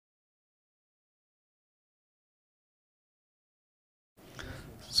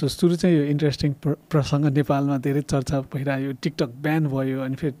So सुरु चाहिँ यो इन्ट्रेस्टिङ प्रसङ्ग नेपालमा धेरै चर्चा भइरह्यो टिकटक ब्यान भयो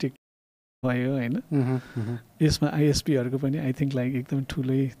अनि फेरि टिकटक भयो होइन यसमा आइएसपीहरूको पनि आई थिङ्क लाइक एकदम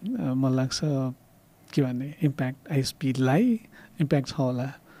ठुलै मलाई लाग्छ के भन्ने इम्प्याक्ट आइएसपीलाई इम्प्याक्ट छ होला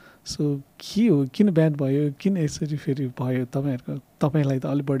सो के हो किन ब्यान भयो किन यसरी फेरि भयो तपाईँलाई त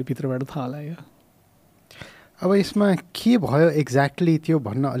अलिक बढी भित्रबाट थाहा होला यो अब यसमा के भयो एक्ज्याक्टली त्यो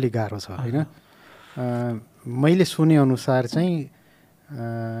भन्न अलिक गाह्रो छ होइन मैले सुने अनुसार चाहिँ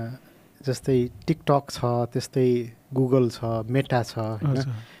जस्तै टिकटक छ त्यस्तै गुगल छ मेटा छ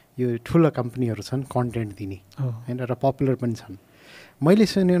होइन यो ठुलो कम्पनीहरू छन् कन्टेन्ट दिने होइन र पपुलर पनि छन् मैले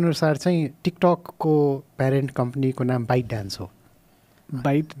सुने अनुसार चाहिँ टिकटकको प्यारेन्ट कम्पनीको नाम बाइट डान्स हो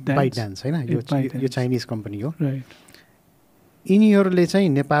बाइट डान्स होइन यो चाइनिज कम्पनी हो यिनीहरूले चाहिँ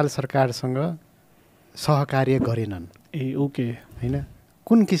नेपाल सरकारसँग सहकार्य गरेनन् ओके होइन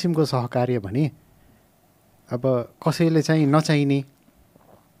कुन किसिमको सहकार्य भने अब कसैले चाहिँ नचाहिने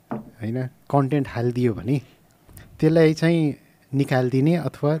होइन कन्टेन्ट हालिदियो भने त्यसलाई चाहिँ निकालिदिने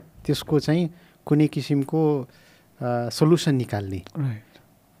अथवा त्यसको चाहिँ कुनै किसिमको सोल्युसन निकाल्ने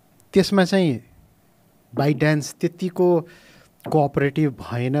त्यसमा चाहिँ बाइ डान्स त्यतिको कोअपरेटिभ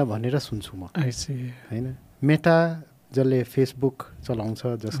भएन भनेर सुन्छु म होइन मेटा जसले फेसबुक चलाउँछ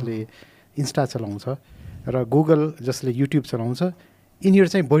जसले इन्स्टा चलाउँछ र गुगल जसले युट्युब चलाउँछ यिनीहरू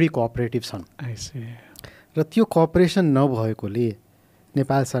चाहिँ बढी कोअपरेटिभ छन् र त्यो कोअपरेसन नभएकोले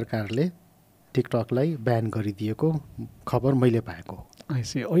नेपाल सरकारले टिकटकलाई ब्यान गरिदिएको खबर मैले पाएको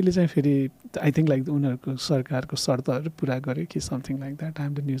अहिले चाहिँ फेरि आई थिङ्क लाइक उनीहरूको सरकारको शर्तहरू पुरा गर्यो कि समथिङ लाइक द्याट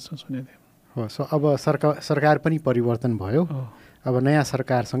हामीले न्युजमा सुनेको थियौँ हो सो अब सरकार पनि परिवर्तन भयो अब नयाँ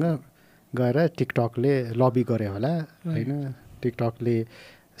सरकारसँग गएर टिकटकले लबी गरे होला होइन टिकटकले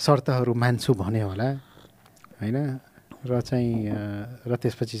शर्तहरू मान्छु भने होला होइन र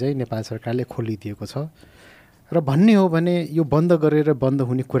त्यसपछि चाहिँ नेपाल सरकारले खोलिदिएको छ र भन्ने हो भने यो बन्द गरेर बन्द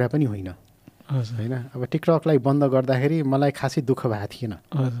हुने कुरा पनि होइन होइन अब टिकटकलाई बन्द गर्दाखेरि मलाई खासै दुःख भएको थिएन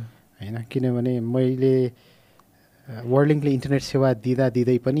होइन किनभने मैले वर्ल्डलिङ्कले इन्टरनेट सेवा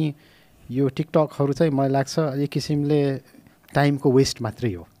दिँदै पनि यो टिकटकहरू चाहिँ मलाई लाग्छ एक किसिमले टाइमको वेस्ट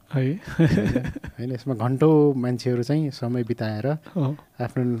मात्रै हो होइन यसमा घन्टौँ मान्छेहरू चाहिँ समय बिताएर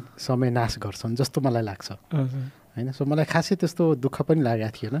आफ्नो समय नाश गर्छन् जस्तो मलाई लाग्छ होइन सो मलाई खासै त्यस्तो दुःख पनि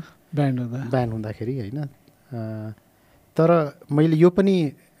लागेको थिएन ब्यान हुँदाखेरि होइन तर मैले यो पनि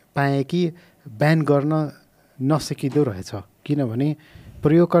पाएँ कि ब्यान गर्न नसकिँदो रहेछ किनभने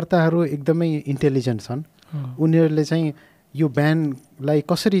प्रयोगकर्ताहरू एकदमै इन्टेलिजेन्ट छन् उनीहरूले चाहिँ यो ब्यानलाई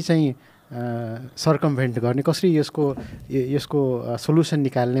कसरी चाहिँ सर्कमभेन्ट गर्ने कसरी यसको सोल्युसन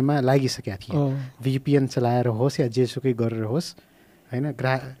निकाल्नेमा लागिसकेका थिए भिपिएन चलाएर होस् या जेसुकै गरेर होस् होइन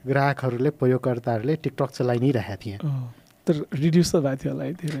ग्राहकहरूले प्रयोगकर्ताहरूले टिकटक चलाइ नै रहेका थिए तर रिड्युस त भएको थियो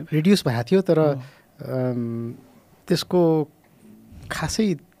होला रिड्युस भएको थियो तर त्यसको खासै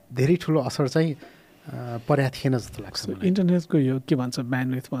धेरै ठुलो असर चाहिँ परेको थिएन जस्तो लाग्छ इन्टरनेटको यो के भन्छ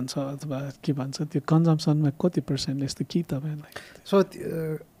ब्यान्डविथ भन्छ अथवा के भन्छ त्यो कन्जम्सनमा कति पर्सेन्ट यस्तो कि तपाईँलाई सो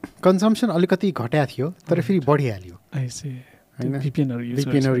कन्जम्सन अलिकति घट्या थियो तर फेरि बढिहाल्यो होइन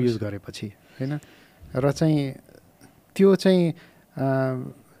भिपिएनहरू युज गरेपछि होइन र चाहिँ त्यो चाहिँ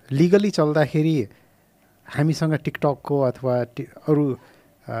लिगली चल्दाखेरि हामीसँग टिकटकको अथवा अरू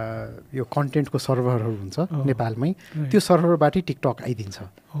यो कन्टेन्टको सर्भरहरू हुन्छ नेपालमै त्यो सर्भरबाटै टिकटक आइदिन्छ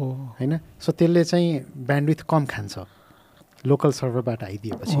होइन सो त्यसले चाहिँ ब्यान्डविथ कम खान्छ लोकल सर्भरबाट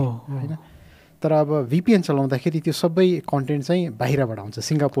आइदिएपछि होइन तर अब भिपिएन चलाउँदाखेरि त्यो सबै कन्टेन्ट चाहिँ बाहिरबाट आउँछ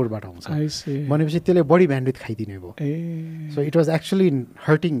सिङ्गापुरबाट आउँछ भनेपछि त्यसले बढी ब्यान्डविथ खाइदिने भयो so it was actually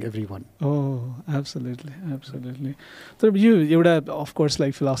hurting every one absolutely तर यो एउटा अफकोर्स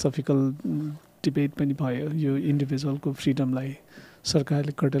लाइक फिलोसफिकल डिबेट पनि भयो यो इन्डिभिजुअलको फ्रिडमलाई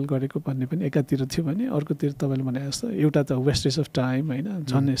सरकारले कर्टेल गरेको भन्ने पनि एकातिर थियो भने अर्कोतिर तपाईँले भने जस्तो एउटा त वेस्टेज अफ टाइम होइन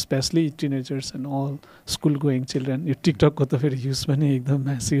झन् specially teenagers and all school going children यो टिकटकको त फेरि युज पनि एकदम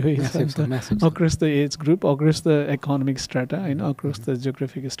massive across the age group across the economic strata होइन अक्रस द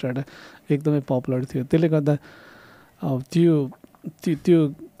जियोग्राफिक स्ट्राटा एकदमै पपुलर थियो त्यसले गर्दा त्यो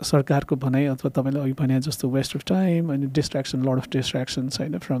सरकारको भनाइ अथवा तपाईँले अघि भने जस्तो वेस्ट अफ टाइम अनि डिस्ट्र्याक्सन लड अफ डिस्ट्र्याक्सन्स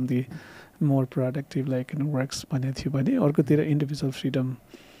होइन from the more productive like works भनेको थियो भने अर्कोतिर इन्डिभिजुअल फ्रिडम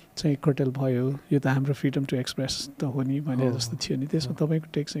चाहिँ कर्टेल भयो यो त हाम्रो फ्रिडम टु एक्सप्रेस त हो नि भने जस्तो थियो नि त्यसमा तपाईँको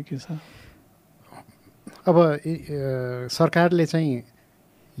टेक चाहिँ के छ अब सरकारले चाहिँ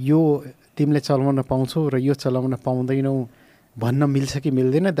यो तिमीले चलाउन पाउँछौ र यो चलाउन पाउँदैनौ भन्न मिल्छ कि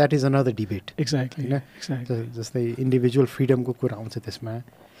मिल्दैन that is another debate exactly होइन जस्तै इन्डिभिजुअल फ्रिडमको कुरा आउँछ त्यसमा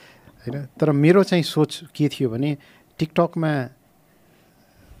होइन तर मेरो चाहिँ सोच के थियो भने टिकटकमा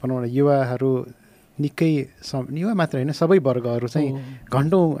भनौँ न युवाहरू निकै युवा मात्र होइन सबै वर्गहरू चाहिँ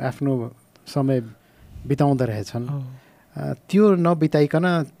घन्टौँ आफ्नो समय बिताउँदो रहेछन् त्यो नबिताइकन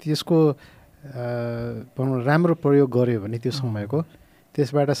त्यसको भनौँ राम्रो प्रयोग गर्यो भने त्यो समयको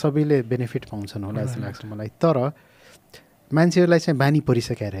त्यसबाट सबैले बेनिफिट पाउँछन् होला जस्तो लाग्छ मलाई। तर मान्छेहरूलाई चाहिँ बानी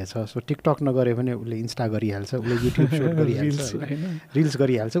परिसकेको रहेछ। सो टिकटक नगऱ्यो भने उसले इन्स्टा गरिहाल्छ, उसले युट्युब सुट गरिहाल्छ, रिल्स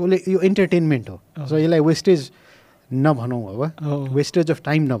गरिहाल्छ, उसले यो इन्टरटेनमेन्ट हो। सो यसलाई वेस्टेज नभनौँ, अब वेस्टेज अफ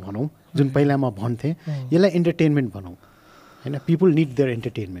टाइम नभनौँ जुन पहिला म भन्थेँ, यसलाई इन्टरटेनमेन्ट भनौँ होइन। पिपुल निड देयर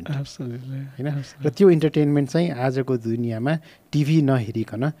इन्टरटेनमेन्ट होइन। र त्यो इन्टरटेनमेन्ट चाहिँ आजको दुनियाँमा टिभी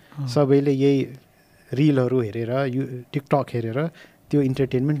नहेरिकन सबैले यही रिलहरू हेरेर टिकटक हेरेर त्यो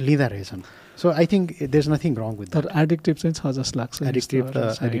इन्टरटेनमेन्ट लिँदा रहेछन्। So I think there is nothing wrong with तर एडिक्टिभ चाहिँ छ जस्तो लाग्छ। एडिक्टिभ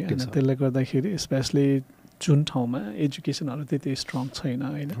त्यसले गर्दाखेरि स्पेसली जुन ठाउँमा एजुकेसनहरू त्यति स्ट्रङ छैन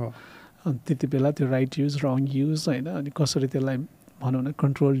होइन, अनि त्यति बेला त्यो राइट युज रङ युज होइन, अनि कसरी त्यसलाई भनौँ न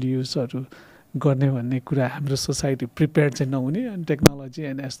कन्ट्रोल्ड युजहरू गर्ने भन्ने कुरा हाम्रो सोसाइटी प्रिपेयर्ड चाहिँ नहुने, अनि टेक्नोलोजी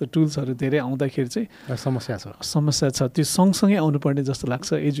एन्ड यस्तो टुल्सहरू धेरै आउँदाखेरि चाहिँ समस्या छ। त्यो सँगसँगै आउनुपर्ने जस्तो लाग्छ,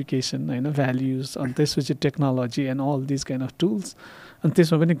 एजुकेसन होइन, भ्याल्युज, अनि त्यसपछि technology and all this kind of tools, अनि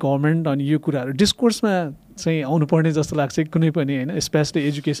त्यसमा पनि गभर्मेन्ट अनि यो कुराहरू डिस्कोर्समा चाहिँ आउनुपर्ने जस्तो लाग्छ कुनै पनि होइन। स्पेसली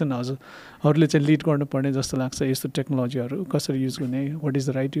एजुकेसन हजुरहरूले चाहिँ लिड गर्नुपर्ने जस्तो लाग्छ। यस्तो टेक्नोलोजीहरू कसरी युज गर्ने, what is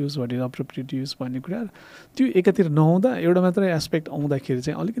the right use, what is appropriate use भन्ने कुराहरू त्यो एकातिर नहुँदा एउटा मात्रै एस्पेक्ट आउँदाखेरि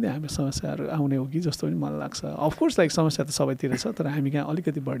चाहिँ अलिकति हामी समस्याहरू आउने हो कि जस्तो पनि मलाई लाग्छ। अफकोर्स लाइक समस्या त सबैतिर छ, तर हामी कहाँ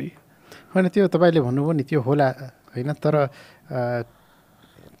अलिकति बढी होइन। त्यो तपाईँले भन्नुभयो नि त्यो होला होइन, तर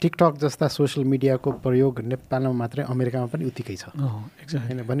टिकटक जस्ता सोसियल मिडियाको प्रयोग नेपालमा मात्रै अमेरिकामा पनि उत्तिकै छ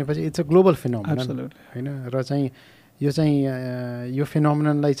होइन। भनेपछि इट्स अ ग्लोबल फिनोमिनन होइन। र चाहिँ यो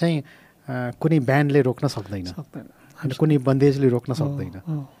फिनोमिननलाई चाहिँ कुनै ब्यान्डले रोक्न सक्दैन होइन, कुनै बन्देजले रोक्न सक्दैन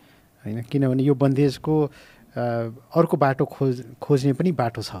होइन। किनभने यो बन्देजको अर्को बाटो खोज्ने पनि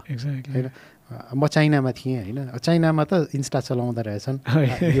बाटो छ होइन। म चाइनामा थिएँ होइन, चाइनामा त इन्स्टा चलाउँदो रहेछन्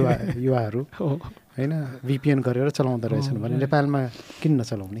युवाहरू होइन, भिपिएन गरेर चलाउँदो रहेछन् भने नेपालमा किन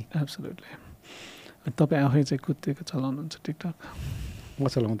नचलाउने? एब्सोल्युटली। तपाईँ आफै चाहिँ कुद्देको चलाउनुहुन्छ टिकटक? म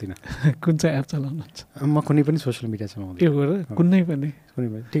चलाउँदिनँ। कुन चाहिँ एप चलाउनुहुन्छ? म कुनै पनि सोसियल मिडिया चलाउँदिनँ। त्यो गरेर कुनै पनि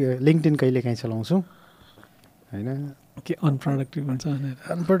ठिक लिङ्क्डइन कहिले काहीँ चलाउँछु होइन। के अनप्रोडक्टिभ हुन्छ?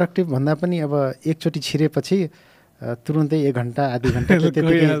 अनप्रोडक्टिभ भन्दा पनि अब एकचोटि छिरेपछि तुरुन्तै 1 घन्टा आधी घन्टा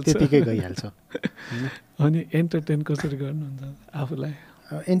त्यतिकै गइहाल्छ। अनि एन्टरटेन कसरी गर्नुहुन्छ आफूलाई?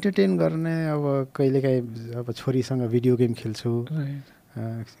 एन्टरटेन गर्ने अब कहिलेकाहीँ अब छोरीसँग भिडियो गेम खेल्छु,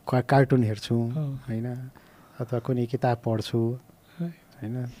 कार्टुन हेर्छु होइन, अथवा कुनै किताब पढ्छु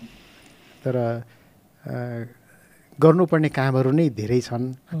होइन। तर गर्नुपर्ने कामहरू नै धेरै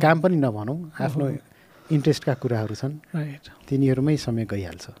छन्। काम पनि नभनौँ, आफ्नो इन्ट्रेस्टका कुराहरू छन्, तिनीहरूमै समय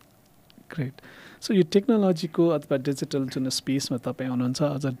गइहाल्छ। ग्रेट। सो यो टेक्नोलोजीको अथवा डिजिटल जुन स्पेसमा तपाईँ हुनुहुन्छ,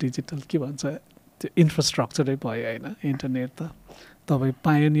 अझ डिजिटल के भन्छ त्यो इन्फ्रास्ट्रक्चरै भयो होइन, इन्टरनेट त तपाईँ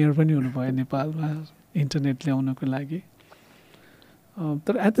पायोनियर पनि हुनुभयो नेपालमा इन्टरनेट ल्याउनको लागि।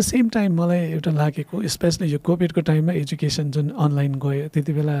 तर एट द सेम टाइम मलाई एउटा लागेको स्पेसली यो कोभिडको टाइममा एजुकेसन जुन अनलाइन गयो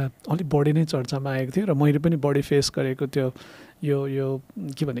त्यति बेला अलिक बढी नै चर्चामा आएको थियो, र मैले पनि बढी फेस गरेको त्यो यो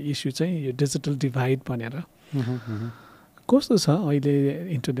के भन्ने इस्यु चाहिँ यो डिजिटल डिभाइड भनेर। कस्तो छ अहिले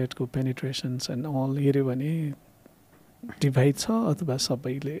इन्टरनेटको पेनिट्रेसन्स एन्ड अल हेऱ्यो भने डिभाइड छ अथवा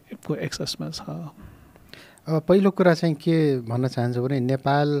सबैले एक्सेसमा छ? अब पहिलो कुरा चाहिँ के भन्न चाहन्छु भने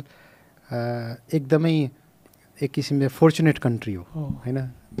नेपाल एकदमै एक किसिमले फर्चुनेट कन्ट्री हो होइन,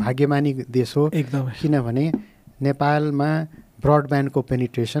 भाग्यमानी देश हो एकदमै। किनभने नेपालमा ब्रडब्यान्डको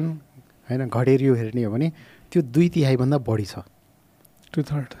पेनिट्रेसन होइन घडेरियो हेर्ने हो भने त्यो 2/3 बढी छ,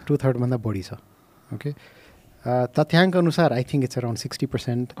 2/3 भन्दा बढी छ। ओके, तथ्याङ्क अनुसार आई थिङ्क इट्स अराउन्ड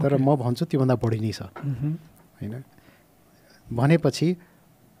 60%, तर म भन्छु त्योभन्दा बढी नै छ होइन। भनेपछि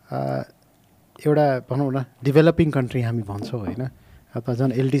एउटा भनौँ न डेभलपिङ कन्ट्री हामी भन्छौँ होइन, अथवा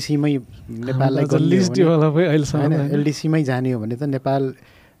झन् एलडिसीमै नेपाललाई होइन, एलडिसीमै जाने हो भने त नेपाल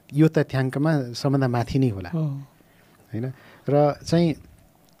यो तथ्याङ्कमा सबभन्दा माथि नै होला होइन। र चाहिँ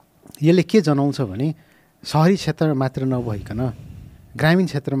यसले के जनाउँछ भने सहरी क्षेत्रमा मात्र नभइकन ग्रामीण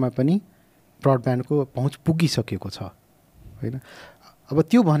क्षेत्रमा पनि ब्रडब्यान्डको पहुँच पुगिसकेको छ होइन। अब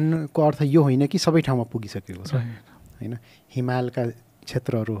त्यो भन्नुको अर्थ यो होइन कि सबै ठाउँमा पुगिसकेको छ होइन। हिमालका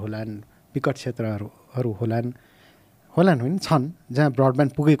क्षेत्रहरू होलान्, विकट क्षेत्रहरू होलान् होइन, छन् जहाँ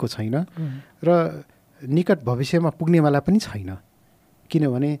ब्रडब्यान्ड पुगेको छैन र निकट भविष्यमा पुग्नेवाला पनि छैन।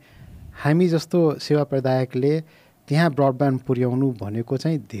 किनभने हामी जस्तो सेवा प्रदायकले त्यहाँ ब्रडब्यान्ड पुर्याउनु भनेको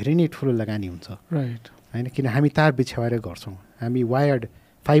चाहिँ धेरै नै ठुलो लगानी हुन्छ होइन। किन हामी तार बिछ्याएर गर्छौँ, हामी वायर्ड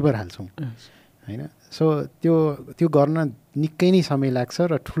फाइबर हाल्छौँ होइन। सो त्यो गर्न निकै नै समय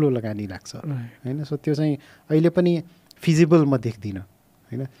लाग्छ र ठुलो लगानी लाग्छ होइन। सो त्यो चाहिँ अहिले पनि फिजिबल म देख्दिनँ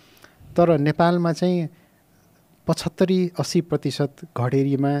होइन। तर नेपालमा चाहिँ 75-80%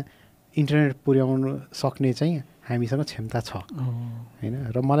 घडेरीमा इन्टरनेट पुर्याउन सक्ने चाहिँ हामीसँग क्षमता छ होइन।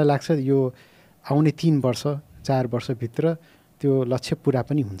 र मलाई लाग्छ यो आउने 3 वर्ष 4 वर्षभित्र त्यो लक्ष्य पुरा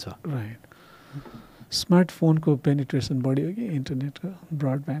पनि हुन्छ। राइट। स्मार्टफोनको पेनिट्रेसन बढ्यो कि इन्टरनेटको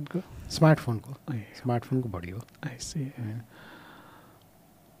ब्रडब्यान्डको? स्मार्टफोनको बढ्यो।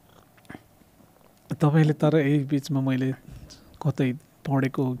 तपाईँले तर यही बिचमा मैले कतै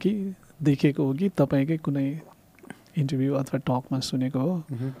पढेको हो कि देखेको हो कि तपाईँकै कुनै इन्टरभ्यू अथवा टकमा सुनेको हो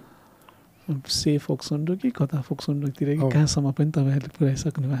से फोक्सोन्डो कि कता फोक्सोन्डोतिर कि कहाँसम्म पनि तपाईँहरूले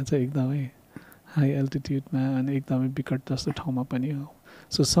पुऱ्याइसक्नु भएको छ एकदमै हाई एल्टिट्युडमा अनि एकदमै विकट जस्तो ठाउँमा पनि हो।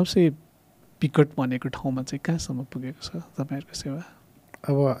 सो सबसे विकट भनेको ठाउँमा चाहिँ कहाँसम्म पुगेको छ तपाईँहरूको सेवा?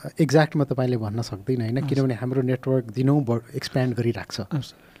 अब एक्ज्याक्ट म तपाईँले भन्न सक्दिनँ होइन, किनभने हाम्रो नेटवर्क दिनौँ एक्सप्यान्ड गरिरहेको छ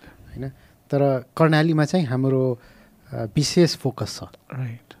होइन। तर कर्णालीमा चाहिँ हाम्रो विशेष फोकस छ।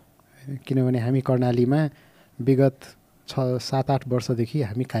 राइट। किनभने हामी कर्णालीमा विगत 6-7-8 वर्षदेखि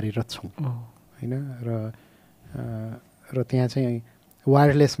हामी कार्यरत छौँ होइन। र त्यहाँ चाहिँ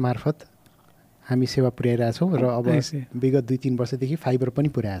वायरलेस मार्फत हामी सेवा पुर्याइरहेछौँ र अब विगत 2-3 वर्षदेखि फाइबर पनि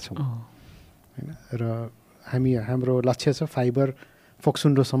पुर्याएछौँ होइन। र हाम्रो लक्ष्य छ फाइबर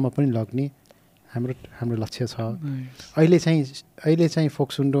फोक्सुन्डोसम्म पनि लग्ने हाम्रो लक्ष्य छ। अहिले चाहिँ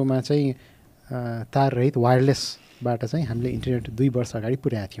फोक्सुन्डोमा चाहिँ तार रहित वायरलेसबाट चाहिँ हामीले इन्टरनेट 2 वर्ष अगाडि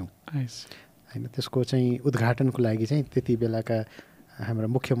पुर्याएको थियौँ होइन। त्यसको चाहिँ उद्घाटनको लागि चाहिँ त्यति बेलाका हाम्रा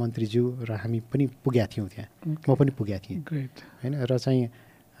मुख्यमन्त्रीज्यू र हामी पनि पुगेका थियौँ त्यहाँ, म पनि पुगेको थिएँ होइन। र चाहिँ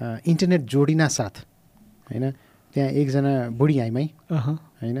इन्टरनेट जोडिना साथ होइन त्यहाँ एकजना बुढी आइमाई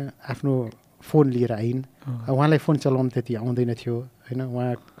होइन आफ्नो फोन लिएर आइन्। उहाँलाई फोन चलाउनु त्यति आउँदैन थियो होइन।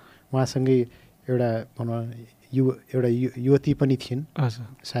 उहाँसँगै एउटा भनौँ एउटा युवती पनि थिइन्,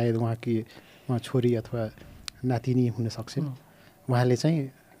 सायद उहाँ छोरी अथवा नातिनी हुन सक्छन्। उहाँले चाहिँ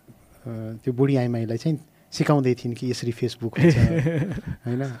त्यो बुढी आइमाईलाई चाहिँ सिकाउँदै थिइन् कि यसरी फेसबुक हुन्छ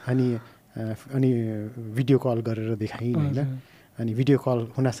होइन। अनि भिडियो कल गरेर देखाइन् होइन। अनि भिडियो कल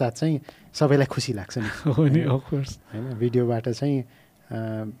हुनसाथ चाहिँ सबैलाई खुसी लाग्छ नि होइन। भिडियोबाट चाहिँ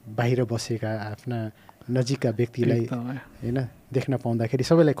बाहिर बसेका आफ्ना नजिकका व्यक्तिलाई होइन देख्न पाउँदाखेरि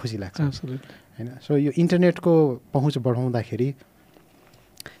सबैलाई खुसी लाग्छ होइन। सो यो इन्टरनेटको पहुँच बढाउँदाखेरि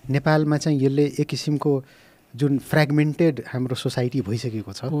नेपालमा चाहिँ यसले एक किसिमको जुन फ्रेगमेन्टेड हाम्रो सोसाइटी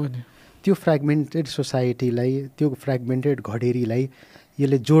भइसकेको छ त्यो फ्रेगमेन्टेड सोसाइटीलाई, त्यो फ्रेगमेन्टेड घडेरीलाई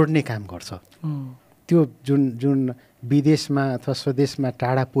यसले जोड्ने काम गर्छ। त्यो जुन विदेशमा अथवा स्वदेशमा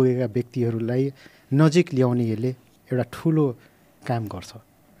टाढा पुगेका व्यक्तिहरूलाई नजिक ल्याउने यसले एउटा ठुलो काम गर्छ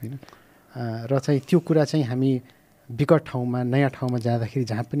होइन। र चाहिँ त्यो कुरा चाहिँ हामी विकट ठाउँमा नयाँ ठाउँमा जाँदाखेरि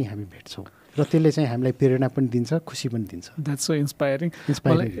जहाँ पनि हामी भेट्छौँ र त्यसले चाहिँ हामीलाई प्रेरणा पनि दिन्छ, खुसी पनि दिन्छ। That's so inspiring.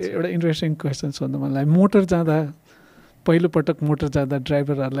 मलाई एउटा इन्ट्रेस्टिङ क्वेसन सोध्नु मनलाई, मोटर जाँदा पहिलोपटक मोटर जाँदा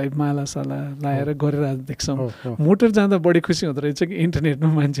ड्राइभरहरूलाई मालासाला लाएर गरेर देख्छौँ, मोटर जाँदा बढी खुसी हुँदो रहेछ कि इन्टरनेटमा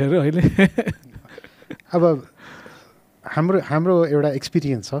मान्छेहरू अहिले? अब हाम्रो एउटा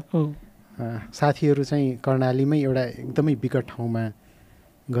एक्सपिरियन्स छ, साथीहरू चाहिँ कर्णालीमै एउटा एकदमै विकट ठाउँमा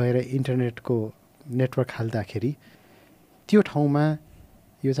गएर इन्टरनेटको नेटवर्क हाल्दाखेरि त्यो ठाउँमा,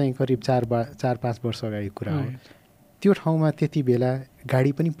 यो चाहिँ करिब 4-5 वर्ष अगाडि कुरा हो, त्यो ठाउँमा त्यति बेला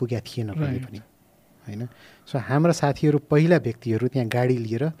गाडी पनि पुगेको थिएन कहिले पनि होइन। सो हाम्रा साथीहरू पहिला व्यक्तिहरू त्यहाँ गाडी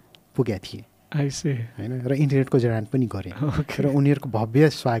लिएर पुगेका थिए होइन। र इन्टरनेटको जडान पनि गरे र उनीहरूको भव्य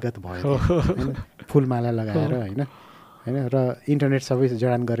स्वागत भयो होइन, फुलमाला लगाएर होइन होइन। र इन्टरनेट सबै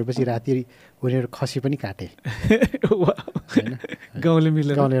जडान गरेपछि राति उनीहरू खसी पनि काटे गाउँले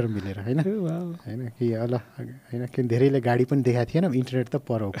मिलेर होइन होइन कि ल होइन। कि धेरैले गाडी पनि देखाएको थिएन, इन्टरनेट त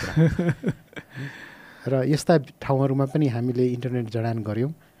पर हो कुरा। र यस्ता ठाउँहरूमा पनि हामीले इन्टरनेट जडान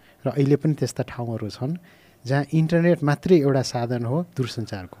गऱ्यौँ र अहिले पनि त्यस्ता ठाउँहरू छन् जहाँ इन्टरनेट मात्रै एउटा साधन हो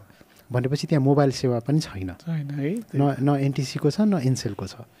दूरसञ्चारको भनेपछि त्यहाँ मोबाइल सेवा पनि छैन, न एनटिसीको छ न एनसेलको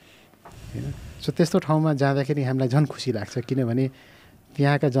छ होइन। सो त्यस्तो ठाउँमा जाँदाखेरि हामीलाई झन् खुसी लाग्छ, किनभने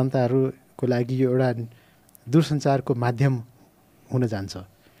त्यहाँका जनताहरूको लागि यो एउटा दूरसञ्चारको माध्यम हुन जान्छ।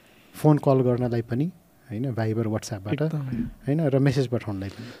 फोन कल गर्नलाई पनि होइन, भाइबर वाट्सएपबाट होइन, र मेसेज पठाउनलाई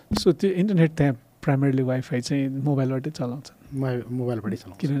पनि। सो त्यो इन्टरनेट त्यहाँ प्राइमेरली वाइफाई चाहिँ मोबाइलबाटै चलाउँछ? मोबाइलबाटै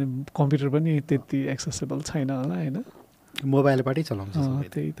चलाउँछ, किनभने कम्प्युटर पनि त्यति एक्सेसेबल छैन होला होइन। मोबाइलबाटै चलाउँछ।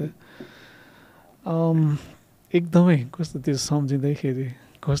 त्यही त एकदमै कस्तो त्यो सम्झिँदाखेरि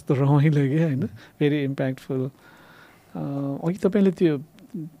कस्तो रमाइलो क्या होइन, भेरी इम्प्याक्टफुल। अघि तपाईँले त्यो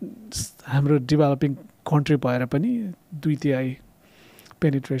हाम्रो डेभलपिङ कन्ट्री भएर पनि 2/3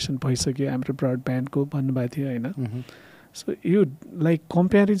 पेनिट्रेसन भइसक्यो हाम्रो ब्रडब्यान्डको भन्नुभएको थियो होइन। सो यो लाइक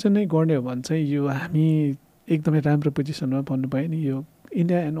कम्पेरिजनै गर्ने हो भने चाहिँ यो हामी एकदमै राम्रो पोजिसनमा भन्नुभयो नि, यो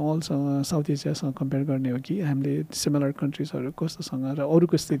इन्डिया एन्ड अलसँग साउथ एसियासँग कम्पेयर गर्ने हो कि हामीले सिमिलर कन्ट्रिजहरू कस्तोसँग र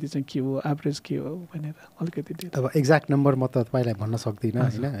अरूको स्थिति चाहिँ के हो, एभरेज के हो भनेर अलिकति? अब एक्ज्याक्ट नम्बर म त तपाईँलाई भन्न सक्दिनँ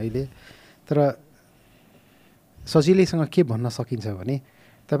होइन अहिले, तर सजिलैसँग के भन्न सकिन्छ भने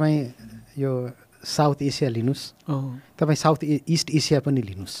तपाईँ यो साउथ एसिया लिनुहोस्, तपाईँ साउथ इस्ट एसिया पनि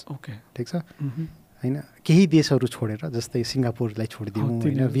लिनुहोस्, ठिक छ होइन, केही देशहरू छोडेर जस्तै सिङ्गापुरलाई छोडिदिउँ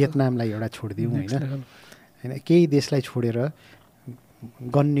होइन, भियतनामलाई एउटा छोडिदिउँ होइन, केही देशलाई छोडेर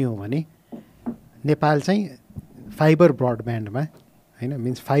गन्ने हो भने नेपाल चाहिँ फाइबर ब्रडब्यान्डमा होइन,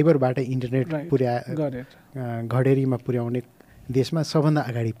 मिन्स फाइबरबाट इन्टरनेट घडेरीमा पुर्याउने देशमा सबभन्दा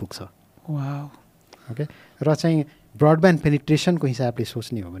अगाडि पुग्छ। ओके, र चाहिँ ब्रडब्यान्ड पेनिट्रेसनको हिसाबले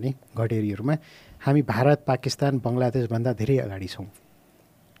सोच्ने हो भने घडेरीहरूमा हामी भारत, पाकिस्तान, बङ्गलादेशभन्दा धेरै अगाडि छौँ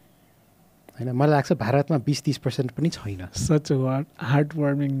होइन। मलाई लाग्छ भारतमा 20-30% पनि छैन। सच हार्ट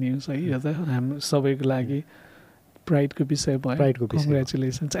वार्मिङ न्युज है, यो त हाम्रो सबैको लागि प्राइडको विषय भयो।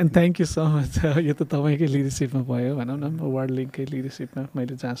 Congratulations and thank you so much. यो त तपाईँकै लिडरसिपमा भयो भनौँ न, वर्ल्ड लिङ्ककै लिडरसिपमा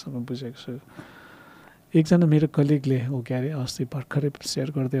मैले जहाँसम्म बुझेको छु। एकजना मेरो कलिगले हो के अरे अस्ति भर्खरै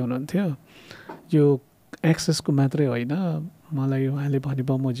सेयर गर्दै हुनुहुन्थ्यो, यो एक्सेसको मात्रै होइन, मलाई उहाँले भने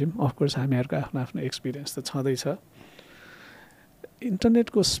बमोजिम अफकोर्स हामीहरूको आफ्नो आफ्नो एक्सपिरियन्स त छँदैछ,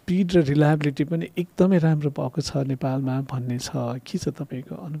 इन्टरनेटको स्पिड र रिलायबिलिटी पनि एकदमै राम्रो भएको छ नेपालमा भन्ने छ। के छ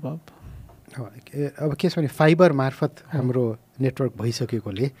तपाईँको अनुभव? अब के छ भने फाइबर मार्फत हाम्रो नेटवर्क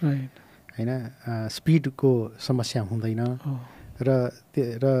भइसकेकोले होइन स्पिडको समस्या हुँदैन र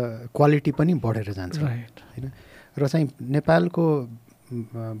क्वालिटी पनि बढेर जान्छ होइन। र चाहिँ नेपालको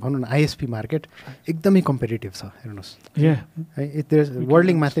भनौँ न आइएसपी मार्केट एकदमै कम्पिटेटिभ छ। हेर्नुहोस् है,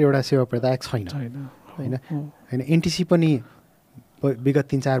 वर्ल्डलिङ्क मात्रै एउटा सेवा प्रदायक छैन होइन होइन, एनटिसी पनि विगत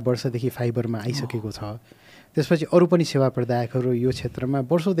 3-4 वर्षदेखि फाइबरमा आइसकेको छ। त्यसपछि अरू पनि सेवा प्रदायकहरू यो क्षेत्रमा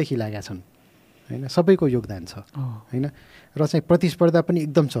वर्षौँदेखि लागेका छन् होइन, सबैको योगदान छ होइन। र चाहिँ प्रतिस्पर्धा पनि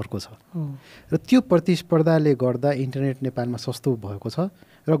एकदम चर्को छ र त्यो प्रतिस्पर्धाले गर्दा इन्टरनेट नेपालमा सस्तो भएको छ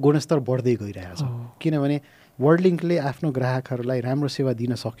र गुणस्तर बढ्दै गइरहेको छ। किनभने वर्ल्डलिङ्कले आफ्नो ग्राहकहरूलाई राम्रो सेवा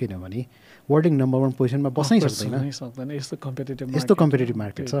दिन सकेन भने वर्ल्डलिङ्क नम्बर 1 पोजिसनमा बस्नै सक्दैन। यस्तो कम्पिटेटिभ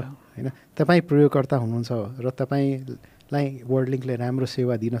मार्केट छ होइन। तपाईँ प्रयोगकर्ता हुनुहुन्छ र तपाईँलाई वर्ल्डलिङ्कले राम्रो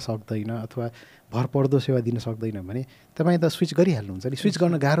सेवा दिन सक्दैन अथवा भरपर्दो सेवा दिन सक्दैन भने तपाईँ त स्विच गरिहाल्नुहुन्छ नि। स्विच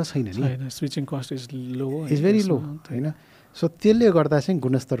गर्न गाह्रो छैन नि, स्विचिङ कस्ट इज भेरी लो होइन। सो त्यसले गर्दा चाहिँ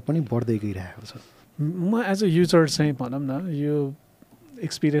गुणस्तर पनि बढ्दै गइरहेको छ। म एज अ युजर चाहिँ भनौँ न यो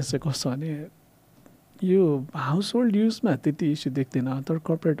एक्सपिरियन्स चाहिँ कस्तो भने यो हाउस होल्ड युजमा त्यति इस्यु देख्दैन, तर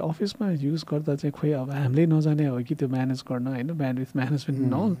कर्पोरेट अफिसमा युज गर्दा चाहिँ खोइ अब हामीले नजाने हो कि त्यो म्यानेज गर्न होइन, ब्यान्डविथ म्यानेजमेन्ट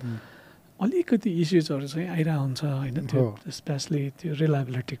नल अलिकति इस्युजहरू चाहिँ आइरहेको हुन्छ होइन। त्यो स्पेसली त्यो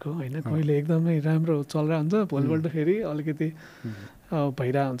रिलायबिलिटीको होइन, कहिले एकदमै राम्रो चलिरहेको हुन्छ, भोलिपल्ट फेरि अलिकति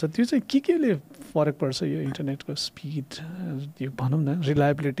भइरहेको हुन्छ। त्यो चाहिँ केले फरक पर्छ यो इन्टरनेटको स्पिड, यो भनौँ न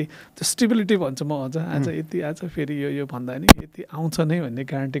रिलायबिलिटी, त्यो स्टेबिलिटी भन्छु म अझ आज फेरि यो भन्दा नि यति आउँछ नै भन्ने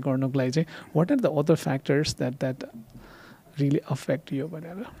ग्यारेन्टी गर्नको लागि चाहिँ what are the other factors that really affect यो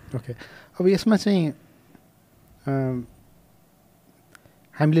भनेर? ओके, अब यसमा चाहिँ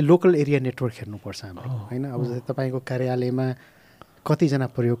हामीले लोकल एरिया नेटवर्क हेर्नुपर्छ हामीले होइन। अब तपाईँको कार्यालयमा कतिजना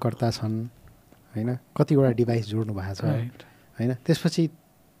प्रयोगकर्ता छन् होइन, कतिवटा डिभाइस जोड्नु भएको छ होइन। त्यसपछि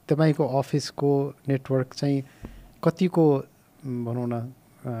तपाईँको अफिसको नेटवर्क चाहिँ कतिको भनौँ न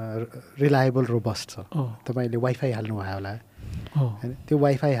रिलायबल रोबस्ट छ। तपाईँले वाइफाई हाल्नुभयो होला होइन, त्यो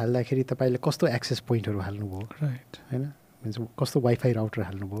वाइफाई हाल्दाखेरि तपाईँले कस्तो एक्सेस पोइन्टहरू हाल्नुभयो होइन, मिन्स कस्तो वाइफाई राउटर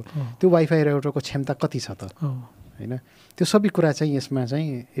हाल्नुभयो, त्यो वाइफाई राउटरको क्षमता कति छ त होइन। त्यो सबै कुरा चाहिँ यसमा चाहिँ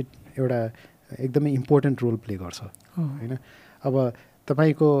एउटा एकदमै इम्पोर्टेन्ट रोल प्ले गर्छ होइन। अब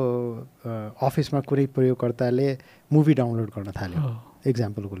तपाईँको अफिसमा कुनै प्रयोगकर्ताले मुभी डाउनलोड गर्न थाल्यो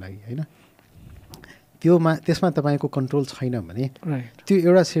एक्जाम्पलको लागि होइन, त्यसमा तपाईँको कन्ट्रोल छैन भने त्यो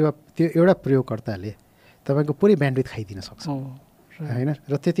एउटा प्रयोगकर्ताले तपाईँको पुरै ब्यान्डविथ खाइदिन सक्छ होइन।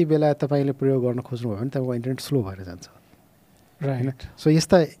 र त्यति बेला तपाईँले प्रयोग गर्न खोज्नुभयो भने तपाईँको इन्टरनेट स्लो भएर जान्छ होइन। सो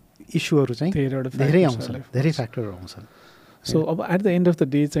यस्ता इस्युहरू चाहिँ धेरै आउँछन्, धेरै फ्याक्टरहरू आउँछन्। सो अब at the and of the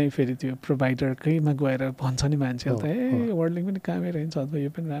day चाहिँ फेरि त्यो प्रोभाइडरकैमा गएर भन्छ नि मान्छेहरू त वर्ल्डलिङ्क पनि कामै रहन्छ अथवा यो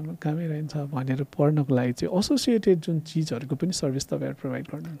पनि राम्रो कामै रहन्छ भनेर पढ्नको लागि चाहिँ एसोसिएटेड जुन चिजहरूको पनि सर्भिस तपाईँहरू प्रोभाइड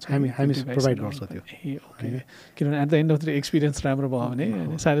गर्नुहुन्छ? हामी प्रोभाइड गर्छौँ त्यो। ओके, किनभने at the and of the day experience राम्रो भयो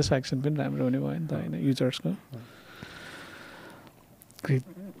भने सेटिस्फ्याक्सन पनि राम्रो हुने भयो नि त होइन युजर्सको।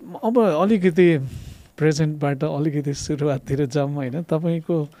 अब अलिकति प्रेजेन्टबाट अलिकति सुरुवाततिर जाउँ होइन।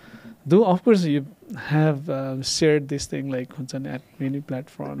 तपाईँको दो of course you have सेयर्ड this thing like हुन्छ नि एट मेनी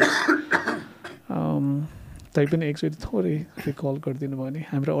प्लेटफर्म्स, तैपनि एकचोटि थोरै रिकल गरिदिनु भयो भने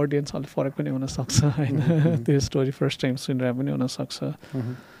हाम्रो अडियन्स अलिक फरक पनि हुनसक्छ होइन, त्यो स्टोरी फर्स्ट टाइम सुनेर पनि हुनसक्छ।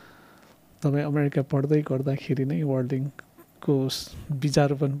 तपाईँ अमेरिका पढ्दै गर्दाखेरि नै वर्ल्डलिङ्कको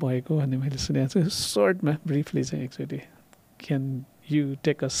बिजारोपण भएको भन्ने मैले सुनेको छु। सर्टमा ब्रिफली चाहिँ एकचोटि can you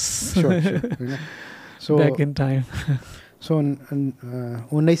take us back in time? So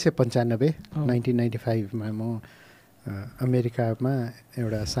 1995 1995मा म अमेरिकामा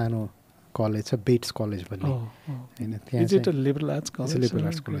एउटा सानो कलेज छ बेट्स कलेज भन्ने होइन त्यहाँ लिबरल आर्ट्स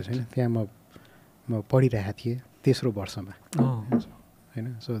कलेज होइन त्यहाँ म पढिरहेको थिएँ तेस्रो वर्षमा होइन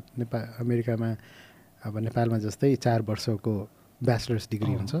सो अमेरिकामा अब नेपालमा जस्तै 4 वर्षको ब्याचलर्स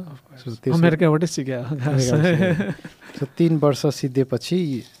डिग्री हुन्छ सो अमेरिकाबाटै सिक्यो सो 3 वर्ष सिद्धेपछि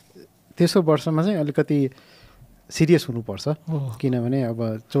तेस्रो वर्षमा चाहिँ अलिकति सिरियस हुनुपर्छ किनभने अब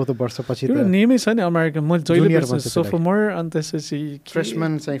 14 वर्षपछि त नियमै छ नि अमेरिका म जहिले सोफोमर अनि त्यसपछि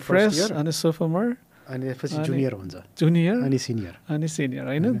फ्रेशमन चाहिँ फर्स्ट इयर अनि सोफोमर अनि त्यसपछि जुनियर हुन्छ जुनियर अनि सिनियर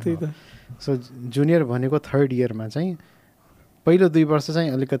हैन त्यही त सो जुनियर भनेको थर्ड इयरमा चाहिँ पहिलो 2 वर्ष चाहिँ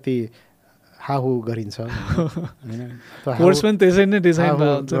अलिकति हाहु गरिन्छ हैन कोर्स पनि त्यसै नै डिजाइन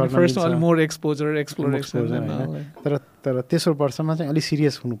भएको हुन्छ फर्स्ट अलि मोर एक्सपोजर एक्सप्लोरेसन तर तेस्रो वर्षमा चाहिँ अलि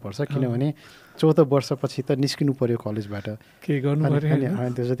सिरियस हुनुपर्छ किनभने 14 वर्षपछि त निस्किनु पर्यो कलेजबाट के गर्नु पर्यो अनि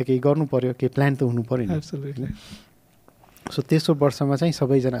त्यसपछि केही गर्नु पर्यो केही प्लान त हुनु पर्यो नि सो तेस्रो वर्षमा चाहिँ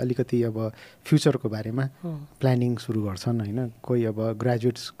सबैजना अलिकति अब फ्युचरको बारेमा प्लानिङ सुरु गर्छन् हैन कोही अब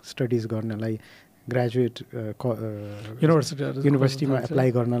ग्रेजुएट स्टडिज गर्नलाई ग्रेजुएट युनिभर्सिटीमा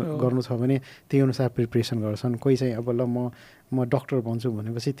एप्लाई गर्नु छ भने त्यही अनुसार प्रिपरेसन गर्छन् कोही चाहिँ अब ल म डक्टर बन्छु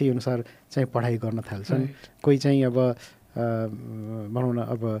भनेपछि त्यही अनुसार चाहिँ पढाइ गर्न थाल्छन् कोही चाहिँ अब भनौँ न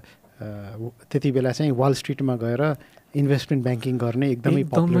अब त्यति बेला चाहिँ वाल स्ट्रिटमा गएर इन्भेस्टमेन्ट ब्याङ्किङ गर्ने एकदमै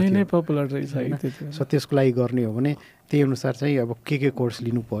पपुलर रहेछ हैन सो त्यसको लागि गर्ने हो भने त्यही अनुसार चाहिँ अब के कोर्स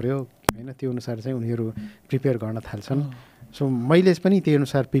लिनु पर्यो हैन त्यो अनुसार चाहिँ उनीहरू प्रिपेयर गर्न थाल्छन् सो मैले पनि त्यही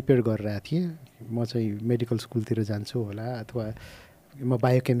अनुसार प्रिपेयर गरिरहेको थिएँ म चाहिँ मेडिकल स्कुलतिर जान्छु होला अथवा म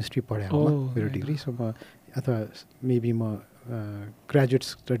बायोकेमिस्ट्री पढाएँ मेरो डिग्री सो म अथवा मेबी म ग्रेजुएट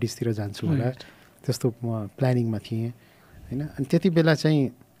स्टडिजतिर जान्छु होला त्यस्तो म प्लानिङमा थिएँ हैन अनि त्यति बेला चाहिँ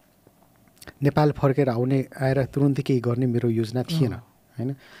नेपाल फर्केर आएर तुरुन्तै केही गर्ने मेरो योजना थिएन हैन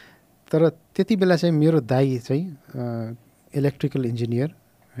तर त्यति बेला चाहिँ मेरो दाइ चाहिँ इलेक्ट्रिकल इन्जिनियर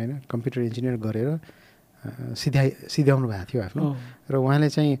हैन कम्प्युटर इन्जिनियर गरेर सिध्याउनु भएको थियो आफ्नो र उहाँले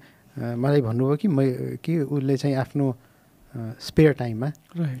चाहिँ मलाई भन्नुभयो कि उसले चाहिँ आफ्नो स्पेयर टाइममा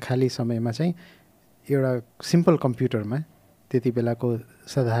खाली समयमा चाहिँ एउटा सिम्पल कम्प्युटरमा त्यति बेलाको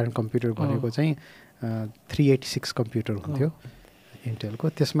साधारण कम्प्युटर भनेको चाहिँ 386 कम्प्युटर हुन्थ्यो इन्टेलको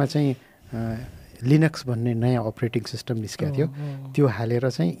त्यसमा चाहिँ लिनक्स भन्ने नयाँ अपरेटिङ सिस्टम निस्केको थियो त्यो हालेर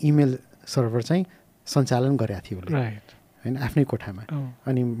चाहिँ इमेल सर्भर चाहिँ सञ्चालन गरेको थियो उसले हैन आफ्नै कोठामा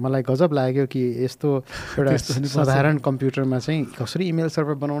अनि मलाई गजब लाग्यो कि यस्तो एउटा साधारण कम्प्युटरमा चाहिँ कसरी इमेल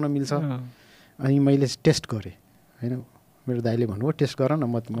सर्भर बनाउन मिल्छ अनि मैले टेस्ट गरेँ हैन मेरो दाइले भन्नुभयो टेस्ट गर न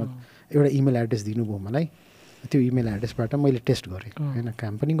म एउटा इमेल एड्रेस दिनुभयो मलाई त्यो इमेल एड्रेसबाट मैले टेस्ट गरेँ हैन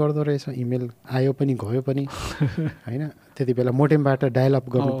काम पनि गर्दो रहेछ इमेल आयो पनि गयो पनि हैन त्यति बेला मोडेमबाट डायल अप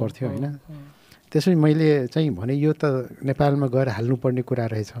गर्नु पर्थ्यो हैन त्यसपछि मैले चाहिँ भने यो त नेपालमा गएर हाल्नुपर्ने कुरा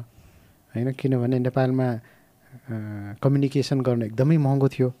रहेछ हैन किनभने नेपालमा कम्युनिकेसन गर्न एकदमै महँगो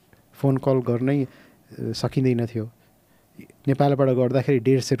थियो फोन कल गर्नै सकिँदैन थियो नेपालबाट गर्दाखेरि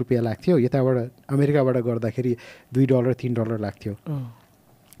 $150 लाग्थ्यो यताबाट अमेरिकाबाट गर्दाखेरि $2 $3 लाग्थ्यो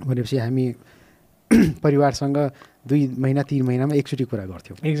भनेपछि हामी परिवारसँग 2 महिना 3 महिनामा एकचोटि कुरा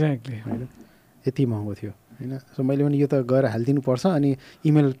गर्थ्यौँ एक्ज्याक्टली हैन यति महँगो थियो हैन सो मैले भने यो त गएर हालिदिनुपर्छ अनि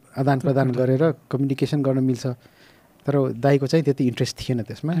इमेल आदान प्रदान गरेर कम्युनिकेसन गर्न मिल्छ तर दाइको चाहिँ त्यति इन्ट्रेस्ट थिएन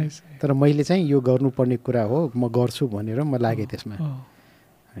त्यसमा तर मैले चाहिँ यो गर्नुपर्ने कुरा हो म गर्छु भनेर म लागेँ त्यसमा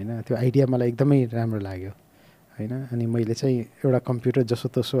हैन त्यो आइडिया मलाई एकदमै राम्रो लाग्यो हैन अनि मैले चाहिँ एउटा कम्प्युटर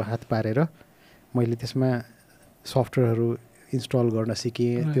जसोतसो हात पारेर मैले त्यसमा सफ्टवेयरहरू इन्स्टल गर्न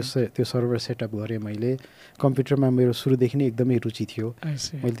सिकेँ त्यो सर्भर सेटअप गरेँ मैले कम्प्युटरमा मेरो सुरुदेखि नै एकदमै रुचि थियो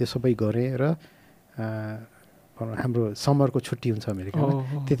मैले त्यो सबै गरेँ र हाम्रो समरको छुट्टी हुन्छ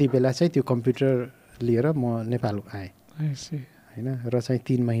अमेरिकामा त्यति बेला चाहिँ त्यो कम्प्युटर लिएर म नेपाल आएँ हैन र चाहिँ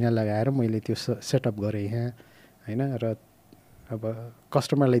 3 महिना लगाएर मैले त्यो सेटअप गरेँ यहाँ हैन र अब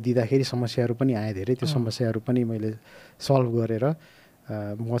कस्टमरलाई दिँदाखेरि समस्याहरू पनि आए धेरै त्यो समस्याहरू पनि मैले सल्भ गरेर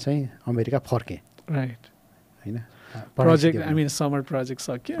म चाहिँ अमेरिका फर्केँ राइट हैन project I mean summer project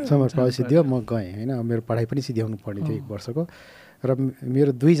सक्यो समर प्रोजेक्ट सिद्धियो म गएँ हैन मेरो पढाइ पनि सिध्याउनु पर्ने थियो 1 वर्षको र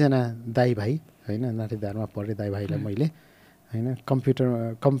मेरो 2 जना दाइ भाइ हैन नातेदारमा पढ्ने दाइ भाइलाई मैले हैन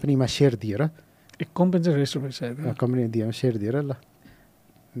कम्पनीमा सेयर दिएर कम्पनी चाहिँ रेजिस्टर भइसक्यो कम्पनी दिएँ सेयर दिएर ल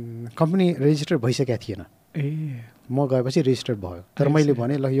कम्पनी रेजिस्टर भइसकेको थिएन म गएपछि रेजिस्टर भयो तर मैले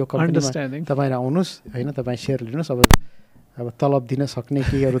भने ल यो कम्पनीमा तपाईहरु आउनुस् हैन तपाई सेयर लिनुस् अब तलब दिन सक्ने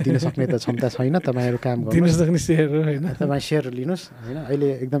के अरु दिन सक्ने त क्षमता छैन तपाईहरु काम गर्नु दिन सक्ने सेयर हैन तपाई सेयर लिनुस् हैन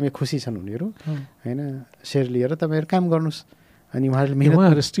अहिले एकदमै खुसी छन् उनीहरु हैन सेयर लिएर तपाईहरु काम गर्नुस् अनि उहाँहरुले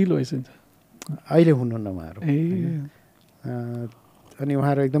उहाँहरु स्टिल भइसन्छ अहिले हुनुहुन्न उहाँहरु अनि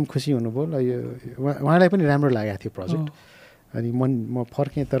उहाँहरू एकदम खुसी हुनुभयो ल यो उहाँलाई पनि राम्रो लागेको थियो प्रोजेक्ट अनि म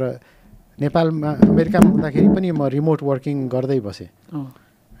फर्केँ तर नेपालमा अमेरिकामा हुँदाखेरि पनि म रिमोट वर्किङ गर्दै बसेँ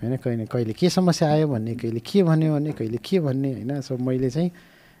होइन कहिले के समस्या आयो भन्ने कहिले के भन्यो भने कहिले के भन्ने होइन सो मैले चाहिँ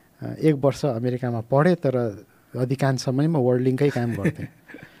 1 वर्ष अमेरिकामा पढेँ तर अधिकांश समयमा वर्ल्डलिङ्ककै काम गर्थेँ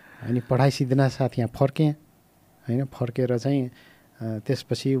अनि पढाइ सिद्धिन साथ यहाँ फर्केँ होइन फर्केर चाहिँ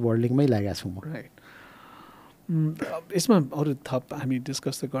त्यसपछि वर्ल्डलिङ्कमै लागेको छु म यसमा अरू थप हामी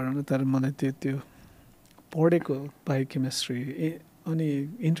डिस्कस त गरौँ तर मलाई त्यो पढेको बायोकेमिस्ट्री अनि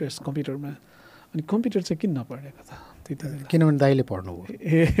इन्ट्रेस्ट कम्प्युटरमा अनि कम्प्युटर चाहिँ किन नपढेको त त्यति किनभने दाइले पढ्नुभयो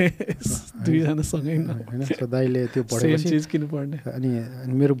दुईजना सँगै होइन सो दाइले त्यो पढेपछि चिज किन पढ्ने अनि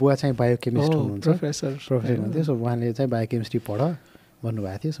मेरो बुवा चाहिँ बायोकेमिस्ट हुनुहुन्छ प्रोफेसर हुनुहुन्थ्यो सो उहाँले चाहिँ बायोकेमिस्ट्री पढ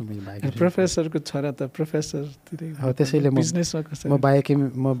भन्नुभएको थियो सो मैले बायोकेमिस्ट्री प्रोफेसरको छोरा त प्रोफेसर हो त्यसैले म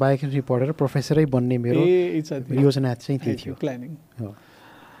बायोकेमिस्ट्री पढेर प्रोफेसरै बन्ने मेरो योजना चाहिँ त्यही थियो प्लानिङ हो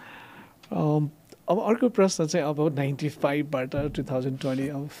अब अर्को प्रश्न चाहिँ अब 95बाट 2020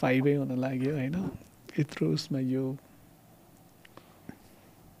 अब 5 हुन लाग्यो होइन यत्रो उसमा यो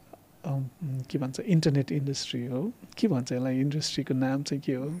के भन्छ इन्टरनेट इन्डस्ट्री हो के भन्छ यसलाई इन्डस्ट्रीको नाम चाहिँ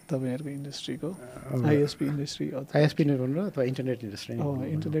के हो तपाईँहरूको इन्डस्ट्रीको आइएसपी इन्डस्ट्री आइएसपी नै भन्नु अथवा इन्टरनेट इन्डस्ट्री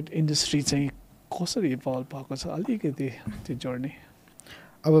इन्टरनेट इन्डस्ट्री चाहिँ कसरी इभल्भ भएको छ अलिकति त्यो जर्नी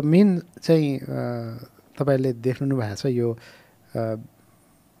अब मेन चाहिँ तपाईँले देख्नु भएको छ यो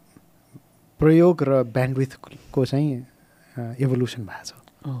प्रयोग र ब्यान्डविथको चाहिँ एभोल्युसन भएको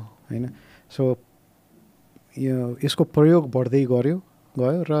छ होइन सो यसको प्रयोग बढ्दै गयो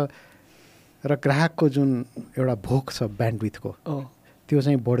र ग्राहकको जुन एउटा भोक छ ब्यान्डविथको त्यो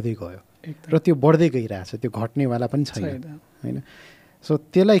चाहिँ बढ्दै गयो र त्यो बढ्दै गइरहेछ त्यो घट्नेवाला पनि छैन होइन सो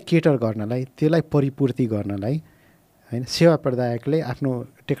त्यसलाई केटर गर्नलाई त्यसलाई परिपूर्ति गर्नलाई होइन सेवा प्रदायकले आफ्नो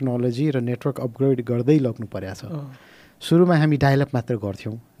टेक्नोलोजी र नेटवर्क अपग्रेड गर्दै लग्नु परेको छ सुरुमा हामी डायलअप मात्र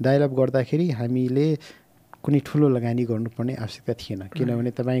गर्थ्यौँ डायलअप गर्दाखेरि हामीले कुनै ठुलो लगानी गर्नुपर्ने आवश्यकता थिएन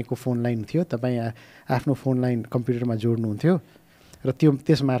किनभने तपाईँको फोन लाइन थियो तपाईँ आफ्नो फोन लाइन कम्प्युटरमा जोड्नुहुन्थ्यो र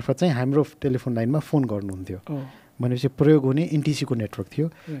त्यस मार्फत चाहिँ हाम्रो टेलिफोन लाइनमा फोन गर्नुहुन्थ्यो भनेपछि प्रयोग हुने एनटिसीको नेटवर्क थियो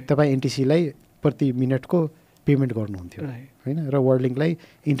तपाईँ एनटिसीलाई प्रति मिनटको पेमेन्ट गर्नुहुन्थ्यो होइन र वर्ल्डलिङ्कलाई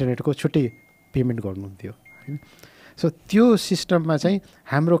इन्टरनेटको छुट्टै पेमेन्ट गर्नुहुन्थ्यो होइन सो त्यो सिस्टममा चाहिँ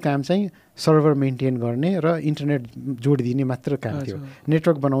हाम्रो काम चाहिँ सर्भर मेन्टेन गर्ने र इन्टरनेट जोडिदिने मात्र काम थियो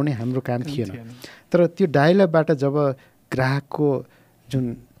नेटवर्क बनाउने हाम्रो काम थिएन तर त्यो डायलअपबाट जब ग्राहकको जुन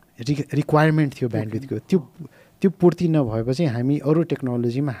रिक्वायरमेन्ट थियो ब्यान्डविथको त्यो पूर्ति नभएपछि हामी अरू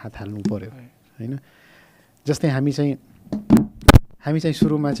टेक्नोलोजीमा हात हाल्नु पऱ्यो होइन जस्तै हामी चाहिँ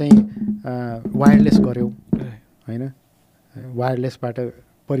सुरुमा चाहिँ वायरलेस गऱ्यौँ होइन वायरलेसबाट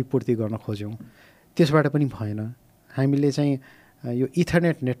परिपूर्ति गर्न खोज्यौँ त्यसबाट पनि भएन हामीले चाहिँ यो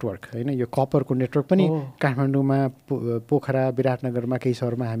इथरनेट नेटवर्क होइन यो कपरको नेटवर्क पनि काठमाडौँमा पोखरा विराटनगरमा केही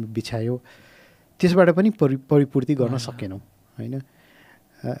सहरमा हामी बिछायौँ त्यसबाट पनि परिपूर्ति गर्न सकेनौँ होइन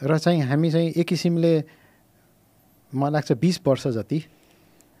र चाहिँ हामी चाहिँ एक किसिमले मलाई लाग्छ 20 वर्ष जति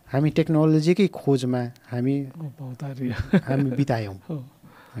हामी टेक्नोलोजीकै खोजमा हामी बितायौँ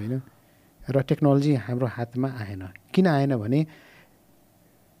होइन र टेक्नोलोजी हाम्रो हातमा आएन किन आएन भने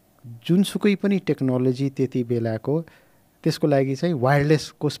जुनसुकै पनि टेक्नोलोजी त्यति बेलाको त्यसको लागि चाहिँ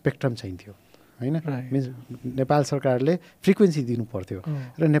वायरलेसको स्पेक्ट्रम चाहिन्थ्यो होइन मिन्स नेपाल सरकारले फ्रिक्वेन्सी दिनु पर्थ्यो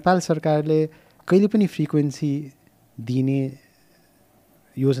र नेपाल सरकारले कहिले पनि फ्रिक्वेन्सी दिने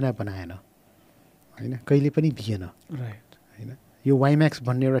योजना बनाएन होइन कहिले पनि दिएन होइन यो वाइम्याक्स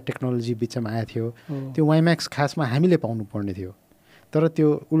भन्ने एउटा टेक्नोलोजी बिचमा आएको थियो त्यो वाइम्याक्स खासमा हामीले पाउनु पर्ने थियो तर त्यो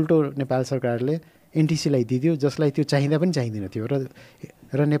उल्टो नेपाल सरकारले एनटिसीलाई दिदियो जसलाई त्यो चाहिँदा पनि चाहिँदैन थियो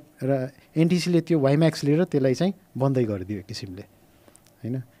र एनटिसीले त्यो वाइम्याक्स लिएर त्यसलाई चाहिँ बन्दै गरिदियो एक किसिमले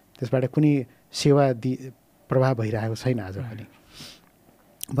होइन त्यसबाट कुनै सेवा प्रभाव भइरहेको छैन आज पनि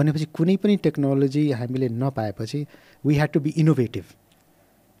भनेपछि कुनै पनि टेक्नोलोजी हामीले नपाएपछि we had to be innovative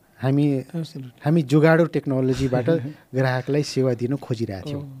हामी जुगाडो टेक्नोलोजीबाट ग्राहकलाई सेवा दिन खोजिरहेको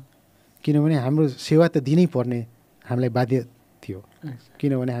थियौँ किनभने हाम्रो सेवा त दिनै पर्ने हामीलाई बाध्य थियो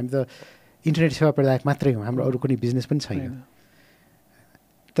किनभने हामी त इन्टरनेट सेवा प्रदायक मात्रै हौँ हाम्रो अरू कुनै बिजनेस पनि छैन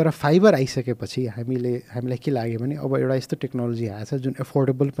तर फाइबर आइसकेपछि हामीलाई के लाग्यो भने अब एउटा यस्तो टेक्नोलोजी आएको छ जुन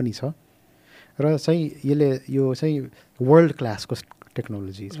एफोर्डेबल पनि छ र चाहिँ यो चाहिँ वर्ल्ड क्लासको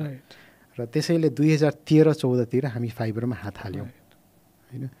टेक्नोलोजी छ र त्यसैले 2013-14तिर हामी फाइबरमा हात हाल्यौँ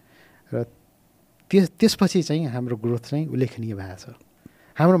होइन र त्यसपछि चाहिँ हाम्रो ग्रोथ चाहिँ उल्लेखनीय भएको छ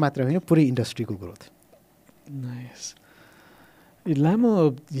हाम्रो मात्र होइन पुरै इन्डस्ट्रीको ग्रोथ नाइस लामो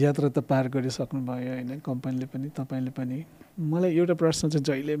यात्रा त पार गरिसक्नुभयो होइन कम्पनीले पनि तपाईँले पनि मलाई एउटा प्रश्न चाहिँ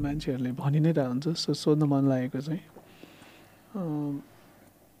जहिले मान्छेहरूले भनि नै रहन्छ सोध्न मन लागेको चाहिँ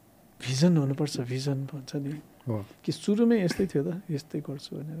भिजन हुनुपर्छ भिजन भन्छ नि हो कि सुरुमै यस्तै थियो त यस्तै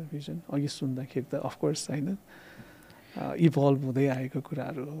गर्छु भनेर भिजन अघि सुन्दाखेरि त अफकोर्स होइन इभल्भ हुँदै आएको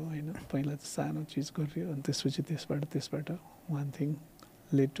कुराहरू हो होइन पहिला त सानो चिज गरियो अनि त्यसपछि त्यसबाट one thing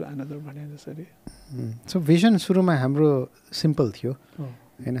led to another भने जसरी सो भिजन सुरुमा हाम्रो सिम्पल थियो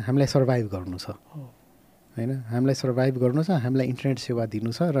होइन हामीलाई सर्भाइभ गर्नु छ होइन हामीलाई सर्भाइभ गर्नु छ हामीलाई इन्टरनेट सेवा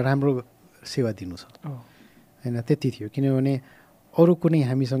दिनु छ र राम्रो सेवा दिनु छ होइन त्यति थियो किनभने अरू कुनै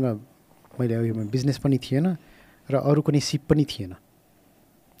हामीसँग मैले अघि बिजनेस पनि थिएन र अरू कुनै सिप पनि थिएन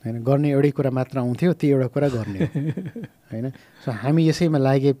होइन गर्ने एउटै कुरा मात्र आउँथ्यो त्यो एउटा कुरा गर्ने होइन सो हामी यसैमा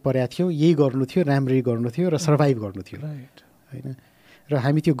लागि परेका थियौँ यही गर्नु थियो राम्ररी गर्नु थियो र सर्भाइभ गर्नु थियो होइन र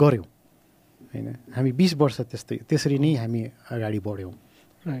हामी त्यो गऱ्यौँ होइन हामी 20 वर्ष त्यसरी नै हामी अगाडि बढ्यौँ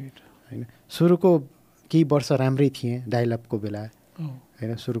होइन सुरुको केही वर्ष राम्रै थिएँ डायलअपको बेला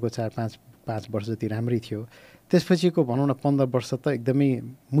होइन सुरुको 4-5 वर्ष जति राम्रै थियो त्यसपछिको भनौँ न 15 वर्ष त एकदमै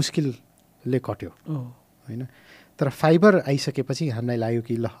मुस्किलले कट्यो होइन तर फाइबर आइसकेपछि हामीलाई लाग्यो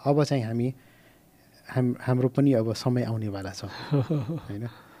कि ल अब चाहिँ हाम्रो पनि अब समय आउनेवाला छ होइन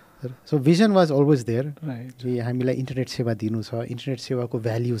so vision was always there कि हामीलाई इन्टरनेट सेवा दिनु छ इन्टरनेट सेवाको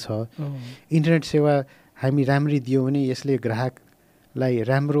भ्याल्यु छ इन्टरनेट सेवा हामी राम्ररी दियो भने यसले ग्राहकलाई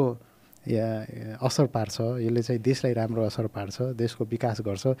राम्रो असर पार्छ यसले चाहिँ देशलाई राम्रो असर पार्छ देशको विकास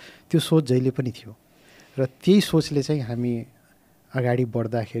गर्छ त्यो सोच जहिले पनि थियो र त्यही सोचले चाहिँ हामी अगाडि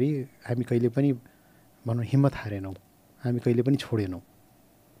बढ्दाखेरि हामी कहिले पनि भनौँ हिम्मत हारेनौँ हामी कहिले पनि छोडेनौँ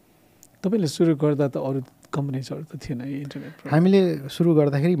तपाईँले सुरु गर्दा त अरू कम्पनीजहरू त थिएन इन्टरनेट हामीले सुरु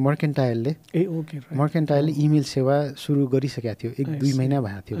गर्दाखेरि मर्केन्टाइलले इमेल सेवा सुरु गरिसकेका थियो 1-2 महिना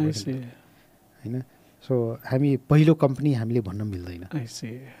भएको थियो होइन सो हामी पहिलो कम्पनी हामीले भन्न मिल्दैन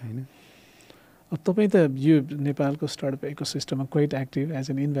होइन तपाईँ त यो नेपालको startup इकोसिस्टममा quite active as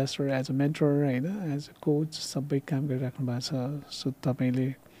an investor as a mentor होइन एज अ कोच सबै काम गरिराख्नु भएको छ सो तपाईँले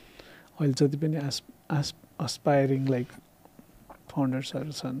अहिले जति पनि अस्पायरिङ लाइक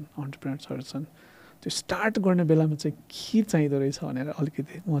फाउन्डर्सहरू छन् अन्टरप्रेनर्सहरू छन् त्यो स्टार्ट गर्ने बेलामा चाहिँ के चाहिँदो रहेछ भनेर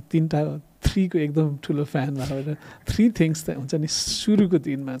अलिकति म 3 को एकदम ठुलो फ्यान भएर 3 थिङ्स त हुन्छ नि सुरुको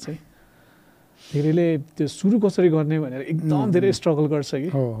दिनमा चाहिँ धेरैले त्यो सुरु कसरी गर्ने भनेर एकदम धेरै स्ट्रगल गर्छ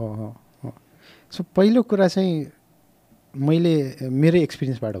कि सो पहिलो कुरा चाहिँ मैले मेरो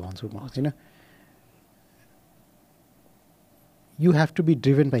एक्सपिरियन्सबाट भन्छु म होइन you have to be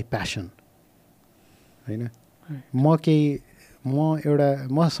driven by passion होइन म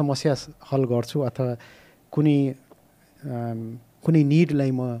समस्या हल गर्छु अथवा कुनै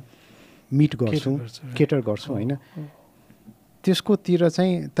निडलाई म मिट गर्छु केटर गर्छु होइन त्यसकोतिर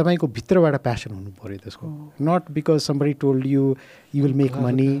चाहिँ तपाईँको भित्रबाट प्यासन हुनु पऱ्यो त्यसको not because somebody told you will make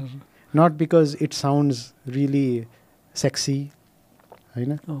money not because it sounds really sexy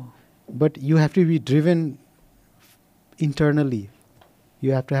होइन but you have to be driven internally you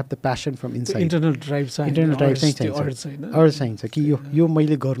have to have the passion from inside internal drive चाहिन्छ कि यो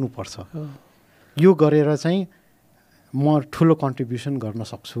मैले गर्नुपर्छ यो गरेर चाहिँ म ठुलो कन्ट्रिब्युसन गर्न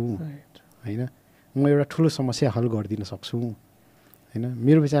सक्छु होइन म एउटा ठुलो समस्या हल गरिदिन सक्छु होइन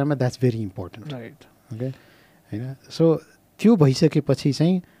मेरो विचारमा द्याट्स भेरी इम्पोर्टेन्ट ओके होइन सो त्यो भइसकेपछि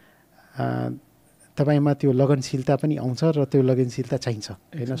चाहिँ तपाईँमा त्यो लगनशीलता पनि आउँछ र त्यो लगनशीलता चाहिन्छ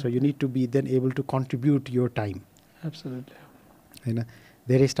होइन so you need to be then able to contribute your time होइन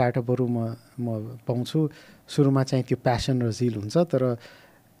धेरै स्टार्टअपहरू म पाउँछु सुरुमा चाहिँ त्यो प्यासन र जिल हुन्छ तर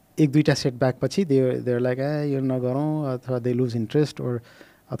 1-2टा सेटब्याक पछि देयर लाइक यो नगरौँ अथवा दे लुज इन्ट्रेस्ट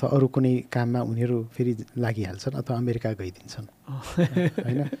अथवा अरू कुनै काममा उनीहरू फेरि लागिहाल्छन् अथवा अमेरिका गइदिन्छन्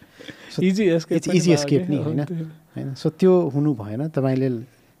होइन इजी एस्केप नि होइन सो त्यो हुनु भएन तपाईँले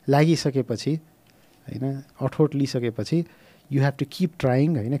लागिसकेपछि होइन अठोट लिइसकेपछि you have to keep trying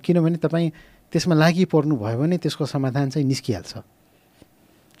होइन किनभने तपाईँ त्यसमा लागि पर्नु भयो भने त्यसको समाधान चाहिँ निस्किहाल्छ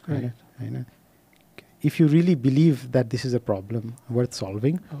होइन if you really believe that this is a problem worth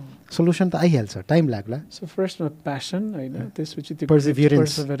solving solution त आइहाल्छ टाइम लाग्ला सो फर्स्टमा प्यासन होइन त्यसपछि त्यो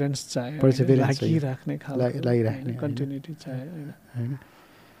पर्सिभियरेन्स लागिराख्ने कन्टिन्युटी चाहियो होइन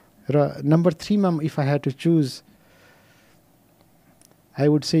र number 3मा if I had to choose I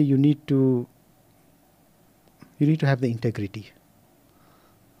would say you need to have the integrity.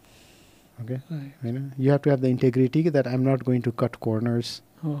 Okay, you have to have the integrity that I'm not going to cut corners.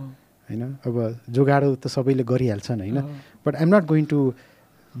 होइन अब जोगाडो त सबैले गरिहाल्छन् होइन but I'm not going to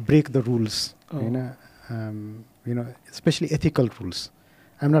break the rules. होइन especially ethical rules.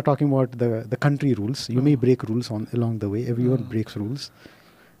 I'm not talking about the country rules. You may break rules along the way. Everyone breaks rules.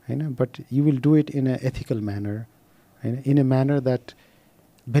 होइन but you will do it in an ethical manner. In a manner that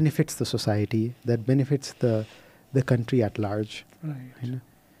benefits the society, that benefits the country at large.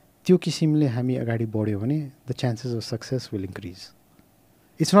 त्यो किसिमले हामी अगाडि बढ्यो भने the chances of success will increase.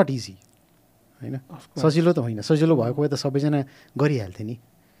 It's not easy होइन, सजिलो त होइन, सजिलो भएको भए त सबैजना गरिहाल्थे नि।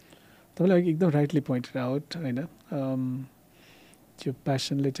 तपाईँले अघि एकदम राइटली पोइन्टेड आउट होइन, त्यो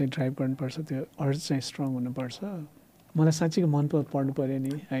प्यासनले चाहिँ ड्राइभ गर्नुपर्छ, त्यो अर्ज चाहिँ स्ट्रङ हुनुपर्छ। मलाई साँच्चीको मन पर्नु पऱ्यो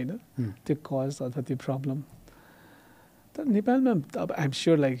नि होइन त्यो कज अथवा त्यो प्रब्लम। तर नेपालमा अब I'm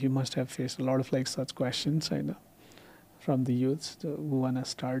sure like you must have face lot of like such questions होइन from the youths who want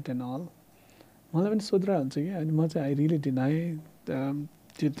start and all. मलाई पनि सोधिरहेको हुन्छ कि, अनि म चाहिँ आई रियली डिनाई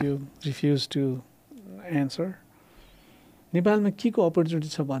त्यो रिफ्युज टु एन्सर। नेपालमा के को अपर्च्युनिटी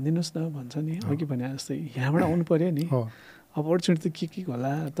छ भनिदिनुहोस् न भन्छ नि, अघि भने जस्तै यहाँबाट आउनु पऱ्यो नि, अपर्च्युनिटी त के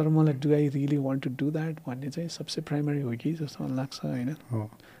होला, तर मलाई do I really want to do that भन्ने चाहिँ सबसे प्राइमरी हो कि जस्तो मलाई लाग्छ होइन।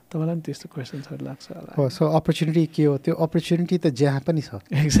 तपाईँलाई पनि त्यस्तो क्वेसन्सहरू लाग्छ होला। सो अपर्च्युनिटी के हो, त्यो अपर्च्युनिटी त जहाँ पनि छ।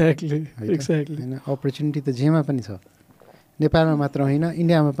 एक्ज्याक्टली होइन, अपर्च्युनिटी त जेमा पनि छ, नेपालमा मात्र होइन,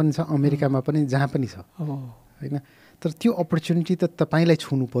 इन्डियामा पनि छ, अमेरिकामा पनि, जहाँ पनि छ होइन। तर त्यो अपर्च्युनिटी त तपाईँलाई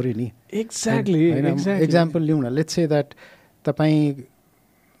छुनु पऱ्यो नि। एक्ज्याक्टली एक्जाम्पल लिउँ न, लेट्स से द्याट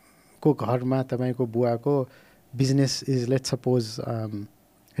तपाईँको घरमा तपाईँको बुवाको business is let's suppose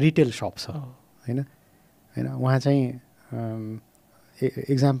retail shop छ होइन, उहाँ चाहिँ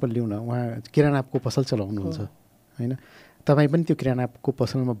एक्जाम्पल लिउँ न, उहाँ किरानाको पसल चलाउनुहुन्छ होइन, तपाईँ पनि त्यो किरानाको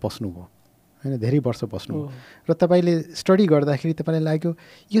पसलमा बस्नुभयो होइन, धेरै वर्ष बस्नुभयो, र तपाईँले स्टडी गर्दाखेरि तपाईँलाई लाग्यो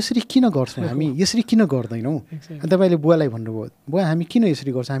यसरी किन गर्छौँ हामी, यसरी किन गर्दैनौँ, अनि तपाईँले बुवालाई भन्नुभयो बुवा हामी किन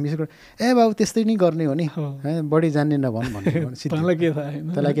यसरी गर्छौँ, हामी यसरी ए बाबु त्यस्तै नै गर्ने हो नि, बढी जान्ने नभन् भन्नु तँलाई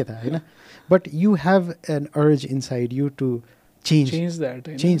के थाहा होइन। बट यु हेभ एन अर्ज inside you to change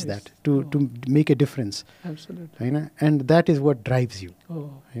that to make a difference and that is what drives you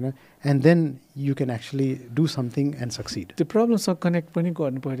and then you can actually do something and succeed. The problems are connect pani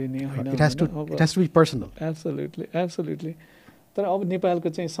garnu paryo ni it has to be personal. Absolutely तर अब नेपालको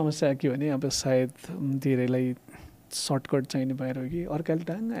चाहिँ समस्या के भने अब सायद धेरैलाई सर्टकट चाहिने भएर हो कि अर्काले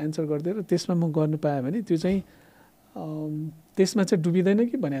टाङ एन्सर गरिदिएर त्यसमा म गर्नु पाएँ भने त्यो चाहिँ त्यसमा चाहिँ डुबिँदैन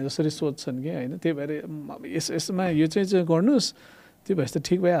कि भने जसरी सोध्छन् कि होइन, त्यही भएर यसमा यो चाहिँ गर्नुहोस् त्यो भएपछि त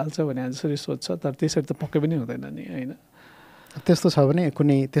ठिक भइहाल्छ भने जसरी सोध्छ, तर त्यसरी त पक्कै पनि हुँदैन नि होइन। त्यस्तो छ भने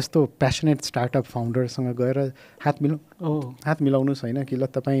कुनै त्यस्तो प्यासनेट स्टार्टअप फाउन्डरसँग गएर हात मिलाउनुहोस् होइन कि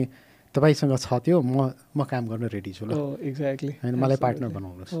ल तपाईँसँग छ त्यो म काम गर्न रेडी छु ल, एक्ज्याक्टली होइन मलाई पार्टनर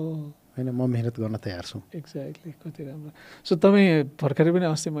बनाउनुहोस् होइन, म मेहनत गर्न तयार छु। एक्ज्याक्टली, कति राम्रो। सो तपाईँ भर्खरै पनि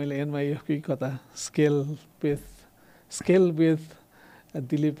अस्ति मैले एनवाइएफ कि कता स्केल विथ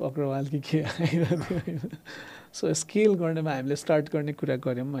दिलीप अग्रवाल कि के आइरहेको थियो होइन। सो स्केल गर्नेमा हामीले स्टार्ट गर्ने कुरा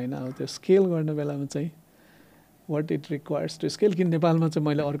गऱ्यौँ होइन। अब त्यो स्केल गर्ने बेलामा चाहिँ what it requires to scale, कि नेपालमा चाहिँ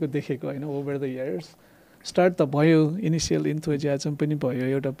मैले अर्को देखेको होइन, ओभर द इयर्स स्टार्ट त भयो, इनिसियल इन्थुजियाजम पनि भयो,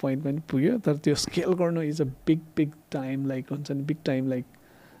 एउटा पोइन्ट पनि पुग्यो, तर त्यो स्केल गर्नु is a big time like हुन्छ नि, बिग टाइम लाइक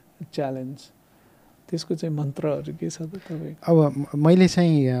च्यालेन्ज। त्यसको चाहिँ मन्त्रहरू के छ त तपाईँ? अब मैले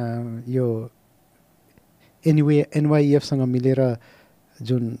चाहिँ यो एनवाइएफसँग मिलेर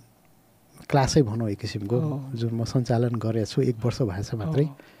जुन क्लासै भनौँ एक किसिमको जुन म सञ्चालन गरेको छु, 1 वर्ष भएछ मात्रै,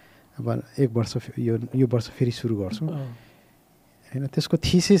 अब 1 वर्ष यो वर्ष फेरि सुरु गर्छु होइन। त्यसको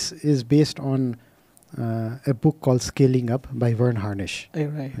thesis is based on a book called Scaling Up by Vern Harnish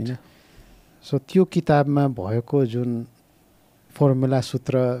होइन। सो त्यो किताबमा भएको जुन फर्मुला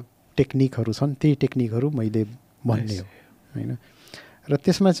सूत्र टेक्निकहरू छन् त्यही टेक्निकहरू मैले भन्ने हो होइन। र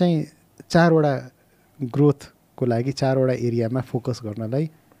त्यसमा चाहिँ 4वटा ग्रोथको लागि 4वटा एरियामा फोकस गर्नलाई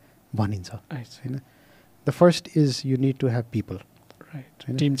भनिन्छ होइन। The first is you need to have people,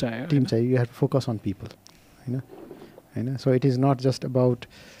 team चाहियो, you have focus on people होइन। So it is not just about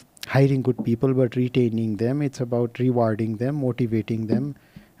hiring good people but retaining them, it's about rewarding them, motivating them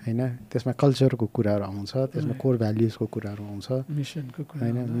होइन। त्यसमा कल्चरको कुराहरू आउँछ, त्यसमा core भ्याल्युजको कुराहरू आउँछ,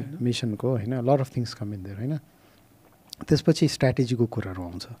 होइन, मिसनको होइन, lot of things com in their होइन। त्यसपछि स्ट्राटेजीको कुराहरू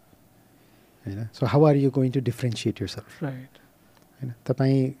आउँछ होइन। So how are you going to differentiate yourself होइन।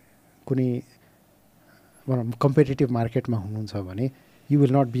 तपाईँ कुनै कम्पिटेटिभ मार्केटमा हुनुहुन्छ भने you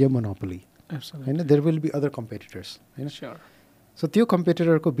will not be a monopoly होइन, there will be other competitors होइन। So त्यो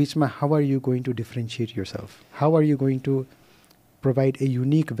कम्पिटिटरको बिचमा how are you going to differentiate yourself, how are you going to provide A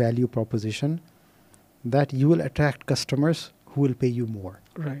unique value प्रोपोजिसन that you will attract customers who will pay you more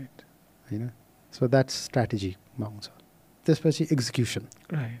होइन। So that's स्ट्राटेजीमा आउँछ। त्यसपछि execution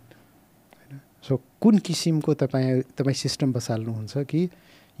होइन। So कुन किसिमको तपाईँ system बसाल्नुहुन्छ कि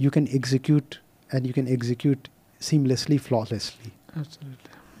you can execute and you can execute सिमलेसली, फ्ललेसली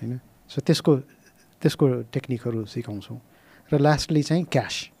होइन। So त्यसको टेक्निकहरू सिकाउँछौँ। र लास्टली चाहिँ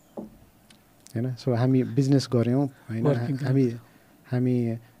क्यास होइन। सो हामी बिजनेस गऱ्यौँ होइन, हामी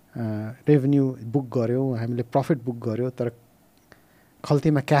रेभेन्यू बुक गऱ्यौँ, हामीले प्रफिट बुक गऱ्यौँ, तर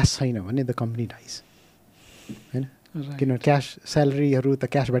खल्तीमा क्यास छैन भने द कम्पनी डाइज होइन। किनभने क्यास स्यालेरीहरू त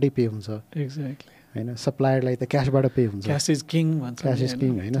क्यासबाटै पे हुन्छ एक्ज्याक्टली होइन सप्लायरलाई त क्यासबाट पे हुन्छ क्यास इज किङ भन्छ क्यास इज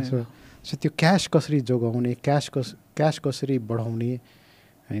किङ होइन सो त्यो क्यास कसरी जोगाउने क्यास कसरी बढाउने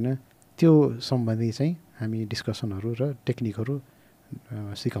होइन त्यो सम्बन्धी चाहिँ हामी डिस्कसनहरू र टेक्निकहरू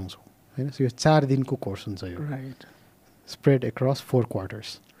सिकाउँछौँ होइन सो यो 4 दिनको कोर्स हुन्छ यो right spread across 4 quarters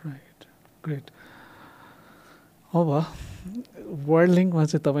right great अब वर्ल्ड लिङ्कमा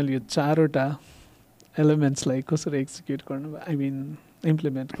चाहिँ तपाईँले यो 4वटा एलिमेन्ट्सलाई कसरी एक्जिक्युट गर्नुभयो आई मिन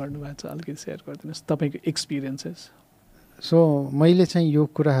इम्प्लिमेन्ट गर्नुभएको छ अलिकति सेयर गरिदिनुहोस् तपाईँको एक्सपिरियन्सेस सो मैले चाहिँ यो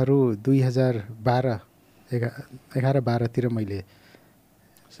कुराहरू 2011-12तिर मैले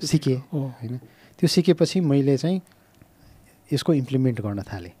सिकेँ होइन त्यो सिकेपछि मैले चाहिँ यसको इम्प्लिमेन्ट गर्न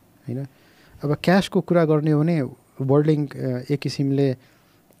थालेँ होइन अब क्यासको कुरा गर्ने हो भने वर्ल्डलिङ्क एक किसिमले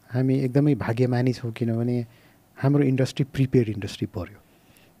हामी एकदमै भाग्यमानी छौँ किनभने हाम्रो इन्डस्ट्री प्रिपेयर इन्डस्ट्री पर्यो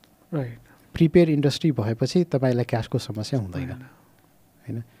राइट प्रिपेयर इन्डस्ट्री भएपछि तपाईँलाई क्यासको समस्या हुँदैन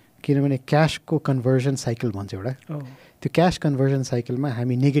होइन किनभने क्यासको कन्भर्जन साइकल भन्छ एउटा त्यो क्यास कन्भर्जन साइकलमा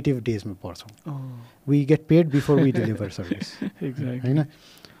हामी नेगेटिभ डेजमा पर्छौँ we get paid before we deliver service होइन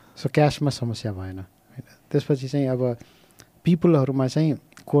सो क्यासमा समस्या भएन होइन त्यसपछि चाहिँ अब पिपुलहरूमा चाहिँ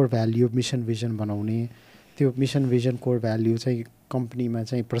कोर भ्याल्यु मिसन भिजन बनाउने त्यो मिसन भिजन कोर भ्याल्यु चाहिँ कम्पनीमा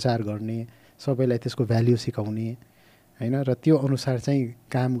चाहिँ प्रचार गर्ने सबैलाई त्यसको भ्याल्यु सिकाउने होइन र त्यो अनुसार चाहिँ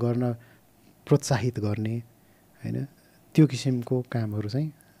काम गर्न प्रोत्साहित गर्ने होइन त्यो किसिमको कामहरू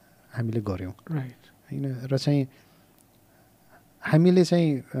चाहिँ हामीले गऱ्यौँ राइट होइन र चाहिँ हामीले चाहिँ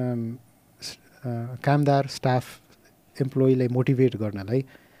कामदार स्टाफ इम्प्लोइलाई मोटिभेट गर्नलाई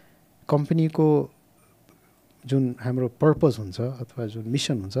कम्पनीको जुन हाम्रो पर्पज हुन्छ अथवा जुन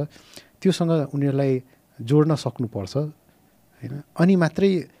मिसन हुन्छ त्योसँग उनीहरूलाई जोड्न सक्नुपर्छ होइन अनि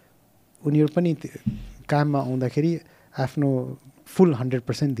मात्रै उनीहरू पनि काममा आउँदाखेरि आफ्नो फुल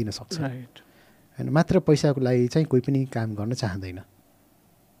 100% दिन सक्छ होइन मात्र पैसाको लागि चाहिँ कोही पनि काम गर्न चाहँदैन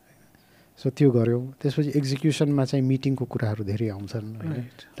सो त्यो गऱ्यौँ त्यसपछि एक्जिक्युसनमा चाहिँ मिटिङको कुराहरू धेरै आउँछन् होइन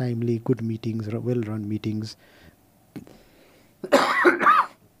टाइमली गुड मिटिङ्स र वेल रन मिटिङ्स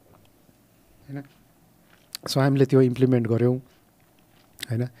होइन सो हामीले त्यो इम्प्लिमेन्ट गऱ्यौँ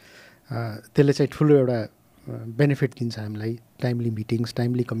होइन त्यसले चाहिँ ठुलो एउटा बेनिफिट दिन्छ हामीलाई टाइमली मिटिङ्स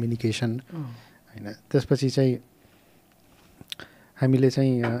टाइमली कम्युनिकेसन होइन त्यसपछि चाहिँ हामीले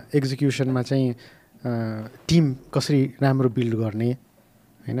चाहिँ एक्जिक्युसनमा चाहिँ टिम कसरी राम्रो बिल्ड गर्ने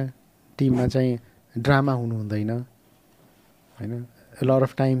होइन टिममा चाहिँ ड्रामा हुनु हुँदैन होइन a lot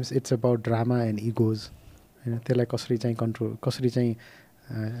of times it's about drama and egos होइन त्यसलाई कसरी चाहिँ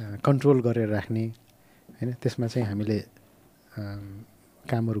कन्ट्रोल गरेर राख्ने होइन त्यसमा चाहिँ हामीले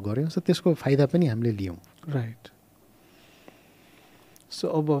कामहरू गऱ्यौँ सो त्यसको फाइदा पनि हामीले लियौँ राइट सो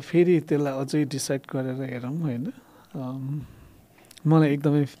अब फेरि त्यसलाई अझै डिसाइड गरेर हेरौँ होइन मलाई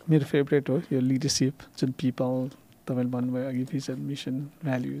एकदमै मेरो फेभरेट हो यो लिडरसिप जुन पिपल तपाईँले भन्नुभयो अघि vision mission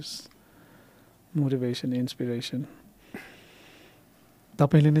values motivation inspiration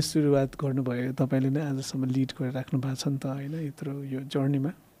तपाईँले नै सुरुवात गर्नुभयो तपाईँले नै आजसम्म लिड गरिराख्नु भएको छ नि त होइन यत्रो यो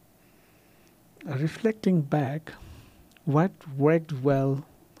जर्नीमा reflecting back what worked well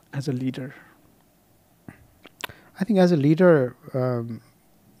as a leader I think as a leader,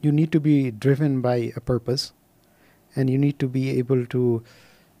 you need to be driven by a purpose and you need to be able to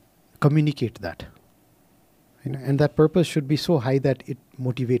communicate that. You know, and that purpose should be so high that it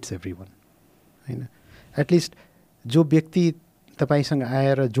motivates everyone. You know, at least जो व्यक्ति तपाईसँग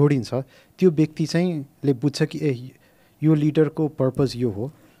आएर जोडिन्छ त्यो व्यक्ति चाहिँ ले बुझ्छ कि ए यो लिडरको पर्पस यो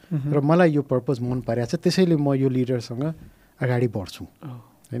हो र मलाई यो पर्पस मन परेको छ त्यसैले म यो लिडरसँग अगाडि बढ्छु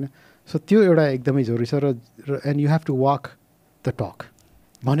हैन सो त्यो एउटा एकदमै जरुरी छ र and you have to walk the talk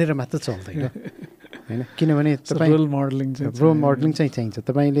भनेर मात्र चल्दैन हैन किनभने तपाईँ रोल मोडलिङ चाहिँ चाहिन्छ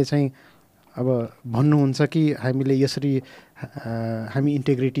तपाईले चाहिँ अब भन्नुहुन्छ कि हामीले यसरी हामी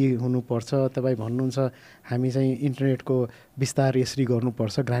इन्टेग्रिटी हुनुपर्छ तपाईँ भन्नुहुन्छ हामी चाहिँ इन्टरनेटको विस्तार यसरी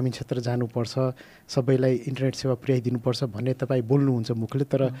गर्नुपर्छ ग्रामीण क्षेत्र जानुपर्छ सबैलाई इन्टरनेट सेवा पुर्याइदिनुपर्छ भन्ने तपाईँ बोल्नुहुन्छ मुखले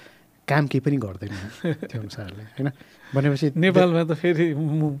तर काम केही पनि गर्दैन त्यो अनुसारले हैन भनेपछि नेपालमा त फेरि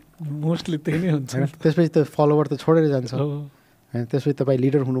मोस्टली त्यही नै हुन्छ त्यसपछि त फलोवर त छोडेर जान्छ हैन त्यसपछि तपाईँ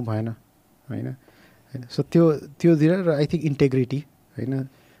लिडर हुनु भएन हैन सो त्यो दिएर र आई थिंक इन्टेग्रिटी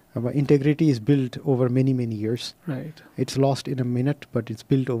हैन अब integrity is built over many years. Right. It's lost in a minute, but it's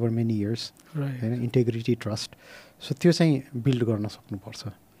built over many years. Right. And integrity, trust. So त्यो चाहिँ build गर्न सक्नुपर्छ.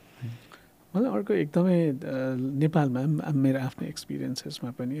 मलाई अर्को एकदमै नेपालमा मेरो आफ्नो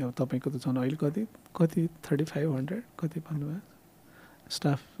एक्सपिरियन्सेसमा पनि अब तपाईँको त झन् अहिले कति 3500 कति भन्नुभयो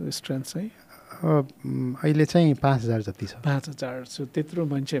स्टाफ स्ट्रेन्थ चाहिँ अहिले चाहिँ 5000 जति छ 5000 सो त्यत्रो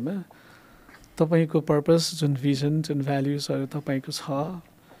मान्छेमा तपाईँको पर्पस जुन भिजन जुन भ्याल्युजहरू तपाईँको छ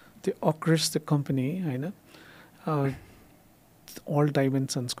त्यो अक्रस द कम्पनी होइन अल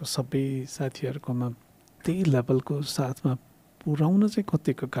डाइमेन्सन्सको सबै साथीहरूकोमा त्यही लेभलको साथमा पुर्याउन चाहिँ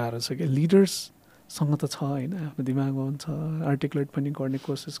कतिको गाह्रो छ क्या लिडर्ससँग त छ होइन आफ्नो दिमागमा हुन्छ आर्टिकुलेट पनि गर्ने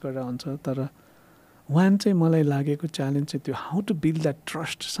कोसिस गरेर हुन्छ तर वान चाहिँ मलाई लागेको च्यालेन्ज चाहिँ त्यो how to build that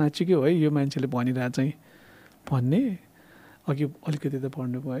trust साँच्चीकै हो है यो मान्छेले भनिरहेको चाहिँ भन्ने अघि अलिकति त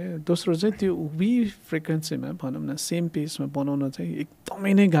पढ्नु भयो दोस्रो चाहिँ त्यो वी फ्रिक्वेन्सीमा भनौँ न सेम पेसमा बनाउन चाहिँ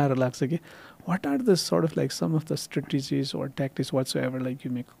एकदमै नै गाह्रो लाग्छ कि what are the sort of like some of the स्ट्रेटेजिज or tactics what's ever like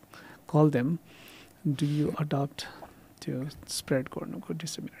you may call them do you adopt त्यो स्प्रेड गर्नुको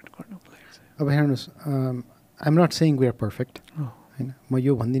डिसेमिनेट गर्नुको लागि चाहिँ अब हेर्नुहोस् आइ am not saying we are perfect होइन म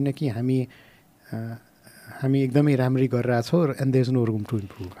यो भन्दिनँ कि हामी एकदमै राम्ररी गरिरहेछौँ and there is no room to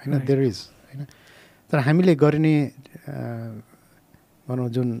improve होइन देयर इज होइन तर हामीले गर्ने भनौँ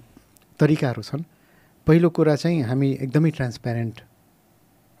जुन तरिकाहरू छन् पहिलो कुरा चाहिँ हामी एकदमै ट्रान्सप्यारेन्ट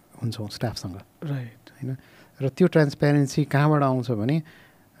हुन्छौँ स्टाफसँग राइट होइन र त्यो ट्रान्सप्यारेन्सी कहाँबाट आउँछ भने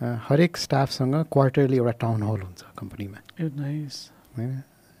हरेक स्टाफसँग क्वार्टरली एउटा टाउन हल हुन्छ कम्पनीमा होइन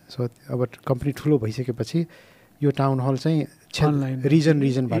सो अब कम्पनी ठुलो भइसकेपछि यो टाउन हल चाहिँ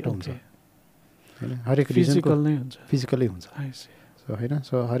रिजनबाट हुन्छ होइन हरेक फिजिकलै हुन्छ सो होइन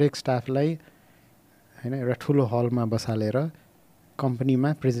सो हरेक स्टाफलाई होइन एउटा ठुलो हलमा बसालेर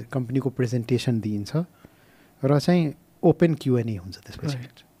कम्पनीको प्रेजेन्टेसन दिइन्छ र चाहिँ ओपन क्युएनए हुन्छ त्यसपछि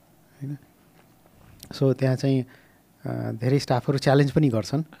होइन सो त्यहाँ चाहिँ धेरै स्टाफहरू च्यालेन्ज पनि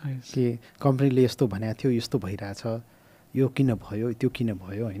गर्छन् कि कम्पनीले यस्तो भनेको थियो यस्तो भइरहेछ यो किन भयो त्यो किन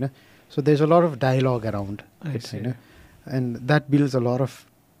भयो होइन so there is a lot of dialogue around होइन and that builds a lot of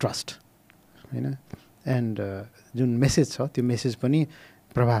trust होइन एन्ड जुन मेसेज छ त्यो मेसेज पनि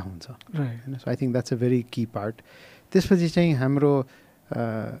प्रभाव हुन्छ होइन so I think that's a very Ki part त्यसपछि चाहिँ हाम्रो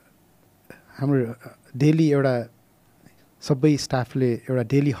डेली एउटा सबै स्टाफले एउटा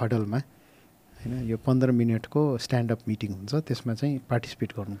डेली हडलमा होइन यो 15 मिनटको स्ट्यान्डअप मिटिङ हुन्छ त्यसमा चाहिँ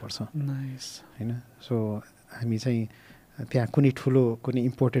पार्टिसिपेट गर्नुपर्छ होइन सो हामी चाहिँ त्यहाँ कुनै ठुलो कुनै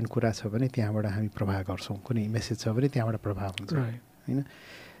इम्पोर्टेन्ट कुरा छ भने त्यहाँबाट हामी प्रभाव गर्छौँ कुनै मेसेज छ भने त्यहाँबाट प्रभाव हुन्छ होइन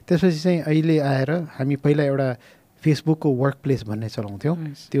त्यसपछि चाहिँ अहिले आएर हामी पहिला एउटा फेसबुकको वर्क प्लेस भन्ने चलाउँथ्यौँ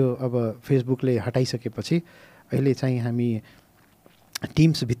त्यो अब फेसबुकले हटाइसकेपछि अहिले चाहिँ हामी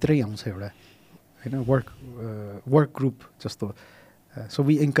टिम्सभित्रै आउँछ एउटा होइन वर्क ग्रुप जस्तो so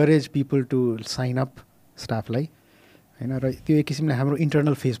we encourage people two sine up स्टाफलाई होइन र त्यो एक किसिमले हाम्रो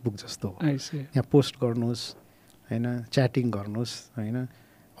इन्टरनल फेसबुक जस्तो हो यहाँ पोस्ट गर्नुहोस् होइन च्याटिङ गर्नुहोस् होइन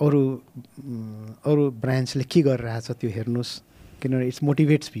अरू ब्रान्चले के गरिरहेछ त्यो हेर्नुहोस् किनभने इट्स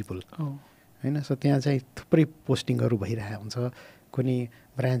मोटिभेट्स पिपल होइन सो त्यहाँ चाहिँ थुप्रै पोस्टिङहरू भइरहेको हुन्छ कुनै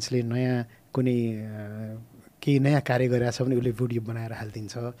ब्रान्चले नयाँ कुनै केही नयाँ कार्य गरिरहेछ भने उसले भिडियो बनाएर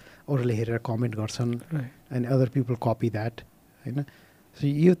हालिदिन्छ अरूले हेरेर कमेन्ट गर्छन् and other people copy that होइन सो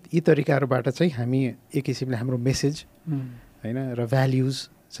यी तरिकाहरूबाट चाहिँ हामी एक किसिमले हाम्रो मेसेज होइन र भ्याल्युज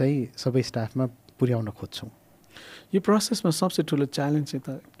चाहिँ सबै स्टाफमा पुर्याउन खोज्छौँ यो प्रोसेसमा सबसे ठुलो च्यालेन्ज चाहिँ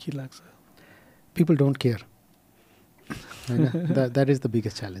त के लाग्छ पिपल डोन्ट केयर होइन that is the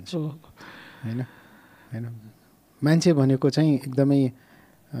biggest challenge होइन होइन मान्छे भनेको चाहिँ एकदमै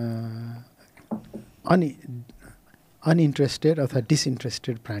अनइन्ट्रेस्टेड अथवा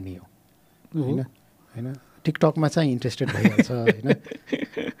डिसइन्ट्रेस्टेड प्राणी हो होइन होइन टिकटकमा चाहिँ इन्ट्रेस्टेड भइहाल्छ होइन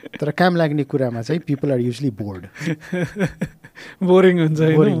तर काम लाग्ने कुरामा चाहिँ people are usually board boring हुन्छ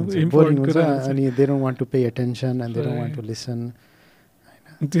अनि they don't want to pay attention and they don't want to listen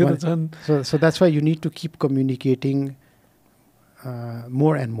so that's why you need to keep communicating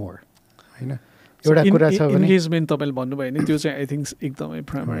more and more होइन एउटा कुरा छ भने इन्गेजमेन्ट तपाईँले भन्नुभयो भने त्यो चाहिँ आई थिङ्क एकदमै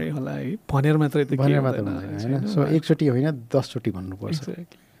प्राइमरी होला है भनेर मात्रै त होइन सो एकचोटि होइन 10 चोटि भन्नुपर्छ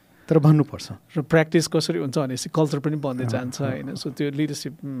तर भन्नुपर्छ र प्र्याक्टिस कसरी हुन्छ भनेपछि कल्चर पनि बन्दै जान्छ होइन सो त्यो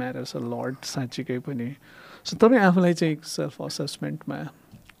लिडरसिप म्याटर्स अ लट साँच्चीकै पनि सो तपाईँ आफूलाई चाहिँ सेल्फ असेसमेन्टमा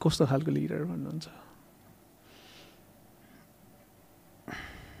कस्तो खालको लिडर भन्नुहुन्छ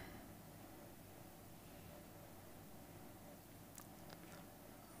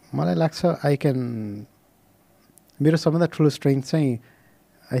मलाई लाग्छ मेरो सबभन्दा ठुलो स्ट्रेङ्थ चाहिँ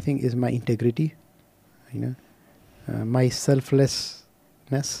I think is my integrity होइन माई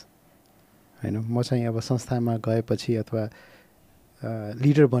सेल्फलेसनेस होइन म चाहिँ अब संस्थामा गएपछि अथवा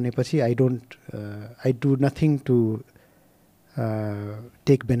लिडर बनेपछि I do nothing to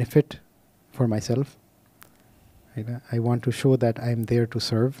take benefit for myself होइन I want to so that I am there to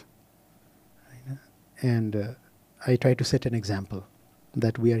serve होइन and I try to set an example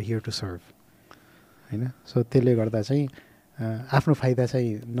that we are here to serve होइन so त्यसले गर्दा चाहिँ आफ्नो फाइदा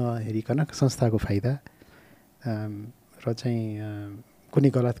चाहिँ नहेरिकन संस्थाको फाइदा र चाहिँ कुनै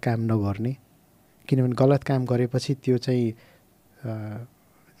गलत काम नगर्ने किनभने गलत काम गरेपछि त्यो चाहिँ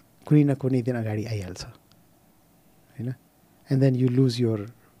कुनै न कुनै दिन अगाडि आइहाल्छ होइन, and then you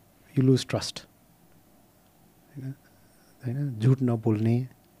loose trust, होइन, झुट नबोल्ने,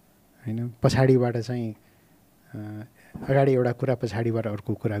 होइन, पछाडिबाट चाहिँ अगाडि एउटा कुरा पछाडिबाट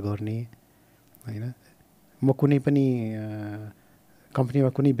अर्को कुरा गर्ने, होइन। म कुनै पनि कम्पनीमा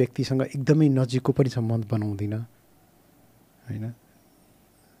कुनै व्यक्तिसँग एकदमै नजिकको पनि सम्बन्ध बनाउँदिनँ, होइन।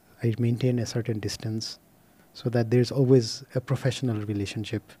 I maintain a certain distance so that there's always a professional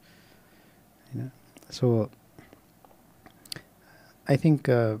relationship, so I think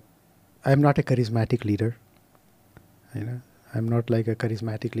I'm not a charismatic leader, I'm not like a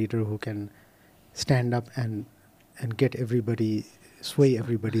charismatic leader who can stand up and get everybody, sway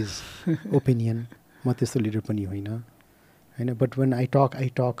everybody's opinion. म त्यस्तो leader पनि होइन, but when I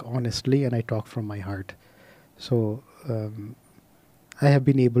talk honestly and I talk from my heart, so I have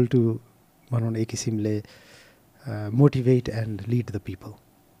been able to भनौँ न एक किसिमले motivate and lead the people.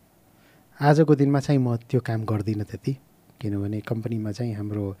 आजको दिनमा चाहिँ म त्यो काम गर्दिनँ त्यति, किनभने कम्पनीमा चाहिँ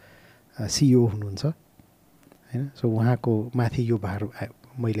हाम्रो सिइओ हुनुहुन्छ, होइन, सो उहाँको माथि यो भार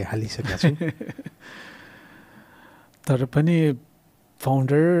मैले हालिसकेको छु। तर पनि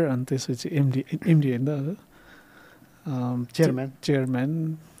फाउन्डर अनि त्यसपछि एमडी होइन,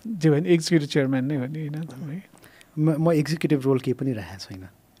 चेयरम्यान जे भने एक्जिक्युटिभ चेयरम्यान नै हो नि, होइन। म एक्जिक्युटिभ रोल केही पनि राखेको छैन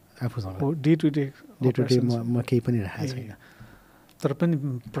आफूसँग, डे टु डे म केही पनि राखेको छैन। तर पनि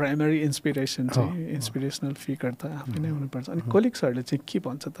प्राइमरी इन्सपिरेसन चाहिँ इन्सपिरेसनल फिगर त आफै नै हुनुपर्छ। अनि कोलिग्सहरूले चाहिँ के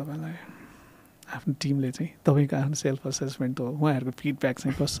भन्छ तपाईँलाई, आफ्नो टिमले चाहिँ तपाईँको आफ्नो सेल्फ असेसमेन्ट हो, उहाँहरूको फिडब्याक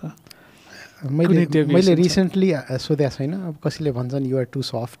चाहिँ कस्तो छ? मैले रिसेन्टली सोधेको छैन, अब कसैले भन्छन् यु आर टु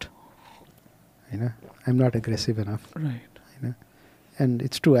सफ्ट, होइन, आइ am not aggressive enough, right, होइन, and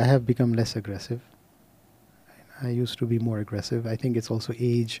it's true, I have become lace aggressive. I used to be more aggressive. I think it's also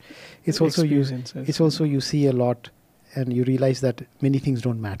age. It's also you see a lot and you realize that many things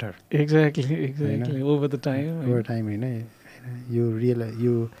don't matter. Exactly. Over the time. Over time, you realize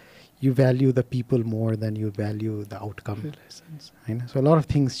you value the people more than you value the outcome. So a lot of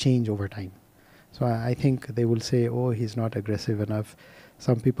things change over time. So I think they will say, oh, he's not aggressive enough.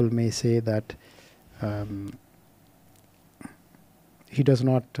 Some people may say that he does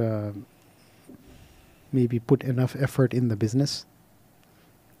not maybe put enough effort in the business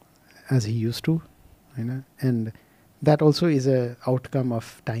as he used to, and that also is a outcome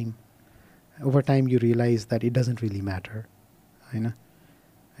of time. Over time you realize that it doesn't really matter,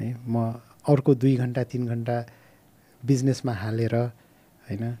 म अर्को 2 घण्टा 3 घण्टा बिजनेसमा हालेर,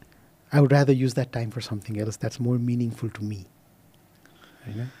 होइन, I would rather use that time for something else that's more meaningful to me,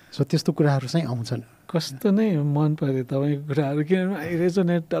 होइन। So त्यस्तो कुराहरू चाहिँ आउँछन्। कस्तो नै मन पऱ्यो तपाईँको कुराहरू, किनभने आई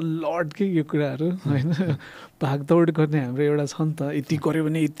रेजोनेट अ लट के यो कुराहरू, होइन। भागदौड गर्ने हाम्रो एउटा छ नि त, यति गऱ्यो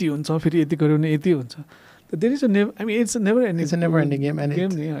भने यति हुन्छ, फेरि यति गऱ्यो भने यति हुन्छ। There is it's never ending game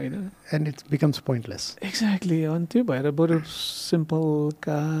नि, होइन, and it becomes pointless. Exactly. अनि त्यो भएर बरु सिम्पल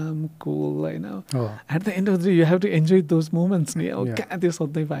काम कुल, होइन, at the and of the day you have to enjoy those moments नि। अब कहाँ त्यो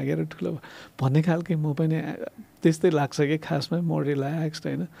सधैँ भागेर ठुलो भन्ने खालको म पनि त्यस्तै लाग्छ कि खासमा म रिल्याक्स्ड,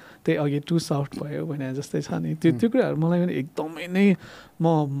 होइन। त्यही अघि टु सफ्ट भयो भने जस्तै छ नि, त्यो कुराहरू मलाई पनि एकदमै नै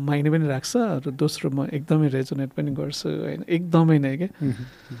म माइने पनि राख्छ, र दोस्रो म एकदमै रेजोनेट पनि गर्छु, होइन, एकदमै नै के।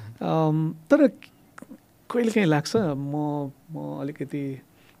 तर कहिलेकाहीँ लाग्छ म अलिकति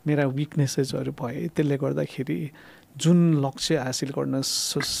मेरा विकनेसेसहरू भए, त्यसले गर्दाखेरि जुन लक्ष्य हासिल गर्न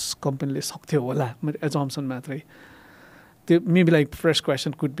कम्पनीले सक्थ्यो होला, मेरो एजम्सन मात्रै, त्यो maybe like first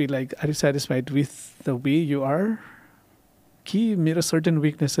question could be like are you satisfied with the way you are, कि मेरो सर्टेन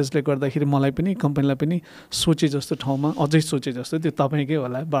विकनेसेसले गर्दाखेरि मलाई पनि कम्पनीलाई पनि सोचे जस्तो ठाउँमा अझै सोचे जस्तो त्यो तपाईँकै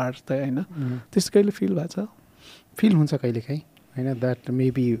होला बार त, होइन। त्यस्तो कहिले फिल भएको छ? फिल हुन्छ कहिलेकाहीँ, होइन, that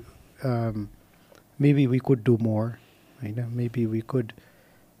maybe we could do more, maybe we could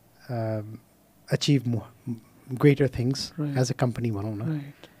achieve more greater things, right, as a company, भनौँ न,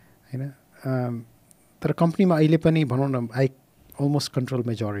 होइन। तर कम्पनीमा अहिले पनि भनौँ न I almost control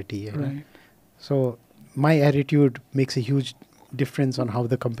majority, right? So my attitude makes a huge difference on how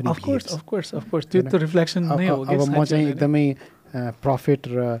the company behaves. Of course त्यो त रिफ्लेक्सन नै हो। अब म चाहिँ एकदमै प्रॉफिट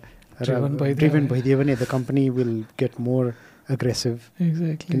र ड्रिभन भइदियो भने the company will get more aggressive.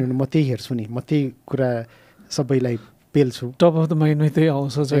 Exactly. किनभने म त्यही हेर्छु नि, म त्यही कुरा सबैलाई पेल्छु, टप अफ द माइन्डमै त्यही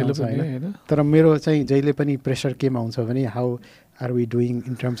आउँछ जहिले पनि, होइन। तर मेरो चाहिँ जहिले पनि प्रेसर केमा आउँछ भने how are we doing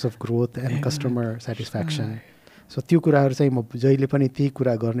in terms of growth and customer satisfaction. So त्यो कुराहरू चाहिँ म जहिले पनि त्यही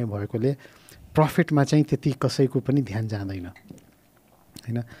कुरा गर्ने भएकोले प्रफिटमा चाहिँ त्यति कसैको पनि ध्यान जाँदैन,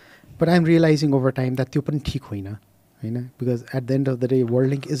 होइन। But I am realising over time that त्यो पनि ठिक होइन, होइन, because at the and of the day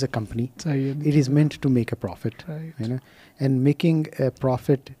वर्ल्डलिङ्क is a company, it is meant to make a profit, होइन, and making a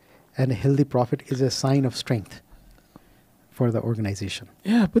profit and a healthy profit is a sign of strength for the organization.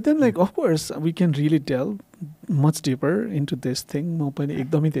 Yeah, but then like of course we can really tell much deeper into this thing म पनि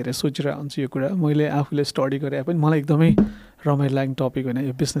एकदमै धेरै सोचिरहेको हुन्छु यो कुरा मैले आफूले स्टडी गरे पनि मलाई एकदमै रमाइलो लाग्ने टपिक होइन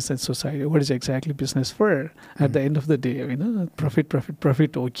यो business and society what is exactly business for at the and of the day होइन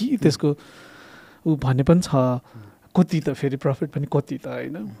प्रफिट हो कि त्यसको ऊ भन्ने पनि छ कति त फेरि प्रफिट पनि कति त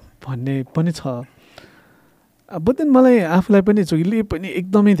होइन भन्ने पनि छ बट देन मलाई आफूलाई पनि जहिले पनि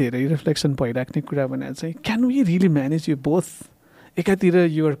एकदमै धेरै रिफ्लेक्सन भइराख्ने कुरा भनेर चाहिँ can we really manage you both एकातिर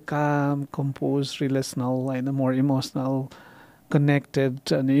युआर काम कम्पोज रिलेसनल होइन मोर इमोसनल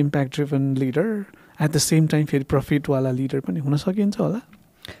कनेक्टेड अनि impact driven leader at the same time फेरि प्रफिटवाला लिडर पनि हुन सकिन्छ होला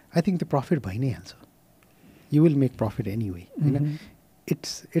आई थिङ्क त्यो प्रफिट भइ नै हाल्छ you will make profit any way होइन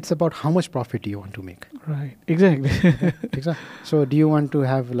it's about how much profit you want to make. Right, exactly. So do you want to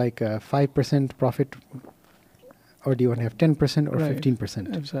have like a 5% profit or do you want to have 10% or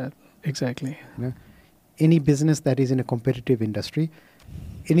 15%? Exactly. You know, any business that is in a competitive industry,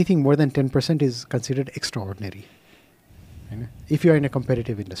 anything more than 10% is considered extraordinary. You know, if you are in a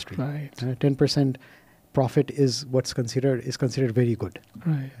competitive industry, right. 10% profit is considered very good.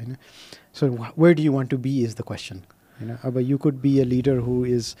 Right. You know? So where do you want to be is the question. You know, you could be a leader who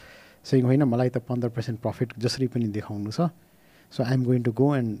is saying, "Hoina, malai ta 15% profit jasari pani dekhaunu cha. So I'm going to go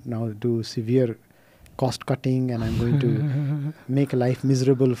and now do severe cost cutting, and I'm going to make life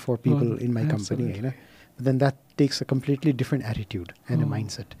miserable for people in my company." You know, but then that takes a completely different attitude and a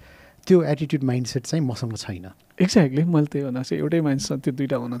mindset. त्यो attitude mindset चाहिँ मसँग छैन. Exactly मैले त्यही भन्न चाहिँ एउटै mindset त्यो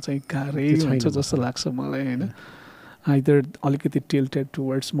दुइटा हुन चाहिँ गाह्रै हुन्छ जस्तो लाग्छ मलाई होइन. आइदर अलिकति टिल्टेड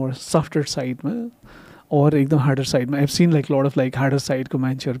टुवर्ड्स मोर सफ्टर साइडमा और एकदम हार्डर साइडमा. I have seen like lot of like harder साइडको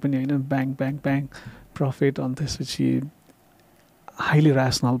मान्छेहरू पनि होइन ब्याङ प्रफिट अनि त्यसपछि हाइली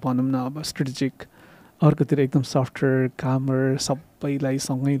ऱ्यासनल भनौँ न अब स्ट्रेटेजिक अर्कोतिर एकदम सफ्टवेयर कामर सबैलाई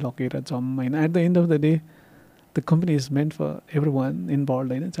सँगै लगेर जाउँ होइन. At the and of the day the company is meant for every one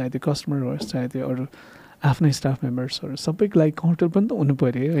involve होइन. चाहे त्यो कस्टमर होस् चाहे त्यो अरू आफ्नै स्टाफ मेम्बर्सहरू सबैको लागि कम्फर्टेबल पनि त हुनु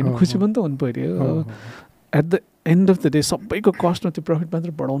पऱ्यो होइन, खुसी पनि त हुनु पऱ्यो. At the and of the day सबैको कस्टमा त्यो प्रफिट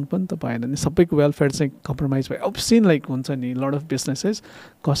मात्र बढाउनु पनि त भएन नि, सबैको वेलफेयर चाहिँ कम्प्रोमाइज भयो. अब सिन लाइक हुन्छ नि लट अफ बिजनेसेस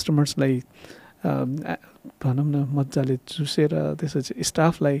कस्टमर्सलाई भनौँ न मजाले चुसेर त्यसपछि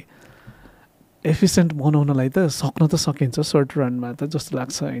स्टाफलाई एफिसियन्ट बनाउनलाई त सकिन्छ सर्ट रनमा त जस्तो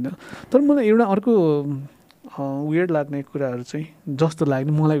लाग्छ होइन. तर मलाई एउटा अर्को वियर्ड लाग्ने कुराहरू चाहिँ जस्तो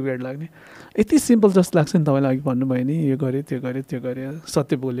लाग्ने मलाई वियर्ड लाग्ने यति सिम्पल जस्तो लाग्छ नि. तपाईँलाई अघि भन्नुभयो नि यो गऱ्यो त्यो गऱ्यो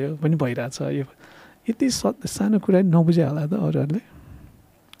सत्य बोल्यो पनि भइरहेछ. यो यति सानो कुरा नबुझे होला त अरूहरूले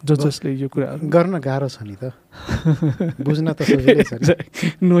जसले यो कुराहरू गर्न गाह्रो छ नि त. बुझ्न त सजिलै छ.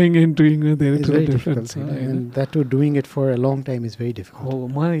 नोइङ एन्ड डुइङमा धेरै ठुलो डिफरेन्स छ. And that to doing it for a long time is very difficult. हो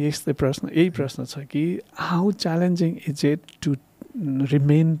मलाई यही प्रश्न छ कि how challenging is it to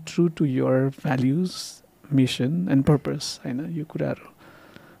remain true to your values mission and purpose होइन यो कुराहरू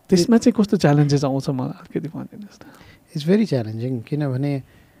त्यसमा चाहिँ कस्तो च्यालेन्जेस आउँछ मलाई अलिकति भनिदिनुहोस् न. इट्स भेरी च्यालेन्जिङ किनभने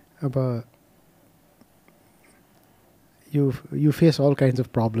अब you face all kinds of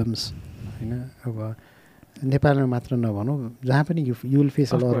problems होइन. अब नेपालमा मात्र नभनौँ जहाँ पनि you will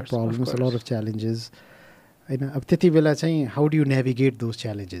face a lot of problems, a lot of challenges होइन. अब त्यति बेला चाहिँ how do you navigate those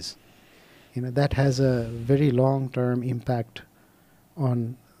challenges? You know, that has a very long term impact on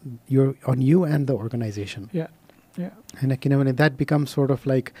you and the organization. Yeah. होइन किनभने that becomes sort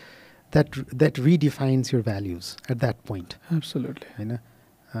of like that redefines your values at that point. Absolutely. होइन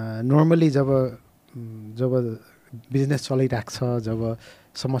normally जब business चलिरहेको छ जब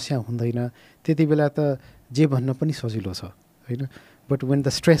समस्या हुँदैन त्यति बेला त जे भन्न पनि सजिलो छ होइन. But when the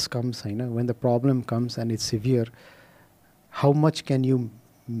stress comes होइन when the problem comes and it's severe how much can you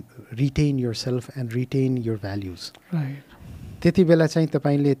retain your self and retain your values. त्यति बेला चाहिँ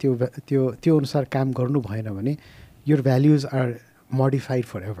तपाईँले त्यो अनुसार काम गर्नु भएन भने your values are modified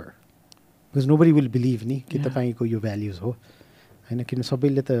for ever because nobody will believe नि कि तपाईँको यो भ्याल्युज हो होइन. किन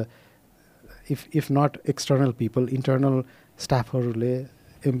सबैले त if not external people, internal staffहरूले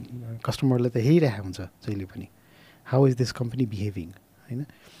कस्टमरले त हेरिरहेको हुन्छ जहिले पनि how is this company behaving होइन.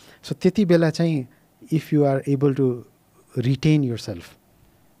 सो त्यति बेला चाहिँ if you are able to retain yourself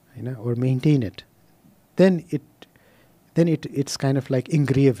होइन or maintain it then it's kind of like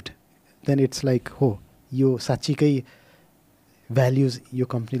engraved. then it's like हो यो साँच्चीकै भ्याल्युज यो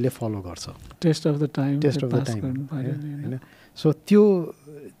कम्पनीले फलो गर्छ. टेस्ट अफ द टाइम होइन. सो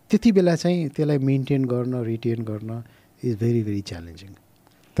त्यति बेला चाहिँ त्यसलाई मेन्टेन गर्न रिटेन गर्न इज भेरी भेरी च्यालेन्जिङ.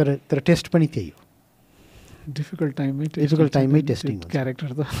 तर टेस्ट पनि त्यही हो. डिफिकल्ट टाइममै टेस्टिङ क्यारेक्टर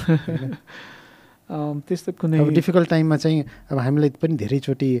त त्यस्तो कुनै. अब डिफिकल्ट टाइममा चाहिँ अब हामीलाई पनि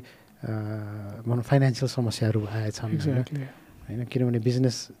धेरैचोटि भनौँ फाइनेन्सियल समस्याहरू आएछन् होइन. किनभने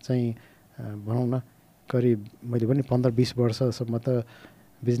बिजनेस चाहिँ भनौँ न करिब मैले पनि 15-20 वर्षसम्म त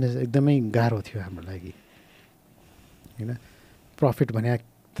बिजनेस एकदमै गाह्रो थियो हाम्रो लागि होइन प्रफिट भने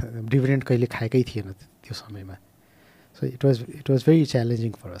डिभिडेन्ड कहिले खाएकै थिएन त्यो समयमा so it was very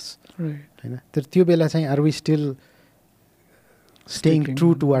challenging for अस होइन तर त्यो बेला चाहिँ are we still staying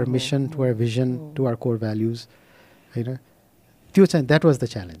true to our mission to our vision to our core values होइन त्यो चाहिँ द्याट वाज द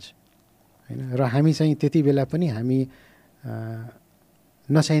च्यालेन्ज होइन र हामी चाहिँ त्यति बेला पनि हामी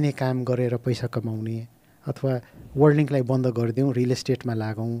नचाहिने काम गरेर पैसा कमाउने अथवा वर्ल्डलिङ्कलाई बन्द गरिदिउँ रियल इस्टेटमा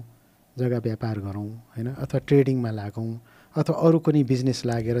लागौँ जग्गा व्यापार गरौँ होइन अथवा ट्रेडिङमा लागौँ अथवा अरू कुनै बिजनेस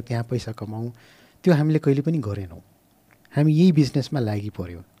लागेर त्यहाँ पैसा कमाउँ त्यो हामीले कहिले पनि गरेनौँ हामी यही बिजनेसमा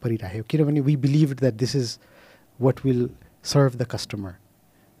परिराख्यो किनभने we believe that this is what will serve the customer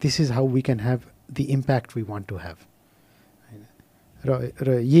this is how we can have the impact we want to have होइन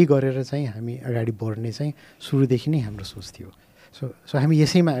र यही गरेर चाहिँ हामी अगाडि बढ्ने चाहिँ सुरुदेखि नै हाम्रो सोच थियो सो हामी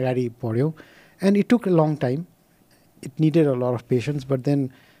यसैमा अगाडि बढ्यौँ and it took a long time it needed a lot of patience but then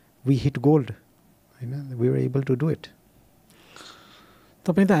we hit gold होइन we were able to do it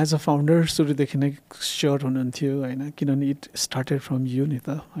तपाईँ त एज अ फाउन्डर सुरुदेखि नै स्योर हुनुहुन्थ्यो होइन किनभने इट स्टार्टेड फ्रम यु नि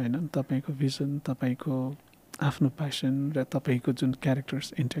त होइन तपाईँको भिजन तपाईँको आफ्नो प्यासन र तपाईँको जुन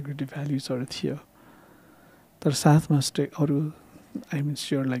क्यारेक्टर्स इन्टेग्रिटी भ्याल्युजहरू थियो तर साथमा अरू आई मिन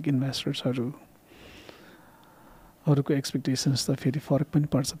स्योर लाइक इन्भेस्टर्सहरू अरूको एक्सपेक्टेसन्स त फेरि फरक पनि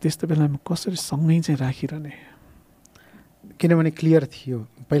पर्छ त्यस्तो बेलामा कसरी सँगै चाहिँ राखिरहने किनभने क्लियर थियो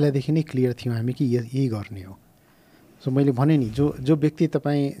पहिलादेखि नै क्लियर थियो हामी कि यही गर्ने हो सो मैले भने नि जो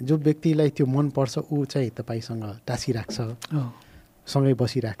व्यक्तिलाई त्यो मनपर्छ ऊ चाहिँ तपाईँसँग टाँसिराख्छ सँगै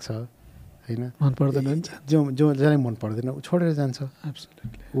बसिराख्छ होइन मन पर्दैन जसलाई मन पर्दैन ऊ छोडेर जान्छ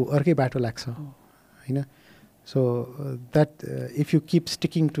ऊ अर्कै बाटो लाग्छ होइन so that if you keep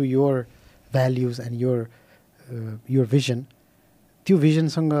sticking to your values and your vision त्यो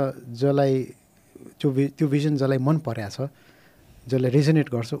भिजनसँग त्यो भिजन जसलाई मन परेको छ जसलाई रेजोनेट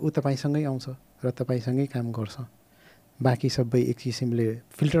गर्छ ऊ तपाईँसँगै आउँछ र तपाईँसँगै काम गर्छ बाँकी सबै एक किसिमले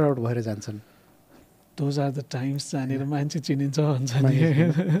फिल्टर आउट भएर जान्छन् दोज आर द टाइम्स जहाँनिर मान्छे चिनिन्छ भन्छ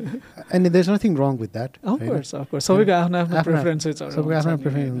and there is nothing wrong with that सबैको आफ्नो आफ्नो प्रेफरेन्सेस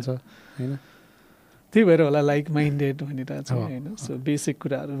हुन्छ होइन त्यही भएर होला लाइक माइन्डेड भनिरहेको छ होइन सो बेसिक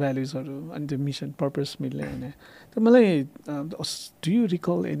कुराहरू भ्याल्युजहरू अनि त्यो मिसन पर्पस मिल्ने होइन त मलाई do you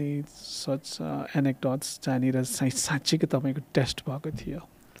skill any such एनेक्डट्स जहाँनिर साँच्चीकै तपाईँको टेस्ट भएको थियो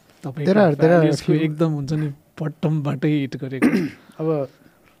तपाईँको एकदम हुन्छ नि बटमबाटै हिट गरेको अब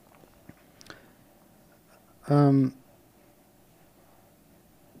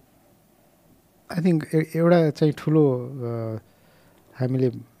आई थिङ्क एउटा चाहिँ ठुलो हामीले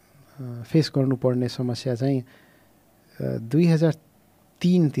फेस गर्नुपर्ने समस्या चाहिँ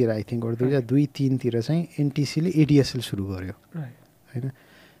 2003तिर आई थिङ्क 2002-03तिर चाहिँ एनटिसीले एडिएसएल सुरु गर्यो होइन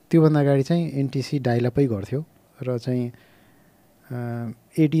त्योभन्दा अगाडि चाहिँ एनटिसी डाइलअपै गर्थ्यो र चाहिँ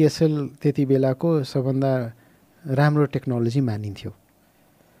एडिएसएल त्यति बेलाको सबभन्दा राम्रो टेक्नोलोजी मानिन्थ्यो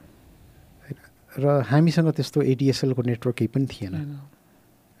र हामीसँग त्यस्तो एडिएसएलको नेटवर्क केही पनि थिएन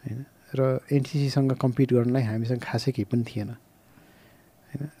होइन र एनटिसीसँग कम्पिट गर्नलाई हामीसँग खासै केही पनि थिएन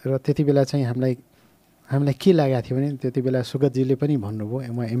होइन र त्यति बेला चाहिँ हामीलाई के लागेको थियो भने त्यति बेला सुगतजीले पनि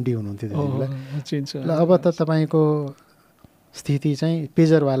भन्नुभयो उहाँ एमडी हुनुहुन्थ्यो त्यति बेला ल अब त तपाईँको स्थिति चाहिँ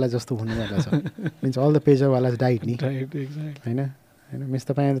पेजरवाला जस्तो हुनुवाला छ मिन्स अल द पेजरवाला डाइट नि होइन मिन्स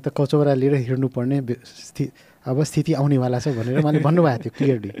तपाईँले त कचौरा लिएर हिँड्नुपर्ने अब स्थिति आउनेवाला छ भनेर मैले भन्नुभएको थियो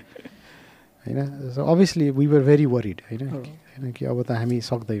क्लियरली होइन so obviously we were very worried होइन कि अब त हामी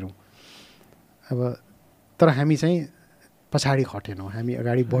सक्दैनौँ अब तर हामी चाहिँ पछाडि हटेनौँ हामी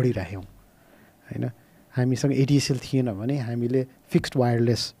अगाडि बढिरहेछौँ होइन हामीसँग एडिएसएल थिएन भने हामीले फिक्स्ड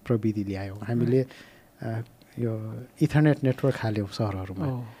वायरलेस प्रविधि ल्यायौँ हामीले यो इथरनेट नेटवर्क हाल्यौँ सहरहरूमा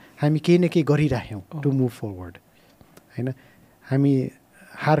हामी केही न केही गरिरहेछौँ टु मुभ फरवर्ड होइन हामी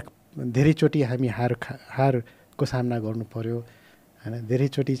धेरैचोटि हामी हारको सामना गर्नु पऱ्यो होइन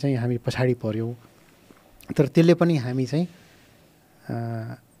धेरैचोटि चाहिँ हामी पछाडि पऱ्यौँ तर त्यसले पनि हामी चाहिँ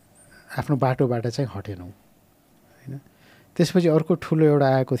आफ्नो बाटोबाट चाहिँ हटेनौँ होइन त्यसपछि अर्को ठुलो एउटा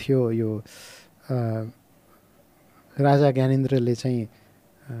आएको थियो यो राजा ज्ञानेन्द्रले चाहिँ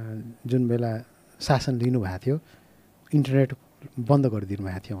जुन बेला शासन लिनुभएको थियो इन्टरनेट बन्द गरिदिनु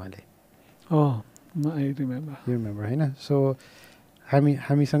भएको थियो उहाँले रिमेम्बर होइन सो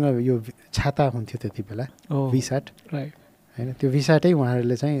हामीसँग यो छाता हुन्थ्यो त्यति बेला भिसाट होइन त्यो भिसाटै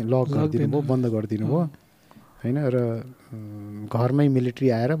उहाँहरूले चाहिँ लक गरिदिनु भयो बन्द गरिदिनु भयो होइन र घरमै मिलिट्री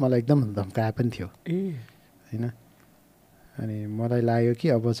आएर मलाई एकदम धम्काए पनि थियो होइन अनि मलाई लाग्यो कि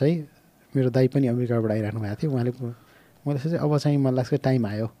अब चाहिँ मेरो दाइ पनि अमेरिकाबाट आइरहनु भएको थियो उहाँले मैले सोचेँ अब चाहिँ मलाई लाग्छ टाइम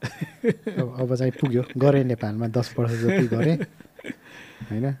आयो अब चाहिँ पुग्यो गरेँ नेपालमा 10 वर्ष जति गरेँ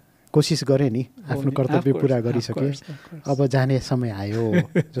होइन कोसिस गरेँ नि आफ्नो कर्तव्य पुरा गरिसकेँ अब जाने समय आयो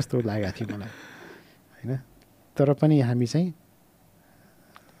जस्तो लागेको थियो मलाई होइन तर तर पनि हामी चाहिँ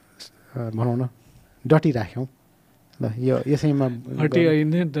भनौँ न डटिराख्यौँ ल यो यसैमा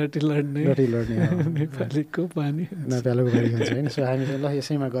डटी लड्ने नेपालीको पानी हुन्छ होइन सो हामी ल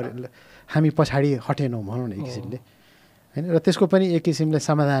यसैमा गरे हामी पछाडि हटेनौँ भनौँ न एक किसिमले होइन र त्यसको पनि एक किसिमले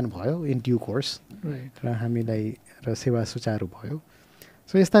समाधान भयो इन ड्यु कोर्स र हामीलाई र सेवा सुचारू भयो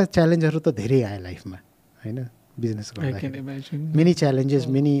सो यस्ता च्यालेन्जहरू त धेरै आए लाइफमा होइन बिजनेस गर्दाखेरि मेनी च्यालेन्जेस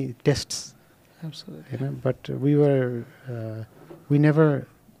मेनी टेस्ट्स होइन but we never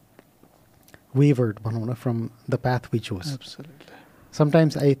wavered from the path we chose. Absolutely.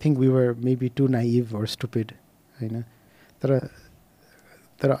 Sometimes I think we were maybe too naive or stupid. Tara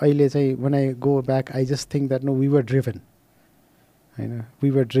aile chai, when I go back, I just think that no, we were driven.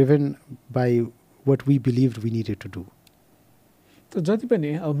 We were driven by what we believed we needed to do. So जति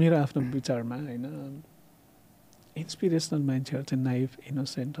पनि अब मेरो आफ्नो विचारमा हैन इन्स्पिरेसनल मान्छेहरु चाहिँ naive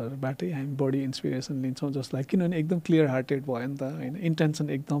इनोसेन्टहरुबाटै हामी बढी इन्स्पिरेसन लिन्छौँ जसलाई किनभने एकदम क्लियर हार्टेड भयो नि त हैन इन्टेन्सन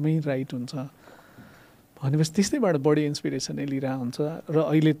एकदमै राइट हुन्छ भनेपछि त्यस्तैबाट बढी इन्स्पिरेसन नै लिइरा हुन्छ र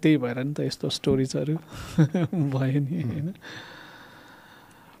अहिले त्यही भएर नि त यस्तो स्टोरीजहरु भयो नि हैन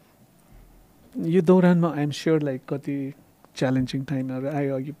यो दौरानमा आई एम श्योर लाइक कति च्यालेन्जिङ टाइमहरु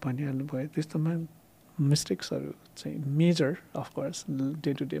आयो अघि भनिहाल्नु भयो त्यस्तोमा मिस्टेक्सहरु चाहिँ measure of course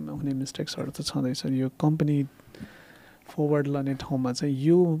day to डेमा हुने मिस्टेक्सहरु त छँदैछ यो कम्पनी फरवर्ड लाने ठाउँमा चाहिँ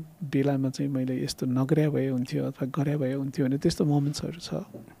यो बेलामा चाहिँ मैले यस्तो नगरे भए हुन्थ्यो अथवा गरे भए हुन्थ्यो भने त्यस्तो मोमेन्ट्सहरु छ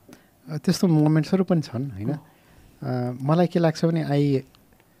त्यस्तो मोमेन्ट्सहरु पनि छन् हैन मलाई के लाग्छ भने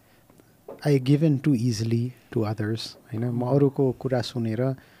I given to easily to others हैन म अरूको कुरा सुनेर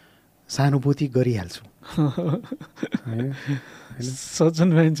सहानुभूति गरिहाल्छु हैन सजन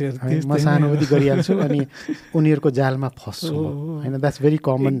मान्छेहरु म सहानुभूति गरिहाल्छु अनि उनीहरुको जालमा फस्छु हैन that's very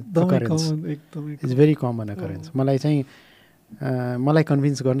common occurrence it's very common occurrence मलाई चाहिँ मलाई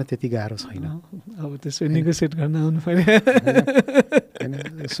कन्भिन्स गर्न त्यति गाह्रो छैन अब त्यसो नेगोसिएट गर्न आउनु पर्यो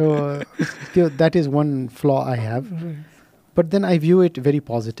हैन सो त्यो that is one flaw I have but then I view it very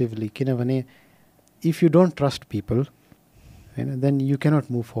positively किनभने if you don't trust people then you cannot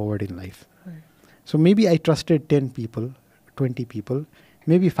move forward in life. Right. So maybe I trusted 10 people, 20 people.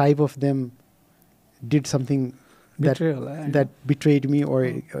 Maybe 5 of them did something that betrayed me or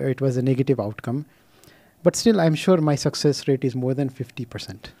it was a negative outcome. But still, I'm sure my success rate is more than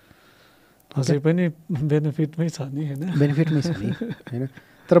 50%. अझै पनि बेनिफिटमै छ नि हैन बेनिफिटमै छ नि हैन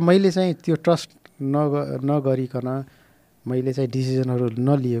तर मैले चाहिँ त्यो ट्रस्ट नगरिकन मैले चाहिँ डिसिजनहरु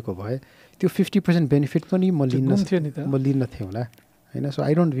नलिएको भए त्यो 50% बेनिफिट पनि म लिन्न थिएँ होला हैन so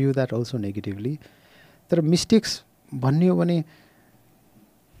I don't view that also negatively तर मिस्टेक्स भन्ने हो भने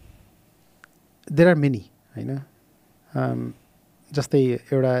देयर आर मेनी हैन जस्तै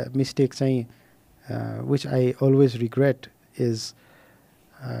एउटा मिस्टेक चाहिँ which I always regret is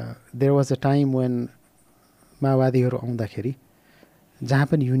there was a time when माओवादीहरु आउँदाखेरि जहाँ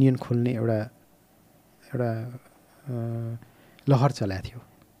पनि युनियन खोल्ने एउटा लहर चलाएको थियो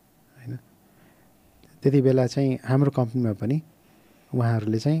हैन त्यति बेला चाहिँ हाम्रो कम्पनीमा पनि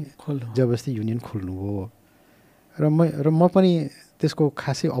उहाँहरूले चाहिँ जबरजस्ती युनियन खोल्नु हो र म पनि त्यसको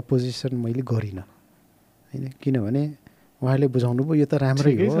खासै अपोजिसन मैले गरिनँ हैन किनभने उहाँहरूले बुझाउनु भयो यो त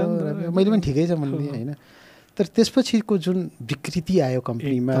राम्रै हो मैले पनि ठिकै छ भन्ने हैन तर त्यसपछिको जुन विकृति आयो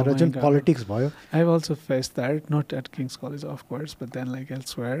कम्पनीमा र जुन पोलिटिक्स भयो I have also faced that not at Kings college of course but then like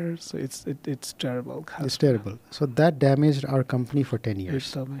elsewhere so it's terrible it's terrible so that ड्यामेज्ड our company for 10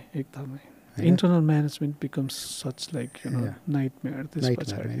 years एकदमै internal management becomes such like you know nightmare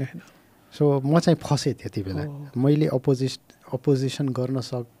त्यसपछि so म चाहिँ फसे त्यति बेला मैले opposition गर्न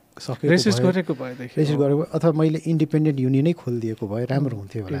resist गरेको भए अथवा मैले इन्डिपेन्डेन्ट युनियनै खोलिदिएको भए राम्रो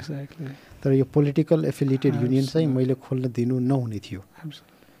हुन्थ्यो होला तर यो पोलिटिकल एफिलिएटेड युनियन चाहिँ मैले खोल्न दिनु नहुने थियो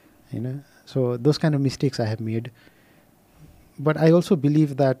हैन so those kind of mistakes I have made but I also believe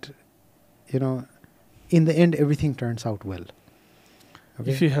that you know in the and everything turns out well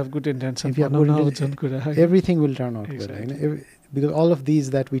if you have good intention everything will turn out well हैन because all of these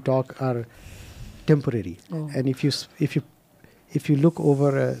that we talk are temporary and if you look over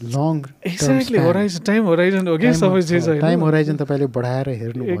a long exactly time horizon okay सबै चीज हैन time horizon तपाईले बढाएर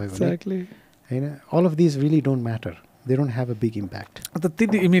हेर्नु भयो भने हैन all of these really don't matter they don't have a big impact त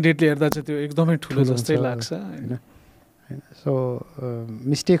त्यति इमिडिएटली हेर्दा चाहिँ त्यो एकदमै ठुलो जस्तै लाग्छ हैन सो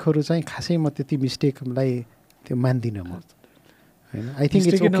मिस्टेकहरु चाहिँ खासै म त्यति मिस्टेकलाई त्यो मान्दिन म I think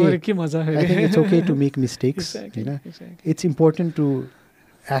it's okay to make mistakes. It's important to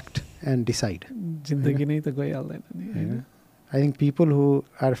act and decide. I think people who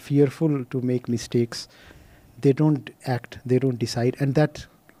are fearful to make mistakes, they don't act, they don't decide, and that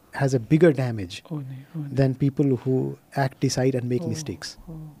has a bigger damage than people who act, decide, and make mistakes.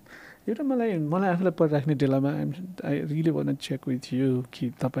 एउटा मलाई आफूलाई परिराख्ने बेलामा I really want to check with you कि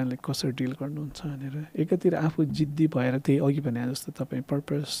तपाईँले कसरी deal गर्नुहुन्छ भनेर। एकातिर आफू जिद्दी भएर त्यही अघि भने जस्तो तपाईँ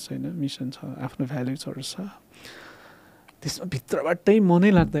पर्पस होइन, मिसन छ, आफ्नो भ्याल्युजहरू छ, त्यसमा भित्रबाटै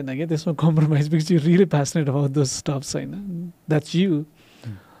मनै लाग्दैन क्या त्यसमा compromise, because you really passionate about those stuffs होइन, द्याट्स यु।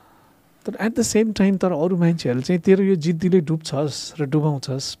 तर एट द सेम टाइम तर अरू मान्छेहरू चाहिँ तेरो यो जिद्दीले डुब्छस् र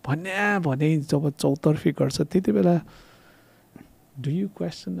डुबाउँछस् भने जब चौतर्फी गर्छ त्यति बेला do you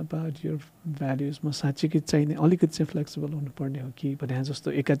question about your values, म साँच्चीकै चाहिने अलिकति चाहिँ फ्लेक्सिबल हुनुपर्ने हो कि भने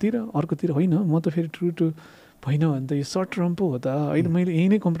जस्तो एकातिर, अर्कोतिर होइन म त फेरि ट्रु टु होइन भने त यो सर्ट टर्म पो हो त होइन, मैले यही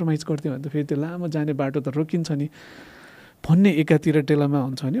नै कम्प्रोमाइज गर्थेँ भने त फेरि त्यो लामो जाने बाटो त रोकिन्छ नि भन्ने एकातिर टेलामा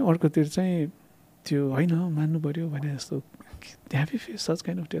हुन्छ भने अर्कोतिर चाहिँ त्यो होइन मान्नु पऱ्यो भने जस्तो। Have you face such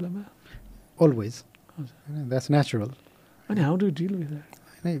kind of टेलामा? Always. That's natural. And how do you deal with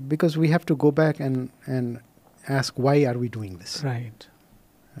that? Because we have to go back and ask, why are we doing this? Right.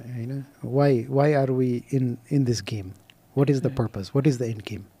 Why are we in this game? What is the purpose? What is the end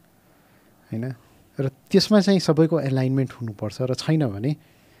game? र त्यसमा चाहिँ सबैको alignment हुनुपर्छ र छैन भने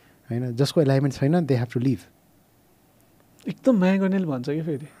होइन, जसको एलाइनमेन्ट छैन दे हेभ टु लिभ। एकदम माया गर्नेले भन्छ कि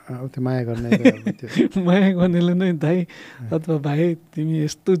फेरि त्यो माया गर्ने माया गर्नेले नै दाइ अथवा भाइ तिमी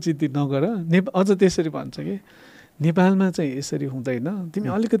यस्तो जिद्दी नगर, अझ त्यसरी भन्छ कि नेपालमा चाहिँ यसरी हुँदैन, तिमी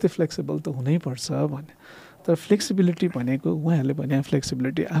अलिकति फ्लेक्सिबल त हुनैपर्छ भने। तर फ्लेक्सिबिलिटी भनेको उहाँहरूले भने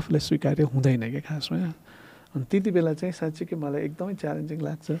फ्लेक्सिबिलिटी आफूलाई स्वीकार्य हुँदैन क्या खासमा। अनि त्यति बेला चाहिँ साँच्चीकै मलाई एकदमै च्यालेन्जिङ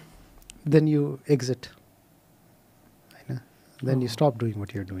लाग्छ। देन यु एक्जिट होइन, then you stop doing what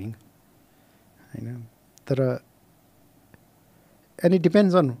you're doing होइन। तर एन्ड इट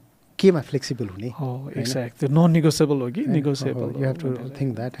डिपेन्ड्स अन केमा फ्लेक्सिबल हुने। एक्ज्याक्ट, त्यो नन निगोसिएबल हो कि negotiable, you have to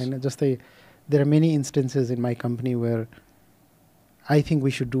think that होइन। जस्तै there are many instances in my company where I think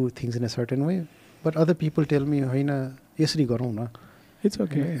we should do things in a certain way, but other people tell me होइन यसरी गरौँ न, it's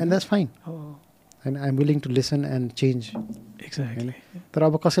okay and that's fine होइन, I am willing to listen and change. Exactly. तर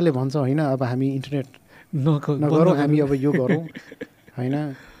अब कसैले भन्छ होइन अब हामी इन्टरनेट नगरौँ, हामी अब यो गरौँ होइन,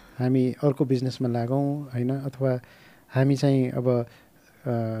 हामी अर्को बिजनेसमा लागौँ होइन, अथवा हामी चाहिँ अब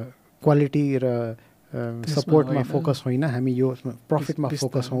क्वालिटी र सपोर्टमा फोकस होइन, हामी यो प्रफिटमा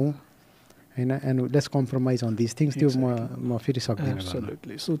फोकस हौँ होइन, and let's compromise on this things. त्यो म फेरि सक्दिनँ।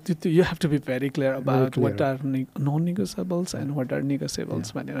 एब्सोल्युटली। सो त्यो you have to be very clear about what are non निगोसिएबल्स and what are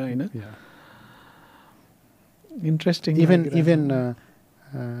निगोसिएबल्स भनेर होइन। इन्ट्रेस्टिङ। इभन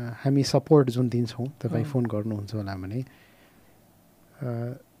हामी सपोर्ट जुन दिन्छौँ, तपाईँ फोन गर्नुहुन्छ होला भने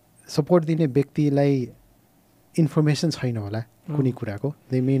सपोर्ट दिने व्यक्तिलाई इन्फर्मेसन छैन होला कुनै कुराको,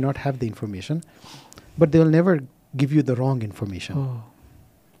 they may not have the information, but they will never give you the wrong information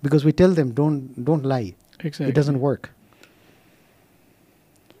because we tail them don't लाई, इट डजन्ट वर्क।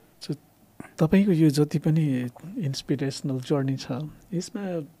 सो तपाईँको यो जति पनि इन्सपिरेसनल जर्नी छ यसमा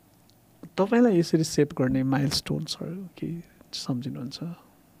तपाईँलाई यसरी सेभ गर्ने माइलस्टोन्सहरू के सम्झिनुहुन्छ?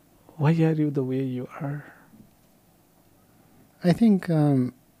 Why are you the way you are? I think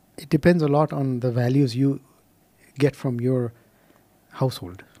it depends a lot on the values you get from your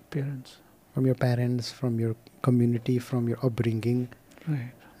household, from your parents, from your community, from your upbringing.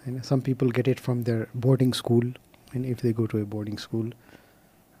 Right. And some people get it from their boarding school, and if they go to a boarding school,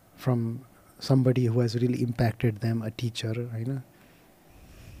 from somebody who has really impacted them, a teacher,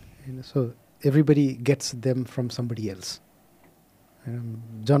 so everybody gets them from somebody else.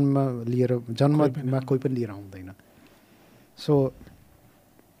 जन्ममा कोही पनि लिएर आउँदैन. So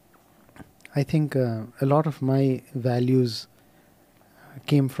I think a lot of my values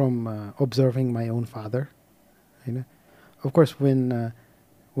came from observing my own father. Of course,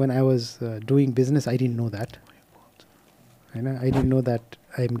 when I was doing business, I didn't know that. I didn't know that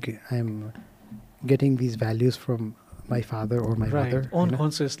I'm getting these values from my father or my mother.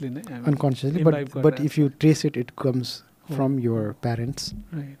 Unconsciously. Unconsciously, but if you trace it, it comes from your parents.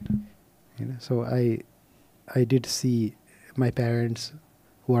 Right. So I did see my parents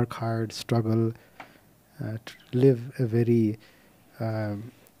work hard, struggle, live a very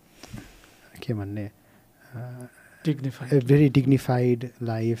dignified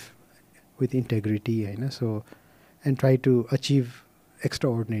life with integrity, so and try to achieve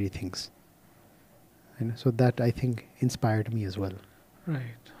extraordinary things. So that I think inspired me as well.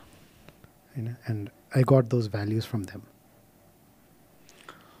 Right. And I got those values from them.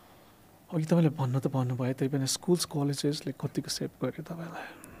 अघि तपाईँले भन्न त भन्नुभयो त्यही पनि schools कलेजेसले कतिको save गर्यो तपाईँलाई?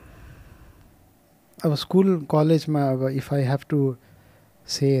 अब स्कुल कलेजमा अब if I have to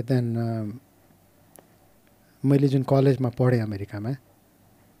say then मैले जुन कलेजमा पढेँ अमेरिकामा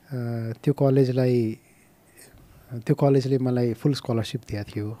त्यो कलेजले मलाई फुल स्कलरसिप दिएको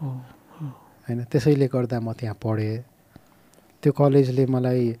थियो होइन, त्यसैले गर्दा म त्यहाँ पढेँ. त्यो कलेजले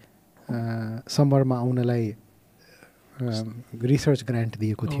मलाई समरमा आउनलाई रिसर्च ग्रान्ट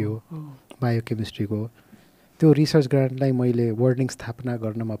दिएको थियो बायोकेमिस्ट्रीको। त्यो रिसर्च ग्रान्टलाई मैले वर्ल्डलिङ्क स्थापना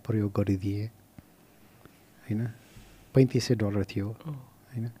गर्नमा प्रयोग गरिदिएँ होइन। $3500 थियो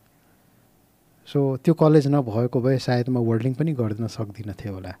होइन। सो त्यो कलेज नभएको भए सायद म वर्ल्डलिङ्क पनि गर्न सक्दिनँ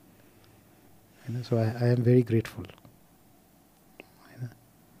थियो होला होइन। So I am very grateful होइन।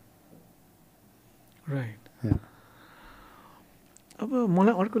 राइट। अब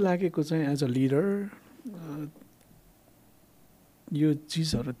मलाई अर्को लागेको चाहिँ एज अ लिडर यो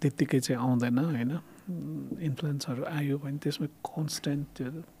चिजहरू त्यत्तिकै चाहिँ आउँदैन होइन। इन्फ्लुएन्सहरू आयो भने त्यसमा कन्स्टेन्ट त्यो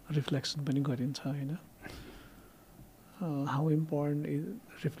रिफ्लेक्सन पनि गरिन्छ होइन। How important is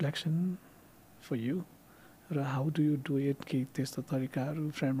reflection for you र how do you do it, कि त्यस्तो तरिकाहरू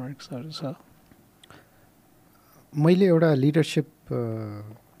फ्रेमवर्क्सहरू छ? मैले एउटा लिडरसिप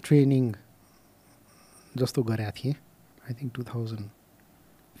ट्रेनिङ जस्तो गरेको थिएँ आई थिङ्क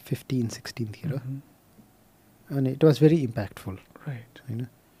 2015-16 अनि it was very impactful right होइन।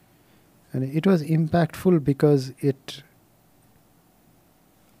 अनि it was impactful because it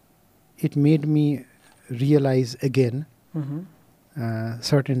made me realise again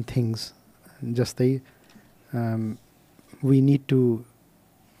certain things, जस्तै we need to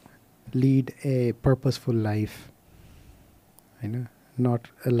lead A purposeful life होइन, not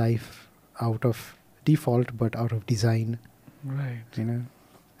a life out of default but out of design right होइन।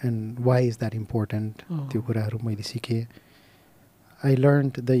 And why is that important त्यो कुराहरू मैले सिकेँ। I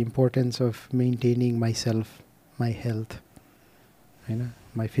learned the importance of maintaining myself, my health, you know,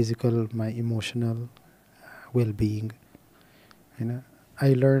 my physical, my emotional well-being. You know, I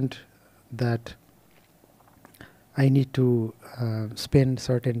learned that I need to spend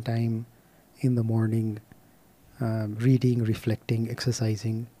certain time in the morning reading, reflecting,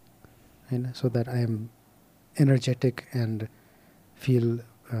 exercising, you know, so that I am energetic and feel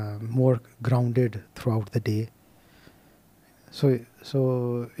more grounded throughout the day. So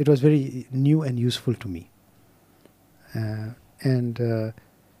it was very new and useful to me. And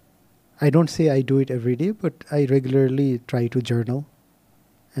I don't say I do it every day, but I regularly try to journal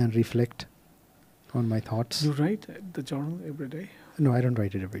and reflect on my thoughts. You write the journal every day? No, I don't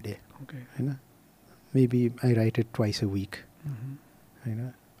write it every day. Okay. You know, maybe I write it twice a week. You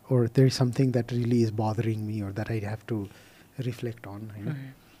know, or there is something that really is bothering me or that I have to reflect on. You know?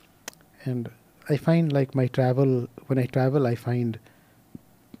 Right. And I find like when I travel, I find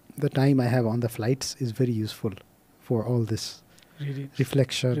the time I have on the flights is very useful for all this Really?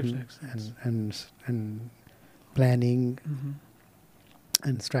 reflection and planning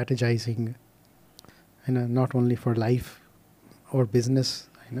and strategizing, you know, not only for life or business,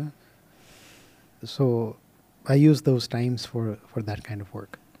 you know. So I use those times for that kind of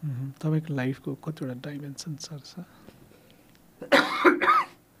work. तपाईँको लाइफको कतिवटा डाइमेन्सन्सहरू छ?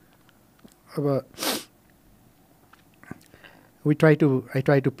 I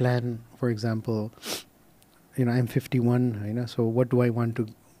try to plan, for example, you know, I'm 51, you know, so what do I want to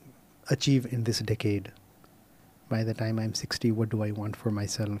achieve in this decade? By the time I'm 60, what do I want for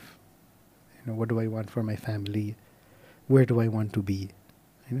myself? You know, what do I want for my family? Where do I want to be?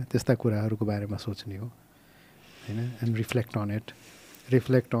 You know, त्यस्ता कुराहरूको बारेमा सोच्ने हो, हैन, and reflect on it.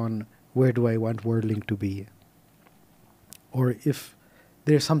 Reflect on where do I want WorldLink to be? Or if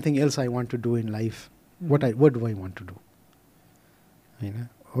there's something else I want to do in life, what do I want to do? You know?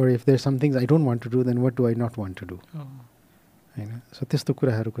 Or if there's some things I don't want to do, then what do I not want to do? You know? So त्यस्तो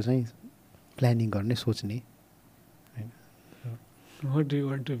कुराहरूको चाहिँ planning गर्ने, सोच्ने. What do you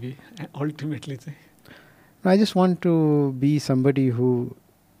want to be ultimately? I just want to be somebody who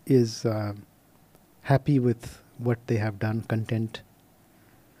is happy with what they have done, content.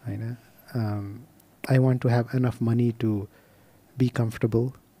 You know? I want to have enough money to be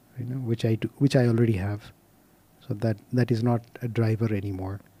comfortable, you know, which I already have. So that is not a driver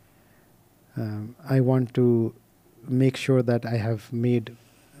anymore. I want to make sure that I have made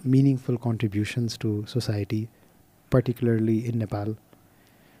meaningful contributions to society, particularly in Nepal.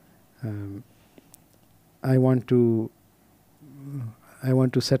 I want to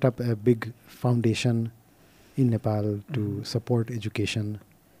set up a big foundation in Nepal to support education.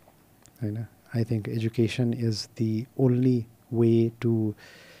 You know, I think education is the only way to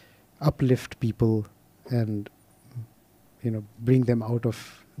uplift people and, you know, bring them out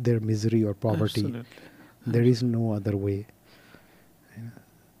of their misery or poverty. Absolutely. There is no other way. You know,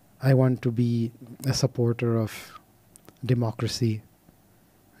 I want to be a supporter of democracy.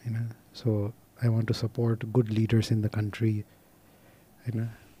 You know, so I want to support good leaders in the country. You know,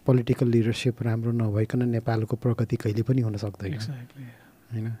 political leadership राम्रो नभइकन नेपालको प्रगति कहिले पनि हुन सक्दैन. Exactly.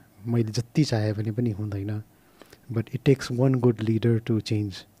 You know, मैले जति चाहे भने पनि हुँदैन. But it takes one good leader to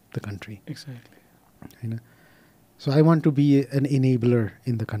change the country. Exactly. So I want to be an enabler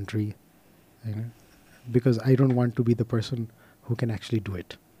in the country, because I don't want to be the person who can actually do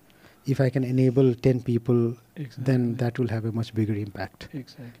it. If I can enable 10 people, then that will have a much bigger impact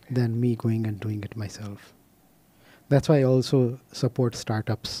than me going and doing it myself. That's why I also support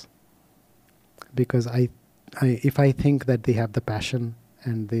startups, because if I think that they have the passion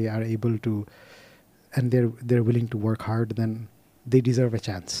and they are able to, and they're willing to work hard, then they deserve a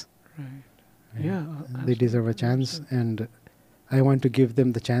chance. Right. They deserve a chance, and I want to give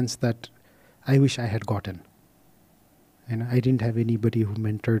them the chance that I wish I had gotten. I didn't have anybody who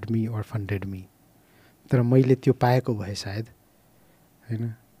mentored me or funded me. तर मैले त्यो पाएको भए सायद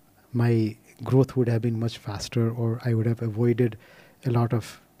my growth would have been much faster, or I would have avoided a lot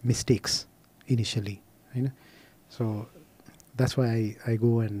of mistakes initially. So that's why I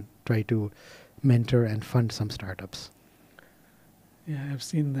go and try to mentor and fund some startups. Yeah, I've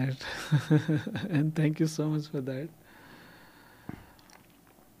seen that. And thank you so much for that.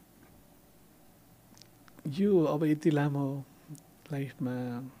 You अब यति लामो लाइफमा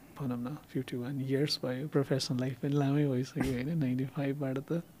भनौँ न 51 years भयो, professional life पनि लामै भइसक्यो होइन, 95बाट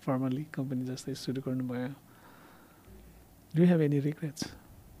त फर्मली कम्पनी जस्तै सुरु गर्नुभयो. Do you have any regrets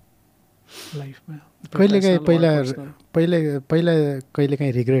लाइफमा?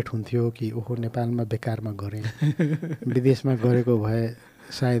 कहिलेकाहीँ रिग्रेट हुन्थ्यो कि ओहो नेपालमा बेकारमा गरेँ, विदेशमा गरेको भए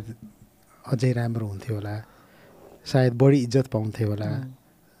सायद अझै राम्रो हुन्थ्यो होला, सायद बढी इज्जत पाउँथ्यो होला,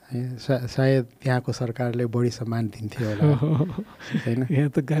 सायद त्यहाँको सरकारले बढी सम्मान दिन्थ्यो होला होइन.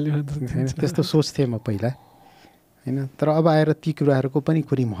 त्यस्तो सोच्थेँ म पहिला होइन. तर अब आएर ती कुराहरूको पनि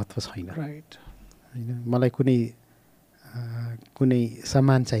कुनै महत्त्व छैन होइन. मलाई कुनै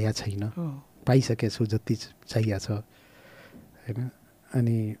सम्मान चाहिएको छैन, पाइसकेछु जति चाहिएको छ होइन.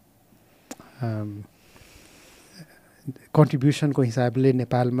 अनि कन्ट्रिब्युसनको हिसाबले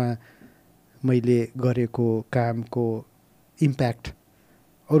नेपालमा मैले गरेको कामको इम्प्याक्ट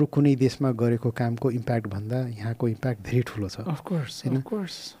अरू कुनै देशमा गरेको कामको इम्प्याक्ट भन्दा यहाँको इम्प्याक्ट धेरै ठुलो छ.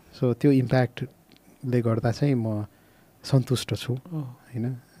 सो त्यो इम्प्याक्टले गर्दा चाहिँ म सन्तुष्ट छु होइन.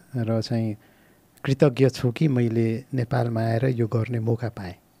 र चाहिँ कृतज्ञ छु कि मैले नेपालमा आएर यो गर्ने मौका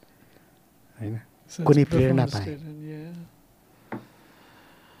पाएँ होइन, कुनै प्रेरणा पाएँ.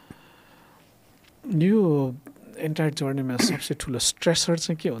 यो एन्टायर जर्नीमा सबसे ठुलो स्ट्रेसर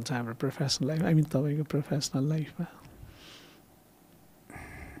चाहिँ के हुन्छ हाम्रो प्रोफेसनल लाइफ, आई मिन तपाईँको प्रोफेसनल लाइफमा?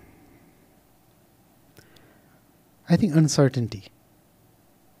 I think uncertainty.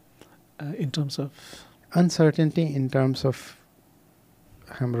 In terms of? Uncertainty in terms of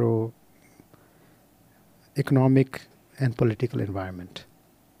हाम्रो economic and political environment.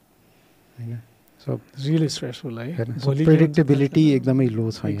 So really stressful है. So predictability एकदमै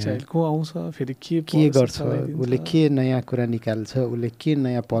लो छ यहाँ. को आउँछ फेरि के गर्छ, उसले के नयाँ कुरा निकाल्छ, उसले के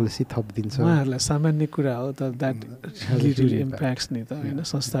नयाँ पोलिसी थपिदिन्छ. उहाँहरूलाई सामान्य कुरा हो तर द्याट रियली इम्प्याक्ट्स नि त होइन.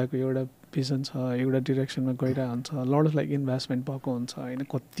 संस्थाको एउटा भिजन छ, एउटा डिरेक्सनमा गइरहेको हुन्छ, लड अफ लाइक इन्भेस्टमेन्ट भएको हुन्छ होइन.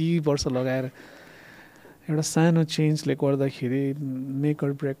 कति वर्ष लगाएर एउटा सानो चेन्जले गर्दाखेरि मेक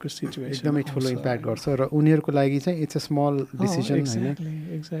अर ब्रेकको सिचुएसन एकदमै ठुलो इम्प्याक्ट गर्छ. र उनीहरूको लागि चाहिँ इट्स अ स्मल डिसिजन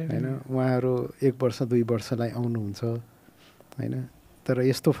होइन. उहाँहरू 1 वर्ष 2 वर्षलाई आउनुहुन्छ होइन. तर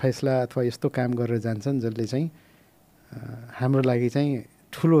यस्तो फैसला अथवा यस्तो काम गरेर जान्छन् जसले चाहिँ हाम्रो लागि चाहिँ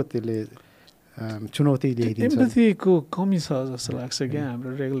ठुलो त्यसले चुनौती ल्याइदिन्छ. एम्पथीको कमी छ जस्तो लाग्छ क्या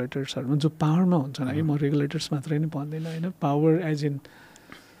हाम्रो रेगुलेटर्सहरूमा, जो पावरमा हुन्छन् है. म रेगुलेटर्स मात्रै नै भन्दैन होइन, पावर एज इन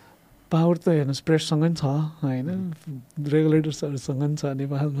पावर त हेर्नुहोस् प्रेससँग पनि छ होइन, रेगुलेटर्सहरूसँग पनि छ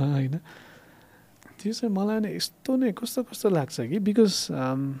नेपालमा होइन. त्यो चाहिँ मलाई नै यस्तो नै कस्तो लाग्छ कि बिकज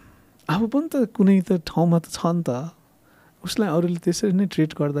अब पनि त कुनै त ठाउँमा त छ नि त, उसलाई अरूले त्यसरी नै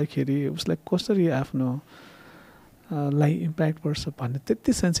ट्रिट गर्दाखेरि उसलाई कसरी आफ्नो लाई इम्प्याक्ट पर्छ भन्ने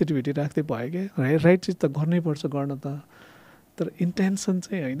त्यति सेन्सिटिभिटी राख्दै भयो क्या. राइट चिज त गर्नै पर्छ गर्न त, तर इन्टेन्सन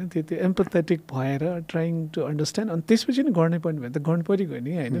चाहिँ होइन त्यति एम्पथेटिक भएर ट्राइङ टु अन्डरस्ट्यान्ड. अनि त्यसपछि नि गर्नै पर्ने भयो त गर्नु परिगयो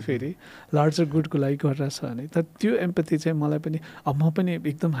नि होइन. फेरि लार्जर गुडको लागि गरिरहेछ भने तर त्यो एम्पथी चाहिँ मलाई पनि अब म पनि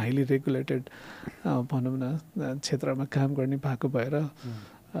एकदम हाइली रेगुलेटेड भनौँ न क्षेत्रमा काम गर्ने भएको भएर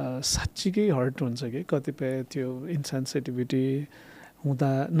साँच्चीकै हर्ट हुन्छ कि कतिपय त्यो इन्सेन्सिटिभिटी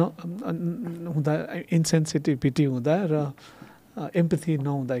हुँदा इन्सेन्सिटिभिटी हुँदा र एम्पथी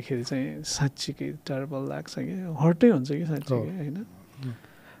नहुँदाखेरि चाहिँ साँच्चीकै टर्बल लाग्छ कि हर्टै हुन्छ कि साँच्चीकै होइन.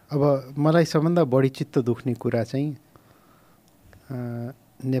 अब मलाई सबभन्दा बढी चित्त दुख्ने कुरा चाहिँ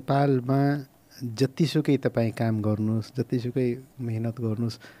नेपालमा जतिसुकै तपाईँ काम गर्नुहोस्, जतिसुकै मेहनत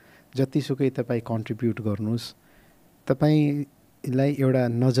गर्नुहोस्, जतिसुकै तपाईँ कन्ट्रिब्युट गर्नुहोस्, तपाईँलाई एउटा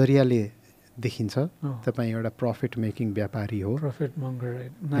नजरियाले देखिन्छ तपाईँ एउटा प्रफिट मेकिङ व्यापारी हो, प्रफिट मङ्गर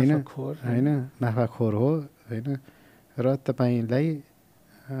होइन, नाफाखोर हो होइन. र तपाईँलाई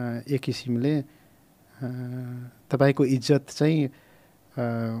एक किसिमले तपाईँको इज्जत चाहिँ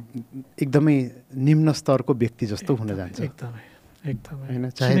एकदमै निम्न स्तरको व्यक्ति जस्तो हुन जान्छ एकदमै एकदमै हैन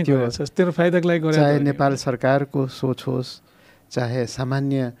चाहे त्यो तेरो फाइदाको लागि गरे चाहे नेपाल सरकारको सोच होस् चाहे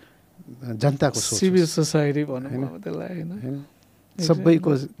सामान्य जनताको सोच सिभिल सोसाइटी भनौँ त्यसलाई हैन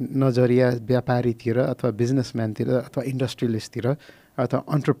सबैको नजरिया व्यापारीतिर अथवा बिजनेसम्यानतिर अथवा इन्डस्ट्रियलिस्टतिर अथवा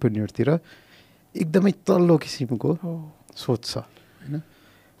अन्टरप्रेन्योरतिर एकदमै तल्लो किसिमको सोच छ हैन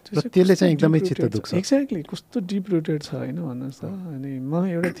र त्यसले चाहिँ एकदमै चित्त दुख्छ एक्ज्याक्टली कस्तो डिप रुटेड छ हैन भन्नुहोस् त अनि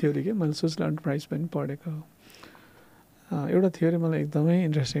मलाई एउटा थ्योरी के मैले सोशल एन्टरप्राइज पनि पढेको एउटा थ्योरी मलाई एकदमै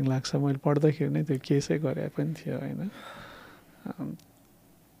इन्ट्रेस्टिङ लाग्छ मैले पढ्दाखेरि नै त्यो केसै गरे पनि थियो हैन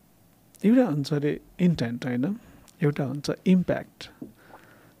एउटा हुन्छ अरे इन्टेन्ट होइन एउटा हुन्छ इम्प्याक्ट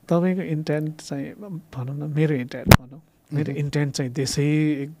तपाईँको इन्टेन्ट चाहिँ भनौँ न मेरो इन्टेन्ट भनौँ मेरो इन्टेन्ट चाहिँ देशै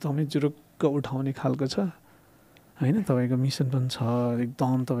एकदमै जुरुक्क उठाउने खालको छ होइन तपाईँको मिसन पनि छ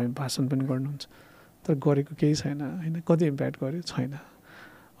एकदम तपाईँ भाषण पनि गर्नुहुन्छ तर गरेको केही छैन होइन कति इम्प्याक्ट गर्यो छैन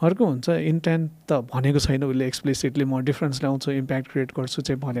अर्को हुन्छ इन्टेन्ट त भनेको छैन उसले एक्सप्लिसिटली म डिफ्रेन्स ल्याउँछु इम्प्याक्ट क्रिएट गर्छु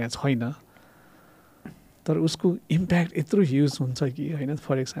चाहिँ भनेको छैन तर उसको इम्प्याक्ट यत्रो ह्युज हुन्छ कि होइन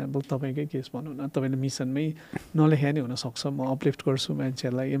फर इक्जाम्पल तपाईँकै केस भनौँ न तपाईँले मिसनमै नलेख्या नै हुनसक्छ म अपलिफ्ट गर्छु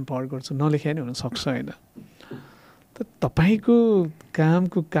मान्छेहरूलाई एम्पावर गर्छु नलेख्या नै हुनसक्छ होइन तर तपाईँको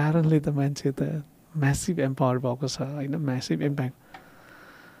कामको कारणले त मान्छे त म्यासिभ एम्पावर भएको छ होइन म्यासिभ इम्प्याक्ट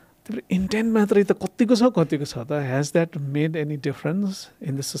त्यो इन्टेन्ट मात्रै त कतिको छ त has that made any difference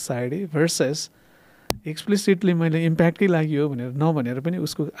in the society versus explicitly मैले इम्प्याक्टकै लागि हो भनेर नभनेर पनि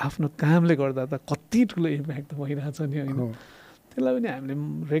उसको आफ्नो कामले गर्दा त कति ठुलो इम्प्याक्ट त भइरहेछ नि होइन त्यसलाई पनि हामीले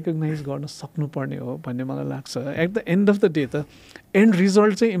रेकगनाइज गर्न सक्नुपर्ने हो भन्ने मलाई लाग्छ at the and of the day त एन्ड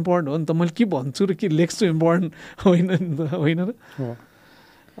रिजल्ट चाहिँ इम्पोर्टेन्ट हो नि त मैले के भन्छु र के लेख्छु इम्पोर्टेन्ट होइन नि त होइन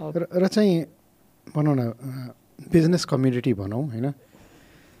र चाहिँ भनौँ न बिजनेस कम्युनिटी भनौँ होइन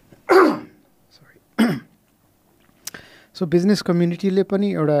सरी सो बिजनेस कम्युनिटीले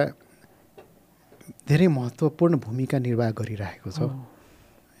पनि एउटा धेरै महत्त्वपूर्ण भूमिका निर्वाह गरिरहेको छ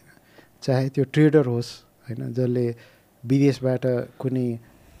चाहे त्यो ट्रेडर होस् होइन जसले विदेशबाट कुनै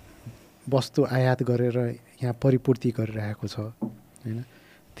वस्तु आयात गरेर यहाँ परिपूर्ति गरिरहेको छ होइन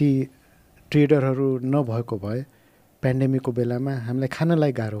ती ट्रेडरहरू नभएको भए पेन्डेमिकको बेलामा हामीलाई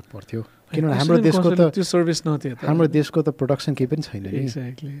खानलाई गाह्रो पर्थ्यो किनभने हाम्रो देशको त त्यो सर्भिस नथियो हाम्रो देशको त प्रोडक्सन केही पनि छैन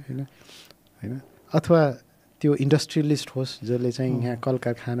नि होइन अथवा त्यो इन्डस्ट्रियलिस्ट होस् जसले चाहिँ यहाँ कल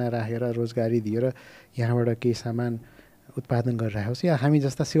कारखाना राखेर रोजगारी दिएर यहाँबाट केही सामान उत्पादन गरिरहेको होस् या हामी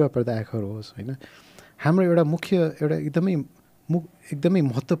जस्ता सेवा प्रदायकहरू होस् होइन हाम्रो एउटा मुख्य एउटा एकदमै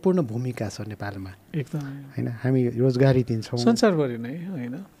महत्त्वपूर्ण भूमिका छ नेपालमा एकदम होइन हामी रोजगारी दिन्छौँ संसारभरि नै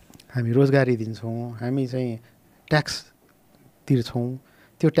होइन हामी रोजगारी दिन्छौँ हामी चाहिँ ट्याक्स तिर्छौँ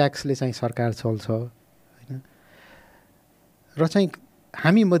त्यो ट्याक्सले चाहिँ सरकार चल्छ होइन र चाहिँ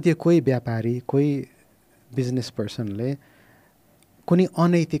हामी मध्ये कोही व्यापारी कोही बिजनेस पर्सनले कुनै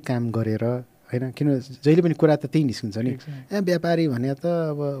अनैतिक काम गरेर होइन किन जहिले पनि कुरा त त्यही निस्किन्छ नि व्यापारी भने त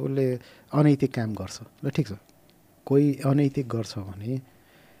अब उसले अनैतिक काम गर्छ ल ठिक छ कोही अनैतिक गर्छ भने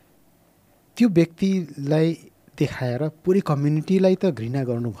त्यो व्यक्तिलाई देखाएर पुरै कम्युनिटीलाई त घृणा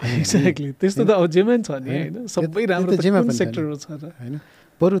गर्नु भयो एक्ज्याक्टली त्यस्तो त जेमा छ नि होइन सबै राम्रो जेमा सेक्टरहरू छ र होइन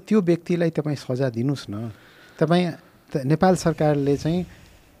बरु त्यो व्यक्तिलाई तपाईँ सजाय दिनुहोस् न तपाईँ नेपाल सरकारले चाहिँ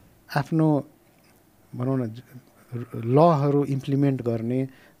आफ्नो भनौँ न लहरू इम्प्लिमेन्ट गर्ने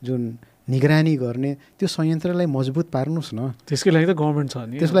जुन निगरानी गर्ने त्यो संयन्त्रलाई मजबुत पार्नुहोस् न त्यसकै लागि त गभर्मेन्ट छ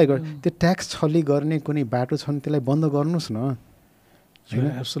नि त्यसलाई त्यो ट्याक्स छली गर्ने कुनै बाटो छ भने त्यसलाई बन्द गर्नुहोस् न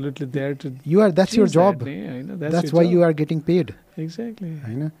absolutely there to you are that's your job that's why you are getting paid exactly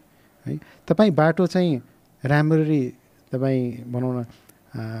होइन है तपाईँ बाटो चाहिँ राम्ररी तपाईँ भनौँ न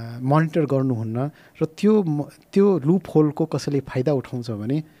मोनिटर गर्नुहुन्न र त्यो लुप होलको कसैले फाइदा उठाउँछ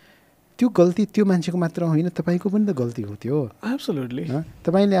भने त्यो गल्ती त्यो मान्छेको मात्र होइन तपाईँको पनि त गल्ती हो त्यो एब्सोल्युटली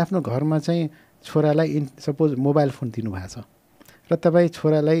तपाईँले आफ्नो घरमा चाहिँ छोरालाई सपोज मोबाइल फोन दिनुभएको छ र तपाईँ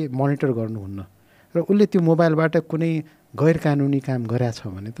छोरालाई मोनिटर गर्नुहुन्न र उसले त्यो मोबाइलबाट कुनै गैर कानुनी काम गरेछ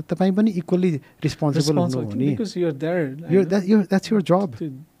भने त तपाईँ पनि इक्वली रिस्पोन्सिबल हुनु हो नि that's your job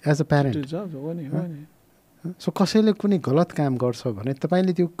as a parent so कसैले कुनै गलत काम गर्छ भने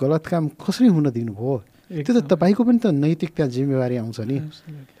तपाईँले त्यो गलत काम कसरी हुन दिनुभयो त्यो त तपाईँको पनि त नैतिक त्यहाँ जिम्मेवारी आउँछ नि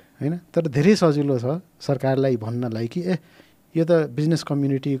होइन तर धेरै सजिलो छ सरकारलाई भन्नलाई कि यो त बिजनेस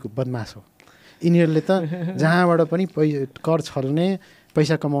कम्युनिटीको बदमास हो यिनीहरूले त जहाँबाट पनि कर छल्ने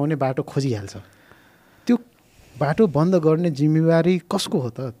पैसा कमाउने बाटो खोजिहाल्छ त्यो बाटो बन्द गर्ने जिम्मेवारी कसको हो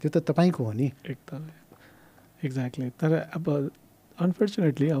त त्यो त तपाईँको हो नि एकदम एक्ज्याक्टली तर अब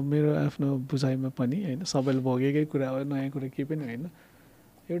अनफर्चुनेटली अब मेरो आफ्नो बुझाइमा पनि होइन सबैले भोगेकै कुरा हो नयाँ कुरा केही पनि होइन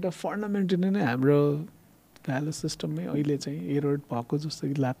एउटा फन्डामेन्टली नै हाम्रो भ्यालु सिस्टममै अहिले चाहिँ एरोड भएको जस्तो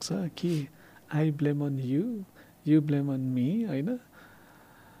लाग्छ कि I blame on you, you blame on me होइन।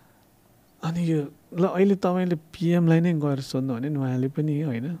 अनि यो ल अहिले तपाईँले पिएमलाई नै गएर सोध्नु भने उहाँले पनि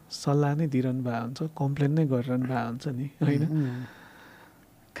होइन सल्लाह नै दिइरहनु भएको हुन्छ, कम्प्लेन नै गरिरहनु भएको हुन्छ नि होइन।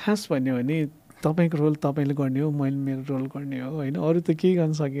 खास भन्यो भने तपाईँको रोल तपाईँले गर्ने हो, मैले मेरो रोल गर्ने हो होइन, अरू त केही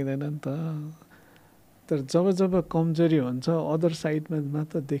गर्न सकिँदैन नि त। तर जब जब कमजोरी हुन्छ अदर साइडमा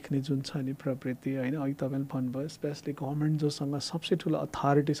मात्र देख्ने जुन छ नि प्रवृत्ति होइन, अघि तपाईँले भन्नुभयो स्पेसली गभर्मेन्ट जोसँग सबसे ठुलो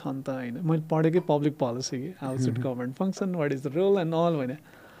अथोरिटी छ नि त होइन। मैले पढेकै पब्लिक पोलिसी कि how should government function, what is the role and all भने।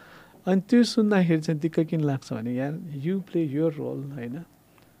 अनि त्यो सुन्दाखेरि चाहिँ दिक्क किन लाग्छ भने यार यु प्ले योर रोल होइन।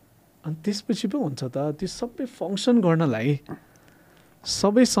 अनि त्यसपछि पो हुन्छ त त्यो सबै फङ्सन गर्नलाई,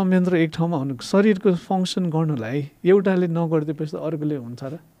 सबै संयन्त्र एक ठाउँमा हुनु, शरीरको फङ्सन गर्नलाई एउटाले नगरिदिएपछि त अर्कोले हुन्छ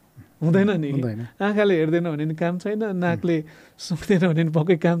र? हुँदैन नि। आँखाले हेर्दैन भने नि काम छैन, नाकले सुक्दैन भने नि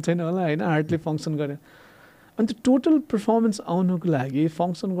पक्कै काम छैन होला होइन, हार्टले फङ्सन गरेन। अनि त्यो टोटल पर्फर्मेन्स आउनुको लागि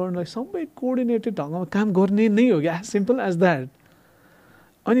फङ्सन गर्नलाई सबै कोअर्डिनेटेड ढङ्गमा काम गर्ने नै हो कि, एज सिम्पल एज द्याट।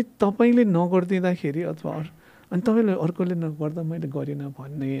 अनि तपाईँले नगरिदिँदाखेरि अथवा अनि तपाईँले अर्कोले नगर्दा मैले गरिनँ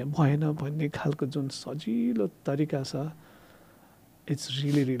भन्ने भएन भन्ने खालको जुन सजिलो तरिका छ, it's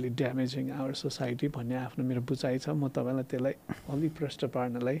really really damaging our society भन्ने आफ्नो मेरो बुझाइ छ। म तपाईँलाई त्यसलाई अलिक प्रष्ट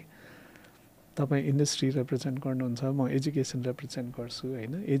पार्नलाई, तपाईँ इन्डस्ट्री रिप्रेजेन्ट गर्नुहुन्छ, म एजुकेसन रिप्रेजेन्ट गर्छु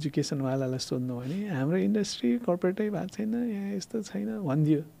होइन। एजुकेसनवालालाई सोध्नु भने हाम्रो इन्डस्ट्री कर्पोरेटै भएको छैन, यहाँ यस्तो छैन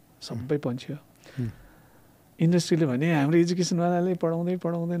भनिदियो, सबै पन्छ्यो। इन्डस्ट्रीले भने हाम्रो एजुकेसनवालाले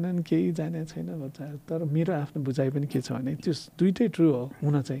पढाउँदैनन्, केही जाने छैन बच्चाहरू। तर मेरो आफ्नो बुझाइ पनि के छ भने त्यो दुइटै ट्रु हो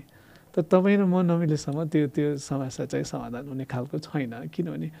हुन चाहिँ, तर तपाईँ र म नमिलेसम्म त्यो समस्या चाहिँ समाधान हुने खालको छैन।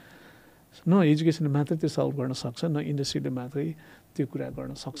 किनभने न एजुकेसनले मात्रै त्यो सल्भ गर्न सक्छ, न इन्डस्ट्रीले मात्रै त्यो कुरा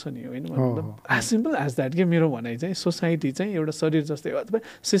गर्न सक्छ नि होइन। मतलब एज सिम्पल एज द्याट के मेरो भनाइ चाहिँ सोसाइटी चाहिँ एउटा शरीर जस्तै हो अथवा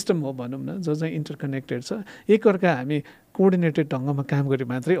सिस्टम हो भनौँ न, जो चाहिँ इन्टरकनेक्टेड छ। एकअर्का हामी कोअर्डिनेटेड ढङ्गमा काम गरे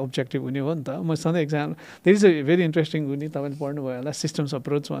मात्रै अब्जेक्टिभ हुने हो नि त। म सधैँ example there is a very interesting हुने, तपाईँले पढ्नुभयो होला सिस्टम्स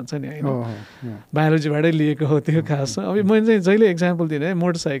अप्रोच भन्छ नि होइन, बायोलोजीबाटै लिएको हो त्यो खास। अब मैले चाहिँ जहिले एक्जाम्पल दिने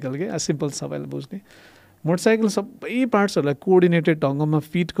मोटरसाइकल के सिम्पल सबैले बुझ्ने, मोटरसाइकल सबै पार्ट्सहरूलाई कोअर्डिनेटेड ढङ्गमा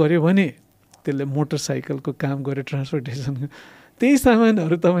फिट गर्यो भने त्यसले मोटरसाइकलको काम गर्यो ट्रान्सपोर्टेसन। त्यही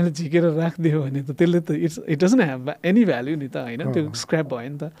सामानहरू तपाईँले झिकेर राखिदियो भने त त्यसले त it doesn't have any value नि त होइन, त्यो स्क्रैप भयो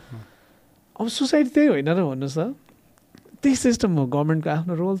नि त। अब सोसाइटी त्यही होइन र भन्नुहोस् त, त्यही सिस्टम हो। गभर्मेन्टको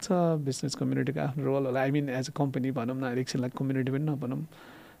आफ्नो रोल छ, बिजनेस कम्युनिटीको आफ्नो रोल होला, I mean as a company भनौँ न, एकछिनलाई कम्युनिटी पनि नभनौँ,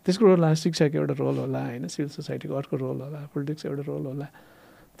 त्यसको रोल होला, शिक्षाको एउटा रोल होला होइन, सिभिल सोसाइटीको अर्को रोल होला, पोलिटिक्सको एउटा रोल होला।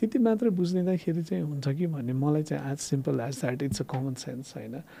 त्यति मात्रै बुझिदिँदाखेरि चाहिँ हुन्छ कि भन्ने मलाई चाहिँ as simple as that it's a common sense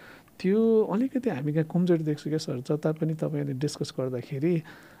होइन। त्यो अलिकति हामी कहाँ कमजोरी देख्छु क्या सर, जता पनि तपाईँले डिस्कस गर्दाखेरि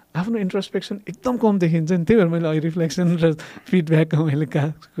आफ्नो इन्ट्रोस्पेक्सन एकदम कम देखिन्छ नि। त्यही भएर मैले अहिले रिफ्लेक्सन र फिडब्याकको मैले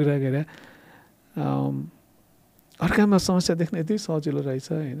कुरा गरेँ। अर्कामा समस्या देख्न यति सजिलो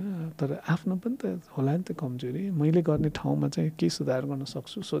रहेछ होइन, तर आफ्नो पनि त होला नि त कमजोरी। मैले गर्ने ठाउँमा चाहिँ के सुधार गर्न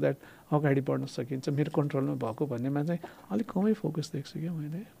सक्छु सो द्याट अगाडि बढ्न सकिन्छ, मेरो कन्ट्रोलमा भएको भन्नेमा चाहिँ अलिक कमै फोकस देख्छु क्या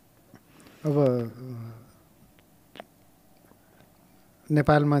मैले। अब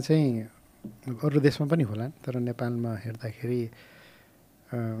नेपालमा चाहिँ अरू देशमा पनि होला, तर नेपालमा हेर्दाखेरि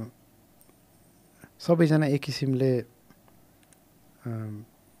सबैजना एक किसिमले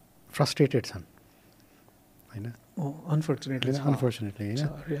फ्रस्ट्रेटेड छन् होइन, अनफर्चुनेटली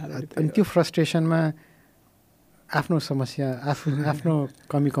होइन। अनि त्यो फ्रस्ट्रेसनमा आफ्नो समस्या आफ्नो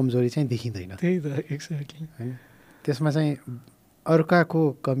कमी कमजोरी चाहिँ देखिँदैन। त्यही त एक्ज्याक्टली होइन, त्यसमा चाहिँ अर्काको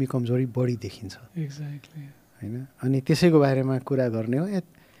कमी कमजोरी बढी देखिन्छ एक्ज्याक्टली होइन। अनि त्यसैको बारेमा कुरा गर्ने हो,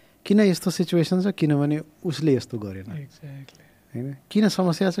 किन यस्तो सिचुएसन छ, किनभने उसले यस्तो गरेन होइन, किन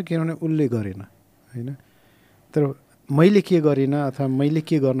समस्या छ, किनभने उसले गरेन होइन। तर मैले के गरिनँ अथवा मैले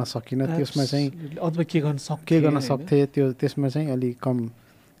के गर्न सकिनँ त्यसमा चाहिँ अथवा के गर्न सक्थेँ त्यो त्यसमा चाहिँ अलिक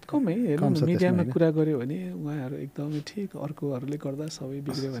कमै मिडियामा कुरा गऱ्यो भने उहाँहरू एकदमै ठिक, अर्कोहरूले गर्दा सबै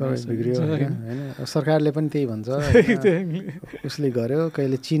बिग्रियो होइन। सरकारले पनि त्यही भन्छ, उसले गर्यो,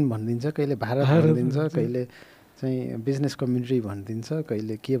 कहिले चीन भनिदिन्छ, कहिले भारत भनिदिन्छ, कहिले चाहिँ बिजनेस कम्युनिटी भनिदिन्छ,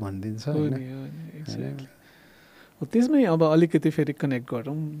 कहिले के भनिदिन्छ होइन। त्यसमै अब अलिकति फेरि कनेक्ट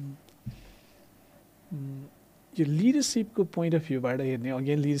गरौँ यो लिडरसिपको पोइन्ट अफ भ्यूबाट हेर्ने।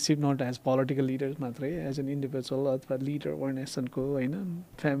 Again leadership not as political leaders मात्रै, एज एन इन्डिभिजुअल अथवा लिडर अर्गनाइजेसनको होइन,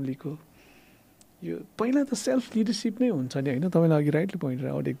 फ्यामिलीको। यो पहिला त सेल्फ लिडरसिप नै हुन्छ नि होइन। तपाईँले अघि राइटली पोइन्ट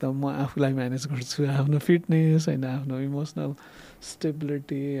आउट एकदम, म आफूलाई म्यानेज गर्छु, आफ्नो फिटनेस होइन, आफ्नो इमोसनल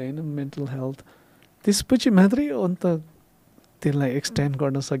स्टेबिलिटी होइन, मेन्टल हेल्थ, त्यसपछि मात्रै अन्त त्यसलाई एक्सटेन्ड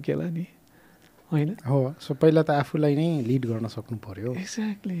गर्न सकिएला नि होइन। हो, सो पहिला त आफूलाई नै लिड गर्न सक्नु पर्यो।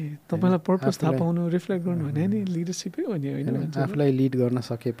 एक्ज्याक्टली, तपाईँलाई पर्पस थाहा पाउनु, रिफ्लेक्ट गर्नु भने नि लिडरसिपै हो नि होइन। आफूलाई लिड गर्न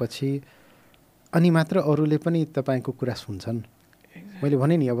सकेपछि अनि मात्र अरूले पनि तपाईँको कुरा सुन्छन्। मैले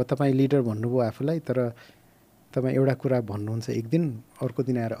भने नि अब तपाईँ लिडर भन्नुभयो आफूलाई, तर तपाईँ एउटा कुरा भन्नुहुन्छ एक दिन, अर्को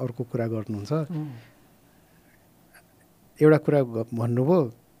दिन आएर अर्को कुरा गर्नुहुन्छ। एउटा कुरा भन्नुभयो,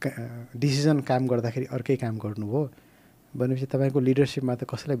 डिसिजन काम गर्दाखेरि अर्कै काम गर्नुभयो भनेपछि तपाईँको लिडरसिपमा त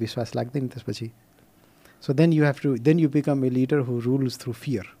कसैलाई विश्वास लाग्दैन त्यसपछि। So then you become A leader who rules through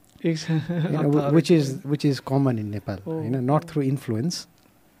fear, which is common in Nepal, not through influence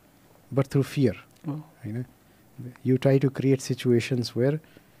but through fear. You try to create situations where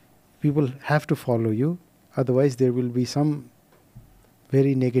people have to follow you, otherwise there will be some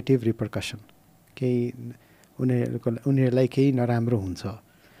very negative repercussion. उनीहरूलाई केही नराम्रो हुन्छ,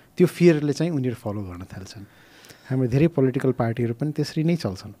 त्यो फियरले चाहिँ उनीहरू follow गर्न थाल्छन्। हाम्रो धेरै पोलिटिकल पार्टीहरू पनि त्यसरी नै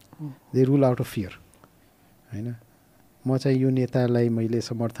चल्छन्, they rule out of fear. हैन, म चाहिँ यो नेतालाई मैले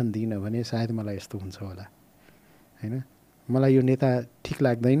समर्थन दिइनँ भने सायद मलाई यस्तो हुन्छ होला, हैन, मलाई यो नेता ठिक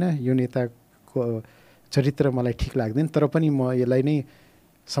लाग्दैन, यो नेताको चरित्र मलाई ठिक लाग्दैन, तर पनि म यसलाई नै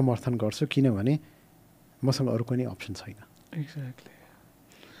समर्थन गर्छु किनभने मसँग अरू कुनै अप्सन छैन। एक्ज्याक्टली।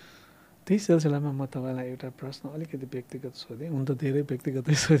 त्यही सिलसिलामा म तपाईँलाई एउटा प्रश्न अलिकति व्यक्तिगत सोधेँ, हुन त धेरै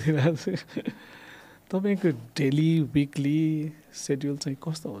व्यक्तिगतै सोधिरहेको छु। तपाईँको डेली विकली सेड्युल चाहिँ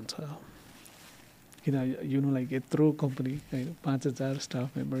कस्तो हुन्छ? किन लाइक यत्रो कम्पनी, होइन, 5,000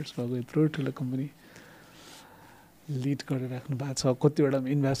 स्टाफ मेम्बर्स भएको यत्रो ठुलो कम्पनी लिड गरिराख्नु भएको छ, कतिवटा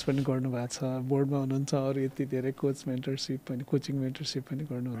इन्भेस्ट पनि गर्नुभएको छ, बोर्डमा हुनुहुन्छ, अरू यति धेरै कोचिङ मेन्टरसिप पनि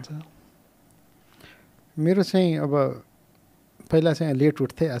गर्नुहुन्छ। मेरो चाहिँ अब पहिला चाहिँ लेट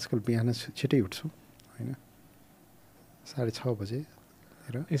उठ्थेँ, आजकल बिहान छिटै उठ्छु, होइन, 6:30 बजे।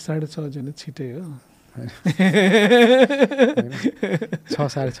 6:30 बजे छिटै हो,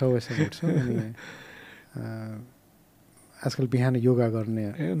 6-6:30 बजीसम्म उठ्छु। अनि आजकल बिहान योगा गर्ने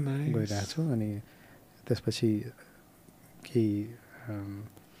गइरहेको छु, अनि त्यसपछि केही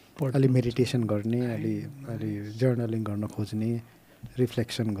अलि मेडिटेसन गर्ने, अलि जर्नलिङ गर्न खोज्ने,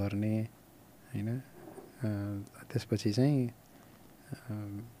 रिफ्लेक्सन गर्ने, होइन। त्यसपछि चाहिँ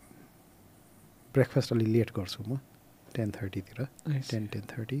ब्रेकफास्ट अलि लेट गर्छु म, 10:30 तिर,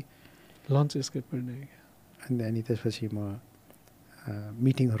 10:30। लन्च स्किप गर्ने। अनि त्यसपछि म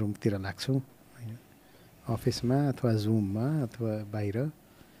मिटिङहरूतिर लाग्छु, होइन, अफिसमा अथवा जुममा अथवा बाहिर।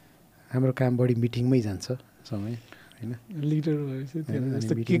 हाम्रो काम बढी मिटिङमै जान्छ समय, होइन। लिडर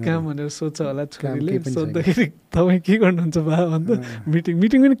भएपछि के काम भनेर सोध्छ होला छोरीले, सोद्धाखेरि तपाईँ के गर्नुहुन्छ बा भन्दा मिटिङ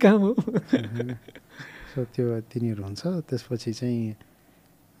पनि काम हो। सो त्यो तिनीहरू हुन्छ। त्यसपछि चाहिँ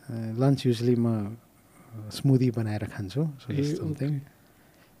लन्च युजली म स्मुदी बनाएर खान्छु, समथिङ।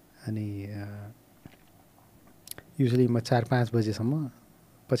 अनि युजली म 4-5 बजेसम्म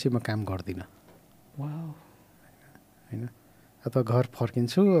पछि म काम गर्दिनँ, होइन, अथवा घर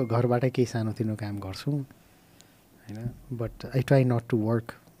फर्किन्छु, घरबाटै केही सानोतिनो काम गर्छु, होइन। But I try not to work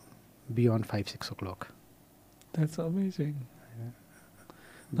beyond 5-6 o'clock। That's amazing.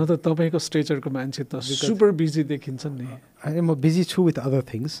 न त तपाईँको स्ट्रेचरको मान्छे त सुपर बिजी देखिन्छ नि। म बिजी छु विथ अदर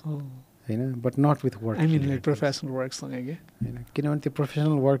थिङ्स, होइन, but not with work. I mean like professional वर्कसँग के, होइन, किनभने त्यो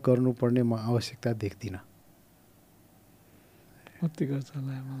प्रोफेसनल वर्क गर्नुपर्ने म आवश्यकता देख्दिनँ। अति गर्छ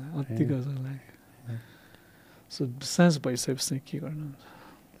होला मलाई, अति गर्छ होला। सो साँझ भइसकेपछि के गर्नुहुन्छ?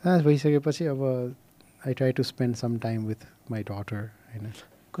 साँझ भइसकेपछि अब I try to spend some time with my daughter, होइन।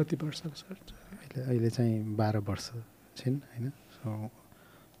 कति वर्षको छ? अहिले चाहिँ 12 वर्ष छिन्, होइन। सो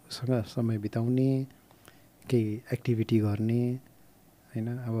उसँग समय बिताउने, केही एक्टिभिटी गर्ने, होइन।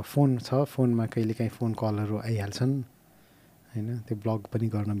 अब फोन छ, फोनमा कहिलेकाहीँ फोन कलहरू आइहाल्छन्, होइन, त्यो ब्लक पनि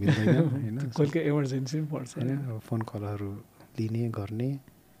गर्न मिल्दैन, होइन। कहिले इमर्जेन्सी पनि पर्छ, होइन, अब फोन कलहरू लिने गर्ने,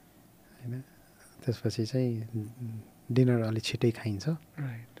 होइन। त्यसपछि चाहिँ डिनर अलिक छिटै खाइन्छ,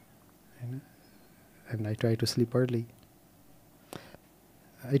 राइट, होइन। And I try to sleep early.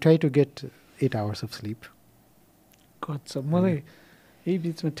 I try to get 8 hours of sleep. Kutch मलाई यही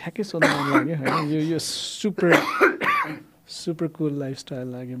बिचमा ठ्याक्कै सोध्न मन लाग्यो, होइन। यो सुपर कुल लाइफस्टाइल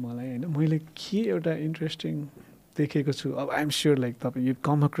लाग्यो मलाई, होइन। मैले के एउटा इन्ट्रेस्टिङ देखेको छु, अब आइएम स्योर लाइक तपाईँ you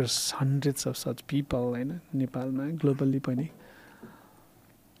com across hundreds of such people, होइन, नेपालमा, ग्लोबल्ली पनि।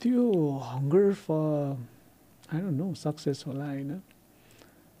 त्यो hunger for I don't know success होला, होइन।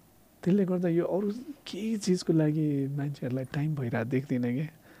 त्यसले गर्दा यो अरू केही चिजको लागि मान्छेहरूलाई टाइम भइरहेको देख्दिनँ कि।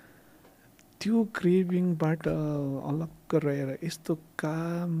 त्यो क्रेभिङबाट अलग्ग रहेर यस्तो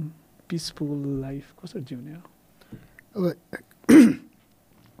काम पिसफुल लाइफ कसरी जिउने हो?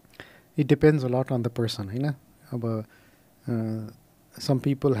 It depends a lot on the person, होइन। अब some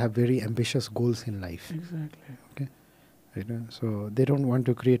people have very ambitious goals in life, exactly, okay, होइन। So they don't want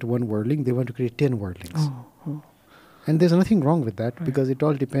to create 1 WorldLink, they want to create 10 WorldLinks। And there's nothing wrong with that, because it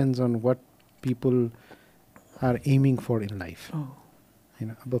all depends on what people are aiming for in life,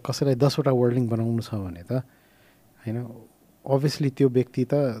 होइन अब कसैलाई 10वटा वर्ल्डलिङ्क बनाउनु छ भने त होइन obviously त्यो व्यक्ति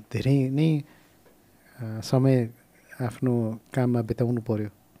त धेरै नै समय आफ्नो काममा बिताउनु पर्यो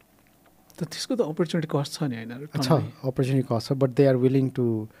त त्यसको त अपर्च्युनिटी कस्ट छ नि होइन छ अपर्च्युनिटी कस्ट छ but they are willing to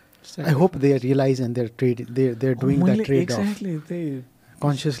I hope they are realise and they are doing that trade off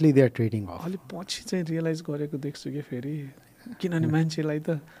consciously they are trading of अलिक पछि चाहिँ रियलाइज गरेको देख्छु कि फेरि किनभने मान्छेलाई त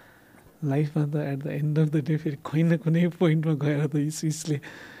लाइफमा त at the and of the day फेरि कुनै न कुनै पोइन्टमा गएर त इसले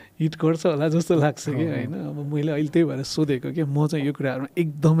हिट गर्छ होला जस्तो लाग्छ कि होइन अब मैले अहिले त्यही भएर सोधेको कि म चाहिँ यो कुराहरूमा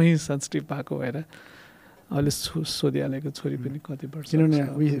एकदमै सेन्सिटिभ भएको भएर अहिले सोधिहालेको छोरी पनि कति वर्ष किनभने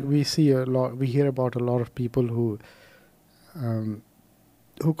we hear about a lot of people who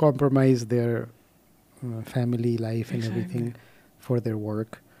compromise their family life and everything for their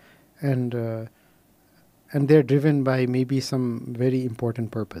work and they're driven by maybe some very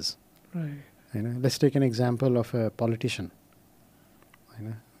important purpose. Right. You know, let's take an example of a politician. You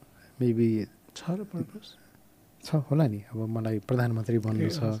know, maybe purpose. छ होला नि अब मलाई प्रधानमन्त्री बन्नु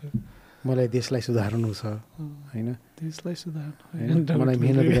छ मलाई देशलाई सुधार्नु छ हैन देशलाई सुधार्नु मलाई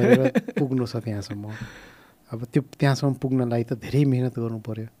मेहनत गरेर पुग्नु छ त्यहाँसम्म अब त्यो त्यहाँसम्म पुग्नलाई त धेरै मेहनत गर्नु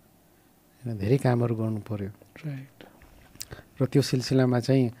पर्यो हैन धेरै कामहरू गर्नु पर्यो राइट र त्यो सिलसिलामा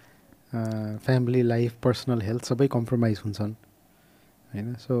चाहिँ फ्यामिली लाइफ पर्सनल हेल्थ सबै कम्प्रोमाइज हुन्छन् हैन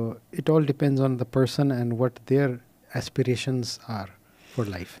so it all depends on the person and what there एस्पिरेसन्स are for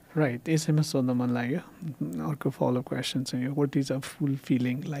life. Right. यसैमा सोध्न मन लाग्यो अर्को फलोअप क्वेसन चाहिँ yo what is a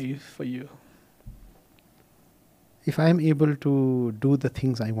fulfilling life for you If I am able to do the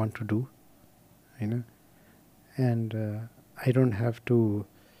things I want to do, you know, and I don't have to,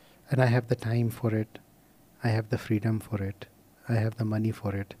 and I have the time for it, I have the freedom for it, I have the money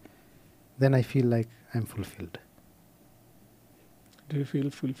for it, then I feel like I'm fulfilled. Do you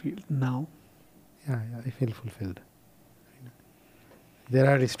feel fulfilled now? Yeah, I feel fulfilled. There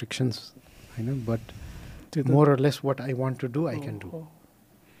are restrictions, you know, but more or less what I want to do, I can do.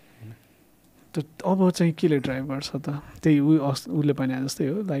 अब चाहिँ केले drive गर्छ त त्यही उसले भने जस्तै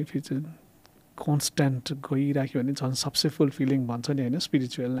हो लाइफ इज कन्सटेन्ट गइराख्यो भने झन् सबसे फुलफिलिङ भन्छ नि होइन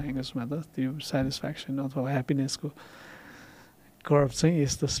स्पिरिचुअल ल्याङ्ग्वेजमा त त्यो सेटिस्फ्याक्सन अथवा ह्याप्पिनेसको कर्भ चाहिँ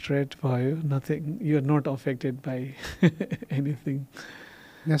यस्तो स्ट्रेट भयो nothing you are not affected by anything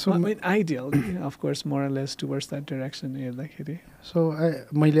So, I mean, ideal, of course, more or less towards that direction. So,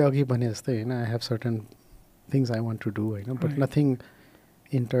 मैले अघि भने जस्तै हैन I have certain things I want to do, हैन, but nothing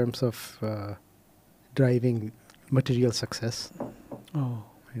in terms of driving material success. Oh,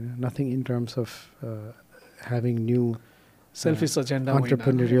 nothing in terms of having new selfish agenda,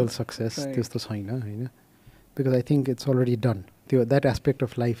 entrepreneurial success. त्यस्तो छैन हैन because I think it's already done. That aspect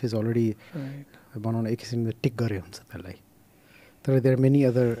of life is already बनाउन एक किसिमले टिक गरे हुन्छ त्यसलाई. There are many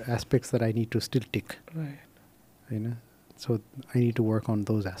other aspects that I need to still tick. Right. You know, so I need to work on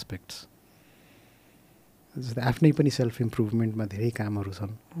those aspects. आफ्नै पनि self इम्प्रुभमेन्टमा धेरै कामहरू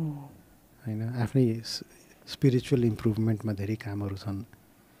छन् होइन आफ्नै स्पिरिचुअल इम्प्रुभमेन्टमा धेरै कामहरू छन्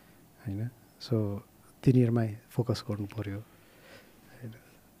होइन सो तिनीहरूमा फोकस गर्नु पर्यो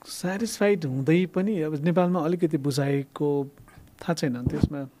सेटिस्फाइड हुँदै पनि अब नेपालमा अलिकति बुझाएको थाहा छैन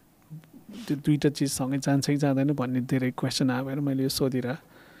त्यसमा त्यो दुईवटा चिज सँगै जान्छ कि जाँदैन भन्ने धेरै क्वेसन आयो भएर मैले यो सोधिरह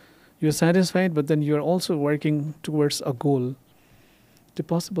you satisfied but then you're also working towards a goal त्यो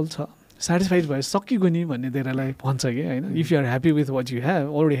पोसिबल छ सेटिस्फाइड भए सकिगयो नि भन्ने धेरैलाई भन्छ कि होइन if you're happy with what you have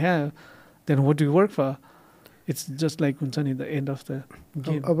already have then what you work for it's just like हुन्छ नि the and of the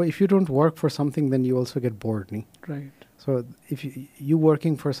game अब if you don't work for something then you also get bored नि right so if you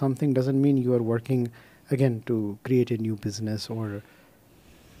working for something doesn't mean you are working again to create a new business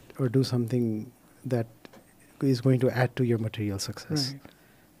or do something that is going to add to your material success. Right.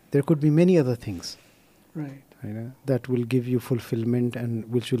 There could be many other things, right? You know, that will give you fulfillment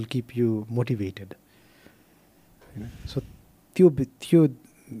and which will keep you motivated. You know? So, त्यो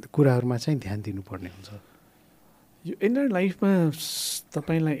कुराहरुमा चाहिँ ध्यान दिनुपर्ने हुन्छ. यो inner लाइफमा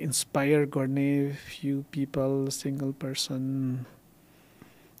तपाईलाई inspire गर्ने few people, single person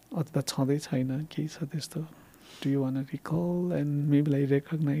अथवा छँदै छैन केही छ त्यस्तो. Do you want to recall and maybe like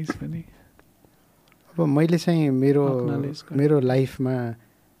recognize पनि अब मैले चाहिँ मेरो लाइफमा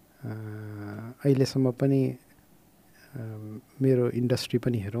अहिलेसम्म पनि मेरो इन्डस्ट्री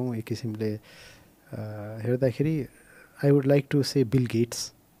पनि हेरौँ एक किसिमले हेर्दाखेरि I would like to say Bill Gates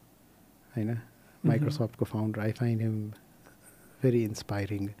हैन माइक्रोसफ्टको founder I find him very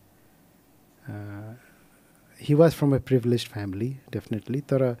inspiring he was from a प्रिभिलेज्ड family definitely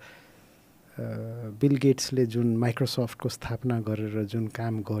तर बिल गेट्सले जुन माइक्रोसफ्टको स्थापना गरेर जुन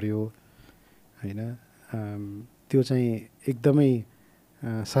काम गर्यो हैन त्यो चाहिँ एकदमै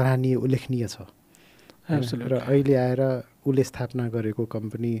सराहनीय उल्लेखनीय छ र अहिले आएर उसले स्थापना गरेको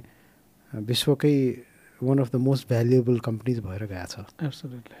कम्पनी विश्वकै one of the most valuable companies भएर गएको छ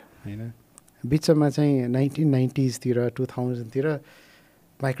होइन बिचमा चाहिँ 1990sतिर 2000तिर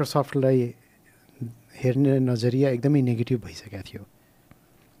माइक्रोसफ्टलाई हेर्ने नजरिया एकदमै नेगेटिभ भइसकेको थियो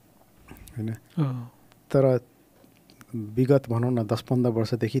होइन तर विगत भनौँ न 10-15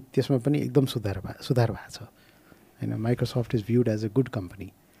 वर्षदेखि त्यसमा पनि एकदम सुधार भएको छ होइन Microsoft is viewed as a good company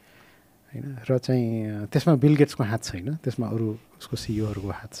होइन र चाहिँ त्यसमा बिल गेट्सको हात छैन त्यसमा अरू उसको सिइओहरूको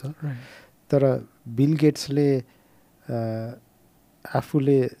हात छ तर बिल गेट्सले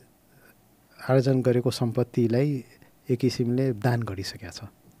आफूले आर्जन गरेको सम्पत्तिलाई एक किसिमले दान गरिसकेको छ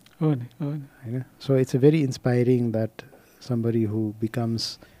होइन so it's a very inspiring that somebody who becomes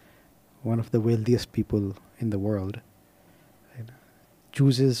one of the wealthiest people in the world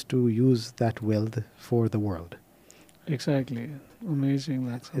chooses to use that wealth for the world. Exactly. Amazing.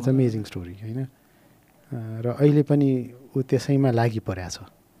 It's amazing story. होइन र अहिले पनि ऊ त्यसैमा लागि परेको छ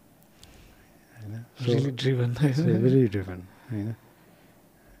होइन really driven. Really driven. होइन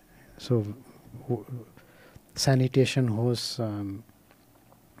so sanitation होस्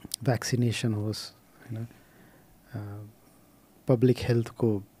भ्याक्सिनेसन होस् होइन पब्लिक हेल्थको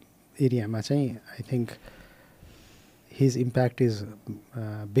एरियामा चाहिँ I think his impact is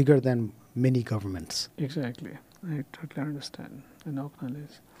bigger than many governments Exactly. I totally understand and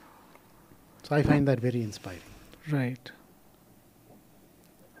acknowledge. So I find that very inspiring. Right.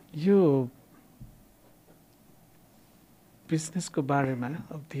 यो बिजनेसको बारेमा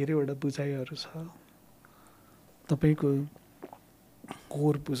अब धेरैवटा बुझाइहरू छ तपाईँको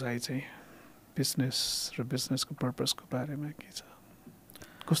कोर बुझाइ चाहिँ बिजनेस र बिजनेसको पर्पसको बारेमा के छ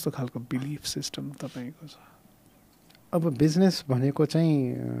कस्तो खालको बिलिफ सिस्टम तपाईँको छ अब बिजनेस भनेको चाहिँ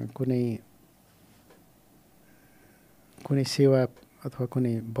कुनै सेवा अथवा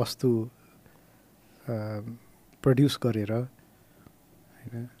कुनै वस्तु प्रड्युस गरेर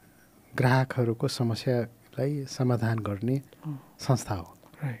होइन ग्राहकहरूको समस्यालाई समाधान गर्ने संस्था हो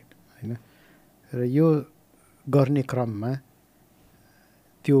होइन र यो गर्ने क्रममा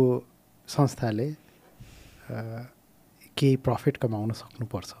त्यो संस्थाले केही प्रफिट कमाउन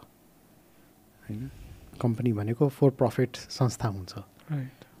सक्नुपर्छ होइन कम्पनी भनेको फर प्रफिट संस्था हुन्छ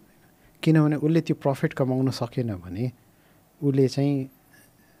किनभने उसले त्यो प्रफिट कमाउन सकेन भने उसले चाहिँ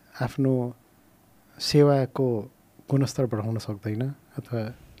आफ्नो सेवाको गुणस्तर बढाउन सक्दैन अथवा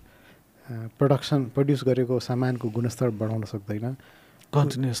प्रड्युस गरेको सामानको गुणस्तर बढाउन सक्दैन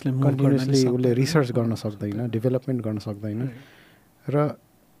कन्टिन्युसली उसले रिसर्च गर्न सक्दैन डेभलपमेन्ट गर्न सक्दैन र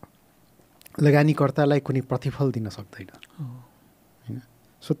लगानीकर्तालाई कुनै प्रतिफल दिन सक्दैन होइन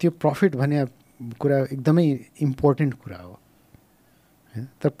सो त्यो प्रफिट भन्ने कुरा एकदमै इम्पोर्टेन्ट कुरा हो होइन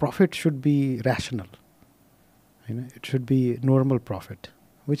तर प्रफिट सुड बी ऱ्यासनल होइन it should be normal profit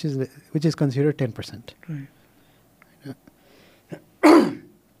which is consider 10%.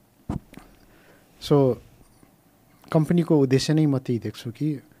 So कम्पनीको उद्देश्य नै म त्यही देख्छु कि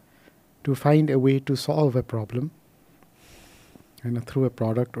to find a way to solve a problem होइन थ्रु अ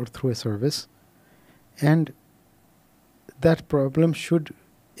प्रडक्ट और through a service and that problem should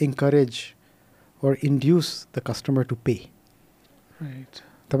encourage or induce the customer to pay. Right.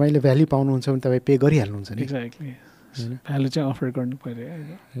 तपाईले भ्याल्यु पाउनुहुन्छ भने तपाईँ पे गरिहाल्नुहुन्छ नि एक्ज्याक्टली भ्याल्यु चाहिँ अफर गर्नु पर्यो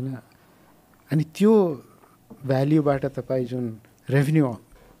होइन अनि त्यो भ्याल्युबाट तपाईँ जुन रेभेन्यू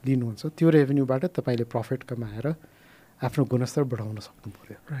लिनुहुन्छ त्यो रेभेन्यूबाट तपाईँले प्रफिट कमाएर आफ्नो गुणस्तर बढाउन सक्नु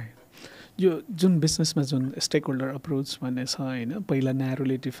पर्यो राइट यो जुन बिजनेसमा जुन स्टेक होल्डर अप्रोच भन्ने छ होइन पहिला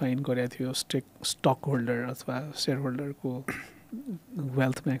न्यारोली डिफाइन गरेको थियो स्टक होल्डर अथवा सेयर होल्डरको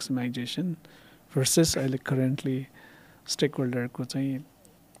वेल्थ म्याक्सिमाइजेसन versus अहिले करेन्टली स्टेक होल्डरको चाहिँ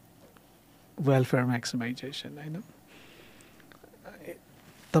वेलफेयर म्याक्सिमाइजेसन होइन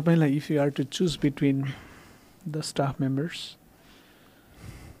तपाईँलाई if you are to choose between the staff members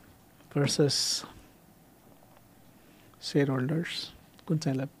versus share holders कुन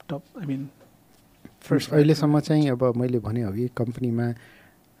चाहिँलाई टप आई मिन फर्स्ट अहिलेसम्म चाहिँ अब मैले भने अघि कम्पनीमा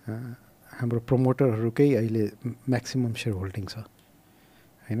हाम्रो प्रमोटरहरूकै अहिले म्याक्सिमम सेयर होल्डिङ छ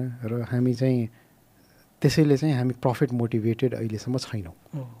होइन र हामी चाहिँ त्यसैले चाहिँ हामी प्रफिट मोटिभेटेड अहिलेसम्म छैनौँ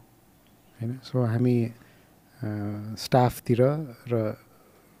होइन सो हामी स्टाफतिर र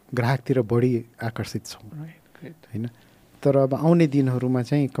ग्राहकतिर बढी आकर्षित छौँ होइन तर अब आउने दिनहरूमा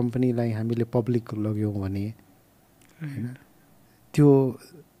चाहिँ कम्पनीलाई हामीले पब्लिक लग्यौँ भने होइन त्यो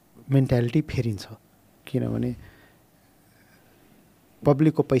मेन्टालिटी फेरिन्छ किनभने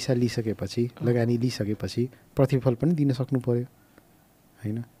पब्लिकको पैसा लिइसकेपछि लगानी लिइसकेपछि प्रतिफल पनि दिन सक्नु पर्यो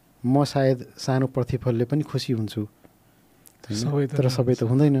होइन म सायद सानो प्रतिफलले पनि खुसी हुन्छु तर सबै त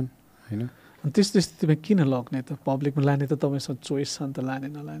हुँदैनन् होइन त्यस्तो स्थितिमा किन लग्ने त पब्लिकमा लाने त तपाईँसँग चोइस छ नि त लाने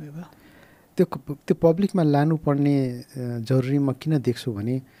नलाने त त्यो पब्लिकमा लानुपर्ने जरुरी म किन देख्छु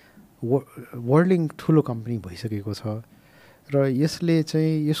भने वर्ल्डलिङ्क ठुलो कम्पनी भइसकेको छ र यसले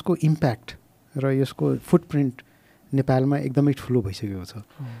चाहिँ यसको इम्प्याक्ट र यसको फुटप्रिन्ट नेपालमा एकदमै ठुलो भइसकेको छ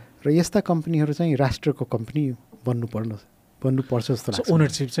र यस्ता कम्पनीहरू चाहिँ राष्ट्रको कम्पनी बन्नुपर्छ जस्तो लाग्छ।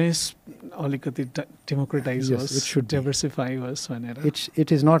 ओनरसिप चाहिँ अलिकति डेमोक्रेटाइज होस्, इट शुड डाइभर्सिफाई होस् भनेर। It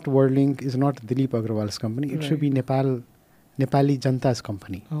is not वर्ल्डलिङ्क, is not Dilip Agarwals company, it should be Nepali जनताज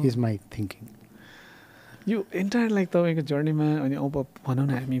company is my thinking. यो एन्टायर लाइक तपाईँको जर्नीमा अनि अब भनौँ न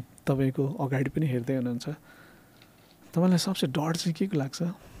हामी तपाईँको अगाडि पनि हेर्दै हुनुहुन्छ, तपाईँलाई सबसे डर चाहिँ के को लाग्छ?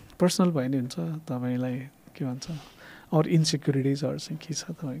 पर्सनल भयो नि हुन्छ तपाईँलाई के भन्छ अरू इन्सेक्युरिटिजहरू चाहिँ के छ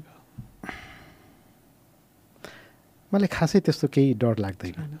तपाईँको? मलाई खासै त्यस्तो केही डर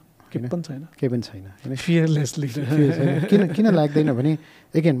लाग्दैन, केही पनि छैन, केही पनि छैन होइन। फियरलेसली किन लाग्दैन भने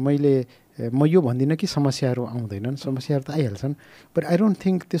एगेन म यो भन्दिनँ कि समस्याहरू आउँदैनन्, समस्याहरू त आइहाल्छन्, बट आई डोन्ट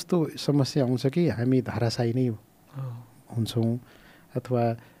थिङ्क त्यस्तो समस्या आउँछ कि हामी धाराशायी नै हुन्छौँ अथवा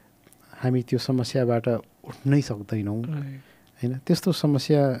हामी त्यो समस्याबाट उठ्नै सक्दैनौँ होइन। त्यस्तो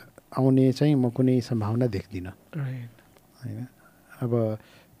समस्या आउने चाहिँ म कुनै सम्भावना देख्दिनँ होइन। अब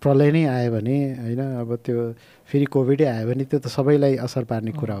प्रलय नै आयो भने होइन, अब त्यो फेरि कोभिडै आयो भने त्यो त सबैलाई असर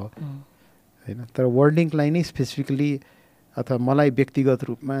पार्ने कुरा हो होइन। तर वर्ल्डलिङ्कलाई नै स्पेसिफिकली अथवा मलाई व्यक्तिगत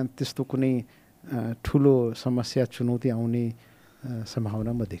रूपमा त्यस्तो कुनै ठुलो समस्या चुनौती आउने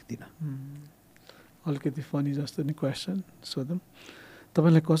सम्भावना म देख्दिनँ। अलिकति फनी जस्तो नि क्वेसन सोधौँ,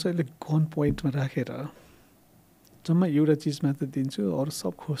 तपाईँलाई कसैले गन पोइन्टमा राखेर जम्मा एउटा चिज मात्र दिन्छु अरू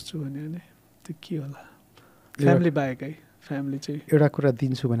सब खोज्छु भने त्यो के होला? फ्यामिली बाहेकै, फ्यामिली चाहिँ एउटा कुरा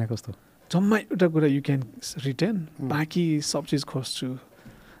दिन्छु भने कस्तो? जम्मा एउटा कुरा यु क्यान रिटेन, बाँकी सब चिज खोज्छु।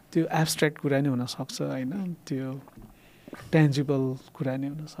 त्यो एब्स्ट्र्याक्ट कुरा नै हुनसक्छ होइन, त्यो टेन्जिबल कुरा नै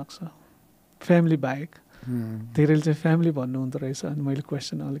हुनसक्छ, फ्यामिली बाहेक। धेरैले चाहिँ फ्यामिली भन्नु हुँदो रहेछ अनि मैले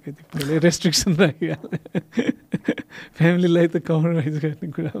क्वेसन अलिकति पहिले रेस्ट्रिक्सन राखिहालेँ, फ्यामिलीलाई त कम्प्रोमाइज गर्ने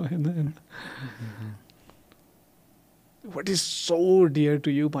कुरा भएन। What is so dear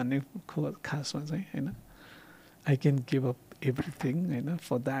to you भन्ने खासमा चाहिँ होइन, I can give up everything होइन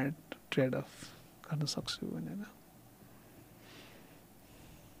फर द्याट ट्रेड अफ गर्न सक्छु भनेर।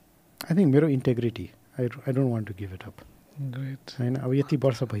 आई थिङ्क मेरो integrity, I don't want to give it up. Great होइन, अब यति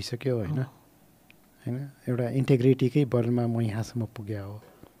वर्ष भइसक्यो होइन होइन, एउटा इन्टेग्रिटीकै बलमा म यहाँसम्म पुग्या हो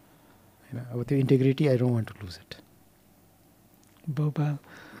होइन। अब त्यो integrity I don't want to loose it. Bhopal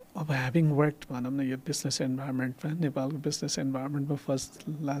अब ह्याभिङ वर्कड भनौँ न यो बिजनेस इन्भाइरोमेन्टमा, नेपालको business इन्भाइरोमेन्टमा first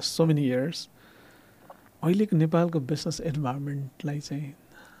last so many years, अहिलेको नेपालको बिजनेस इन्भाइरोमेन्टलाई चाहिँ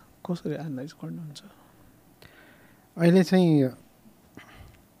कसरी एनालाइज गर्नुहुन्छ? अहिले चाहिँ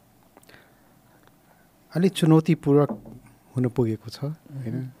अलिक चुनौतीपूर्वक हुन पुगेको छ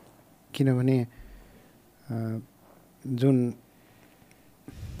होइन, किनभने जुन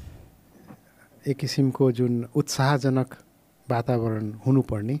एक किसिमको जुन उत्साहजनक वातावरण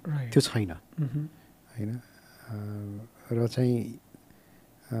हुनुपर्ने त्यो छैन होइन। र चाहिँ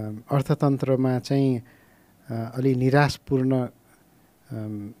अर्थतन्त्रमा चाहिँ अलि निराशपूर्ण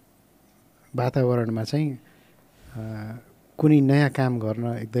वातावरणमा चाहिँ कुनै नयाँ काम गर्न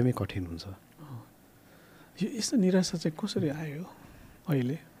एकदमै कठिन हुन्छ। यो यस्तो निराशा चाहिँ कसरी आयो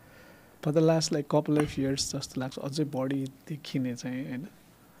अहिले? For the last like couple of years जस्तो लाग्छ अझै बढी देखिने चाहिँ होइन।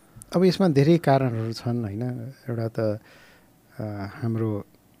 अब यसमा धेरै कारणहरू छन् होइन। एउटा त हाम्रो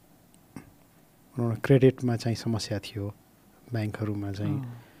क्रेडिटमा चाहिँ समस्या थियो, ब्याङ्कहरूमा चाहिँ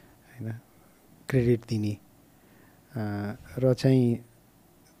होइन क्रेडिट दिने र चाहिँ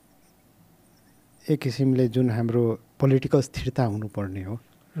एक किसिमले जुन हाम्रो पोलिटिकल स्थिरता हुनुपर्ने हो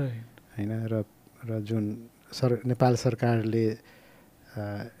होइन, र जुन नेपाल सरकारले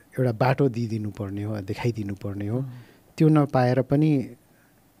एउटा बाटो दिइदिनु पर्ने हो, देखाइदिनु पर्ने हो, त्यो नपाएर पनि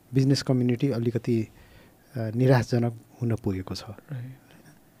बिजनेस कम्युनिटी अलिकति निराशजनक हुन पुगेको छ।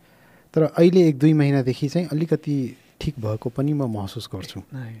 तर अहिले 1-2 महिनादेखि चाहिँ अलिकति ठिक भएको पनि म महसुस गर्छु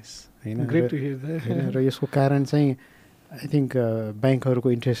होइन। र यसको कारण चाहिँ आई थिङ्क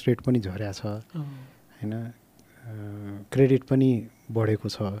ब्याङ्कहरूको इन्ट्रेस्ट रेट पनि झर्या छ होइन, क्रेडिट पनि बढेको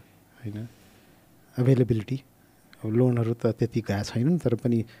छ होइन, अभाइलेबिलिटी अब लोनहरू त त्यति गएको छैनन् तर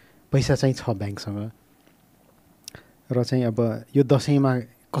पनि पैसा चाहिँ छ ब्याङ्कसँग। र चाहिँ अब यो दसैँमा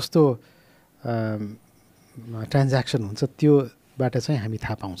कस्तो ट्रान्ज्याक्सन हुन्छ त्योबाट चाहिँ हामी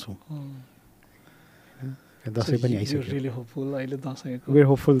थाहा पाउँछौँ। दसैँ पनि आइसक्यो, वेयर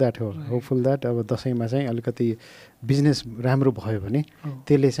होपफुल द्याट अब दसैँमा चाहिँ अलिकति बिजनेस राम्रो भयो भने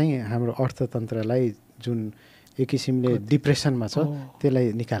त्यसले चाहिँ हाम्रो अर्थतन्त्रलाई जुन एक किसिमले डिप्रेसनमा छ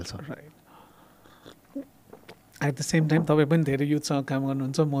त्यसलाई निकाल्छ। एट द सेम टाइम तपाईँ पनि धेरै युथसँग काम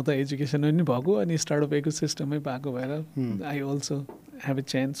गर्नुहुन्छ म त एजुकेसन पनि भएको अनि स्टार्टअप इकोसिस्टमै भएको भएर I also have a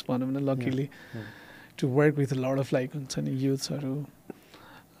chance भनौँ न luckily to work with lot of like हुन्छ नि युथ्सहरू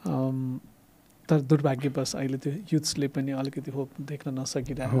तर दुर्भाग्यवश अहिले त्यो युथ्सले पनि अलिकति होप देख्न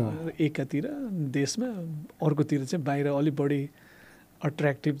नसकिरहेको एकातिर देशमा अर्कोतिर चाहिँ बाहिर अलिक बढी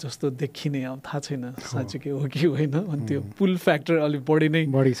अट्र्याक्टिभ जस्तो देखिने अब थाहा छैन साँच्चै हो कि होइन अनि त्यो पुल फ्याक्टर अलिक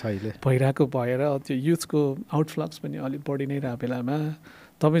बढी छ अहिले भइरहेको भएर त्यो युथको आउटफ्लक्स पनि अलिक बढी नै रहेको बेलामा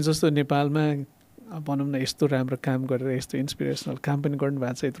तपाईँ जस्तो नेपालमा भनौँ न यस्तो राम्रो काम गरेर यस्तो इन्सपिरेसनल काम पनि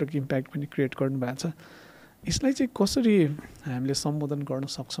गर्नुभएको छ यत्रो इम्प्याक्ट पनि क्रिएट गर्नुभएको छ यसलाई चाहिँ कसरी हामीले सम्बोधन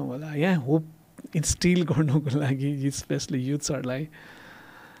गर्न सक्छौँ होला यहाँ होप इन्स्टिल गर्नुको लागि स्पेसली युथ्सहरूलाई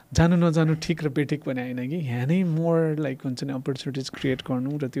जानु नजानु ठिक र बेठिक पनि होइन कि यहाँ नै मोर लाइक हुन्छ नि अपर्च्युनिटिज क्रिएट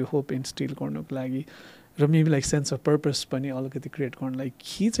गर्नु र त्यो होप इन्स्टिल गर्नुको लागि र maybe like sense of purpose पनि अलिकति क्रिएट गर्नलाई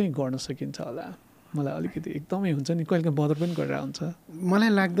के चाहिँ गर्न सकिन्छ होला मलाई अलिकति एकदमै हुन्छ नि कहिले बदर पनि गरेर हुन्छ मलाई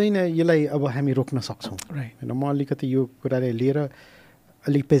लाग्दैन यसलाई अब हामी रोक्न सक्छौँ राइट होइन म अलिकति यो कुरालाई लिएर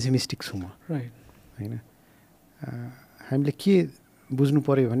अलिक पेसिमिस्टिक छु म राइट होइन हामीले के बुझ्नु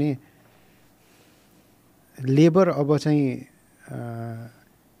पऱ्यो भने लेबर अब चाहिँ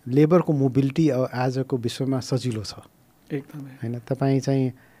लेबरको मोबिलिटी अब आजको विश्वमा सजिलो छ एकदमै होइन तपाईँ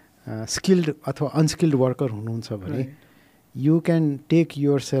चाहिँ स्किल्ड अथवा अनस्किल्ड वर्कर हुनुहुन्छ भने you can take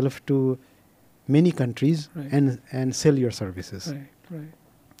your self to many countries and sale your services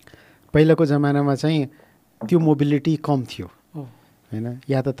पहिलाको जमानामा चाहिँ त्यो मोबिलिटी कम थियो होइन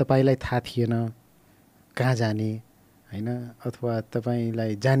या त तपाईँलाई थाहा थिएन कहाँ जाने होइन अथवा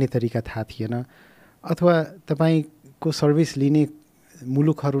तपाईँलाई जाने तरिका थाहा थिएन अथवा तपाईँको सर्भिस लिने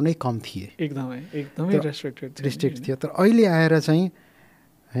मुलुकहरू नै कम थिए एकदमै रेस्ट्रिक्ट थियो तर अहिले आएर चाहिँ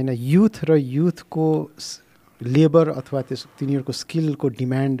होइन युथ र युथको लेबर अथवा त्यस तिनीहरूको स्किलको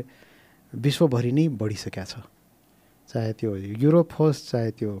डिमान्ड विश्वभरि नै बढिसकेको छ चाहे त्यो युरोप होस्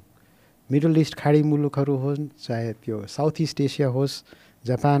चाहे त्यो मिडल इस्ट खाडी मुलुकहरू होस् चाहे त्यो साउथ इस्ट एसिया होस्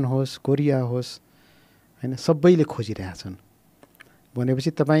जापान होस् कोरिया होस् होइन सबैले खोजिरहेछन्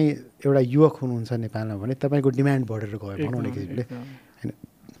भनेपछि तपाईँ एउटा युवक हुनुहुन्छ नेपालमा भने तपाईँको डिमान्ड बढेर गयो भनौँ न किसिमले होइन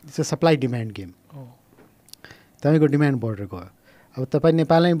it's a supply demand game तपाईँको डिमान्ड बढेर गयो अब तपाईँ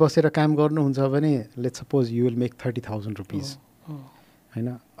नेपालमै बसेर काम गर्नुहुन्छ भने let's suppose you will make 30,000 rupees होइन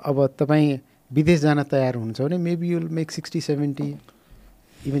अब तपाईँ विदेश जान तयार हुनुहुन्छ भने maybe you will make 60-70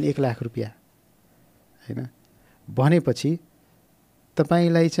 even 1 lakh रुपियाँ होइन भनेपछि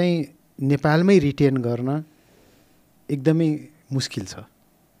तपाईँलाई चाहिँ नेपालमै रिटेन गर्न एकदमै मुस्किल छ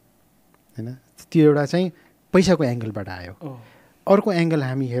होइन त्यो एउटा चाहिँ पैसाको एङ्गलबाट आयो अर्को एङ्गल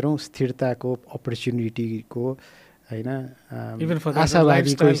हामी हेरौँ स्थिरताको अपर्च्युनिटीको होइन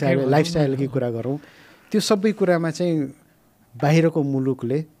आशावादीको हिसाबले लाइफस्टाइलकै कुरा गरौँ त्यो सबै कुरामा चाहिँ बाहिरको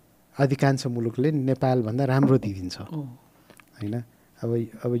मुलुकले अधिकांश मुलुकले नेपालभन्दा राम्रो दिइदिन्छ होइन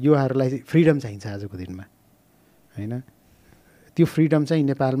अब युवाहरूलाई फ्रिडम चाहिन्छ आजको दिनमा होइन त्यो फ्रिडम चाहिँ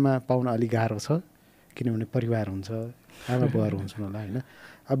नेपालमा पाउन अलिक गाह्रो छ किनभने परिवार हुन्छ आमा बुवाहरू हुन्छन् होला होइन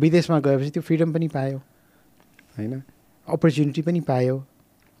अब विदेशमा गएपछि त्यो फ्रिडम पनि पायो होइन अपर्च्युनिटी पनि पायो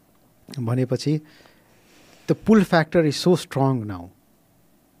भनेपछि the pool factor is so strong now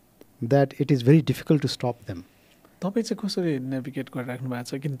that it is very difficult to stop them तपाईँ चाहिँ कसरी नेभिगेट गरिराख्नु भएको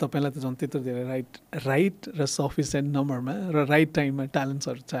छ किन तपाईँलाई त झन् त्यत्रो धेरै राइट र सफिसियन्ट नम्बरमा र राइट टाइममा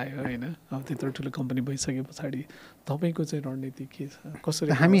ट्यालेन्ट्सहरू चाहियो होइन अब त्यत्रो ठुलो कम्पनी भइसके पछाडि तपाईँको चाहिँ रणनीति के छ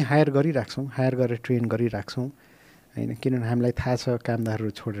कसरी हामी हायर गरिराख्छौँ हायर गरेर ट्रेन गरिराख्छौँ होइन किनभने हामीलाई थाहा छ कामदारहरू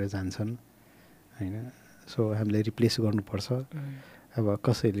छोडेर जान्छन् होइन सो हामीले रिप्लेस गर्नुपर्छ अब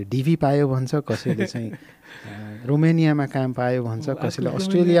कसैले डिभी पायो भन्छ कसैले चाहिँ रोमेनियामा काम पायो भन्छ कसैले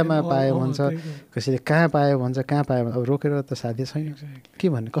अस्ट्रेलियामा पायो भन्छ कसैले कहाँ पायो भन्छ कहाँ पायो भन्छ अब रोकेर त साध्य छैन के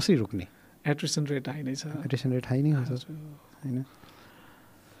भन्ने कसरी रोक्ने एट्रिसन रेट हाई नै छ एट्रिसन रेट हाई नै हुन्छ होइन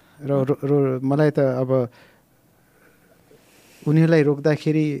र मलाई त अब उनीहरूलाई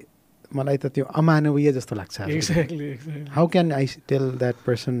रोक्दाखेरि मलाई त त्यो अमानवीय जस्तो लाग्छ how can I tell that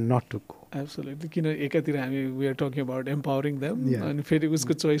person not to go absolutely किन एकातिर हामी we are talking about empowering them अनि फेरि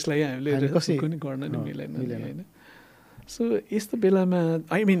उसको चोइसलाई हामीले कसरी गर्न नि मिलेन होइन सो यस्तो बेलामा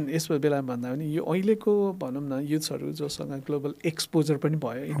आई मिन यस्तो बेलामा भन्दा पनि यो अहिलेको भनौँ न युथ्सहरू जोसँग ग्लोबल एक्सपोजर पनि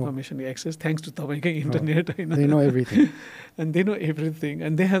भयो इन्फर्मेसनको एक्सेस थ्याङ्क्स टु तपाईँकै इन्टरनेट होइन and they know everything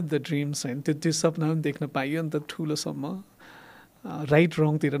and they have the dreams होइन त्यो सपना पनि देख्न पाइयो नि त ठुलोसम्म राइट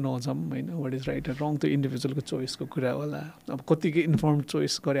रङतिर नजाउँ होइन वाट इज राइट रङ त्यो इन्डिभिजुअलको चोइसको कुरा होला अब कतिको इन्फर्म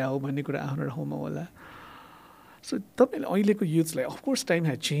चोइस गरे हो भन्ने कुरा आफ्नो ठाउँमा होला सो तपाईँले अहिलेको युथ्सलाई अफकोर्स टाइम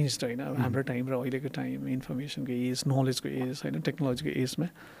ह्याज चेन्ज होइन अब हाम्रो टाइम र अहिलेको टाइम इन्फर्मेसनको एज नलेजको एज होइन टेक्नोलोजीको एजमा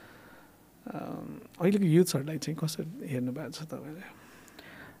अहिलेको युथ्सहरूलाई चाहिँ कसरी हेर्नु भएको छ तपाईँले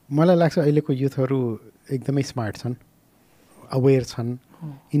मलाई लाग्छ अहिलेको युथहरू एकदमै स्मार्ट छन्, अवेर छन्,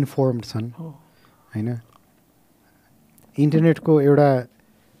 इन्फर्मड छन् होइन। इन्टरनेटको एउटा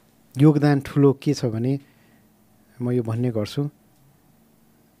योगदान ठुलो के छ भने म यो भन्ने गर्छु,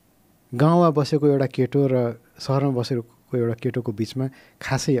 गाउँमा बसेको एउटा केटो र सहरमा बसेको एउटा केटोको बिचमा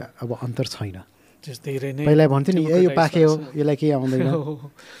खासै अब अन्तर छैन। पहिला भन्थ्यो नि यो पाखे हो यसलाई केही आउँदैन,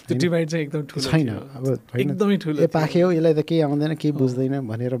 त्यो डिभाइड चाहिँ एकदम ठुलो छैन अब एकदमै ठुलो। ए पाखे हो यसलाई त केही आउँदैन केही बुझ्दैन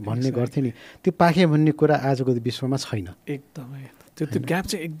भनेर भन्ने गर्थ्यो नि, त्यो पाखे भन्ने कुरा आजको विश्वमा छैन एकदमै। त्यो ग्याप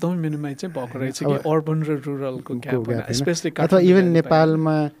चाहिँ एकदमै मिनिमाइज चाहिँ भएको रहेछ कि अर्बन र रुरलको ग्याप, स्पेशली अथवा इभन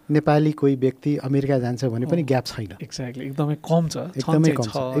नेपालमा नेपाली कोही व्यक्ति अमेरिका जान्छ भने पनि ग्याप छैन। एक्ज्याक्टली, एकदमै कम छ, एकदमै कम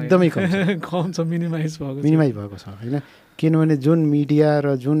छ, एकदमै कम छ, कम छ, मिनिमाइज भएको छ होइन। किनभने जुन मिडिया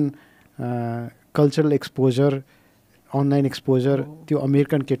र जुन कल्चरल एक्सपोजर, अनलाइन एक्सपोजर त्यो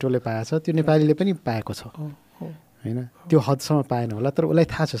अमेरिकन केटोले पाएछ, त्यो नेपालीले पनि पाएको छ होइन। त्यो हदसम्म पाएन होला तर उसलाई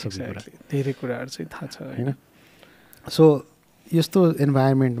थाहा छ सबै कुरा, धेरै कुराहरू चाहिँ थाहा छ होइन। सो यस्तो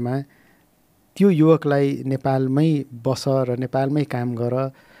इन्भाइरोमेन्टमा त्यो युवकलाई नेपालमै बस र नेपालमै काम गर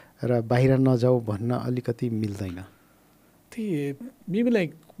र बाहिर नजाऊ भन्न अलिकति मिल्दैन। त्यही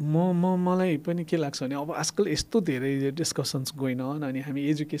लाइक मलाई पनि के लाग्छ भने अब आजकल यस्तो धेरै डिस्कसन्स गोइन अन, अनि हामी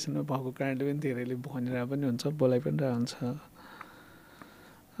एजुकेसनमा भएको कारणले पनि धेरैले भनिरहेको पनि हुन्छ, बोलाइ पनि रहेको हुन्छ,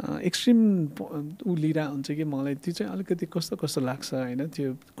 एक्सट्रिम ऊ लिइरहेको हुन्छ कि मलाई त्यो चाहिँ अलिकति कस्तो कस्तो लाग्छ होइन।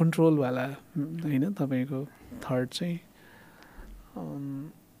 त्यो कन्ट्रोलवाला होइन, तपाईँको थर्ड चाहिँ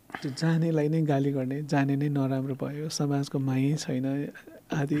त्यो जानेलाई नै गाली गर्ने, जाने नै नराम्रो भयो, समाजको मायै छैन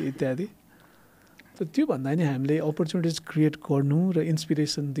आदि इत्यादि। त त्योभन्दा नि हामीले अपर्च्युनिटिज क्रिएट गर्नु र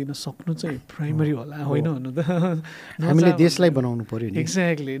इन्सपिरेसन दिन सक्नु चाहिँ प्राइमरी होला होइन भन्नु त। हामीले देशलाई बनाउनु पर्यो नि।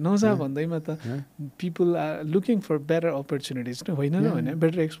 एक्ज्याक्टली, नजा भन्दैमा त people are looking for better opportunities नै होइन र भने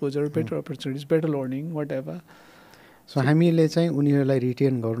better exposure, better opportunities, better learning, what ever. So हामीले चाहिँ उनीहरूलाई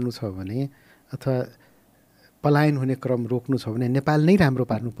रिटेन गर्नु छ भने अथवा पलायन हुने क्रम रोक्नु छ भने नेपाल नै राम्रो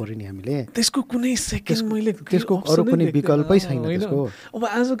पार्नु पर्यो नि हामीले। त्यसको कुनै सेकेन्ड मैले त्यसको अरू कुनै विकल्पै छैन त्यसको। अब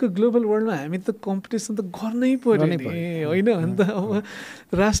आजको ग्लोबल वर्ल्डमा हामी त कम्पिटिसन त गर्नै पर्यो नि होइन। अन्त अब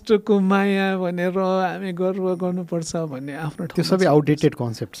राष्ट्रको माया भनेर हामी गर्व गर्नुपर्छ भन्ने आफ्नो त्यो सबै आउटडेटेड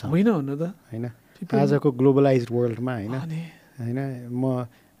कन्सेप्ट छ होइन भन्नु त होइन। आजको ग्लोबलाइज्ड वर्ल्डमा होइन म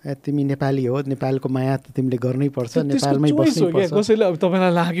तिमी नेपाली हो, नेपालको माया त तिमीले गर्नै पर्छ, नेपालमै बस्नुपर्छ। कसैले अब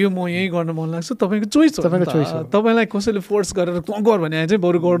तपाईँलाई लाग्यो म यही गर्न मन लाग्छ, तपाईँको चोइस हो, तपाईँलाई कसैले फोर्स गरेर गर भने चाहिँ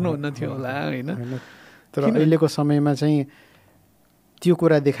बरु गर्नुहुन्न थियो होला होइन। तर अहिलेको समयमा चाहिँ त्यो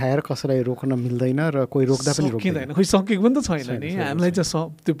कुरा देखाएर कसैलाई रोक्न मिल्दैन र कोही रोक्दा पनि रोकिँदैन, खोइ सकेको पनि त छैन नि। हामीलाई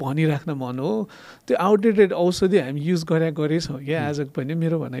चाहिँ त्यो भनिराख्न मन हो, त्यो आउटडेटेड औषधि हामी युज गरेछौँ क्या आजको पनि।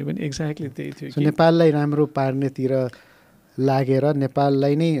 मेरो भनाइ पनि एक्ज्याक्टली त्यही थियो कि नेपाललाई राम्रो पार्नेतिर लागेर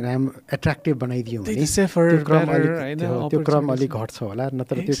नेपाललाई नै एट्र्याक्टिभ बनाइदियो भने त्यो क्रम अलिक घट्छ होला,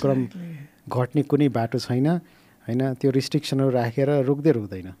 नत्र त्यो क्रम घट्ने कुनै बाटो छैन होइन। त्यो रिस्ट्रिक्सनहरू राखेर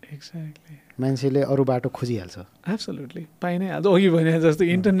रोक्दैन, मान्छेले अरू बाटो खोजिहाल्छ। एब्सोल्युटली पाइ नै हाल्छ। अघि भने जस्तो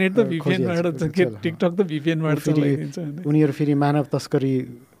इन्टरनेट त भिपिएनबाट, टिकटक त भिपिएनबाट चलाइदिन्छ। उनीहरू फेरि मानव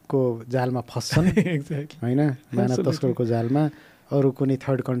तस्करीको जालमा फस्छन् होइन, मानव तस्करको जालमा अरू कुनै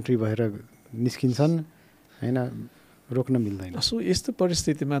थर्ड कन्ट्री भएर निस्किन्छन् होइन, रोक्न मिल्दैन। सो यस्तो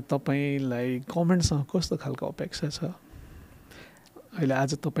परिस्थितिमा तपाईँलाई गभर्मेन्टसँग कस्तो खालको अपेक्षा छ अहिले?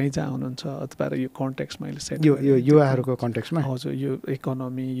 आज तपाईँ जहाँ हुनुहुन्छ अथवा यो कन्टेक्स्टमा अहिले सेट यो युवाहरूको कन्टेक्स्टमा, हजुर यो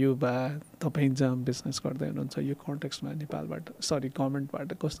इकोनोमी युवा तपाईँ जहाँ बिजनेस गर्दै हुनुहुन्छ यो कन्टेक्स्टमा नेपालबाट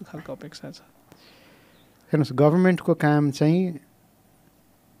गभर्मेन्टबाट कस्तो खालको अपेक्षा छ? हेर्नुहोस्, गभर्मेन्टको काम चाहिँ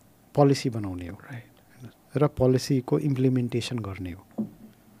पोलिसी बनाउने हो र पोलिसीको इम्प्लिमेन्टेसन गर्ने हो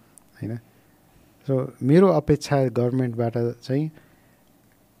होइन। सो मेरो अपेक्षा गभर्मेन्टबाट चाहिँ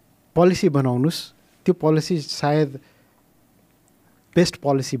पोलिसी बनाउनुहोस्, त्यो पोलिसी सायद बेस्ट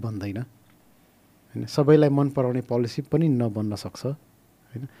पोलिसी बन्दैन होइन, सबैलाई मन पराउने पोलिसी पनि नबन्न सक्छ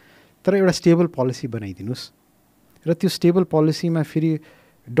होइन, तर एउटा स्टेबल पोलिसी बनाइदिनुहोस् र त्यो स्टेबल पोलिसीमा फेरि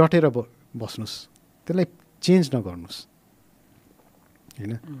डटेर बस्नुहोस्, त्यसलाई चेन्ज नगर्नुहोस्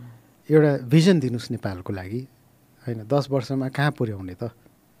होइन। एउटा भिजन दिनुहोस् नेपालको लागि होइन, 10 वर्षमा कहाँ पुर्याउने त।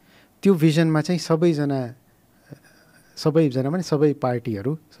 त्यो भिजनमा चाहिँ सबैजना भने सबै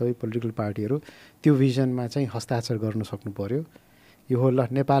पार्टीहरू, सबै पोलिटिकल पार्टीहरू त्यो भिजनमा चाहिँ हस्ताक्षर गर्न सक्नु पर्यो। यो हो ल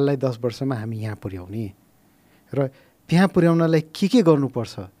नेपाललाई 10 वर्षमा हामी यहाँ पुर्याउने र त्यहाँ पुर्याउनलाई के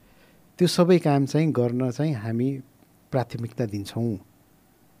गर्नुपर्छ त्यो सबै काम चाहिँ गर्न चाहिँ हामी प्राथमिकता दिन्छौँ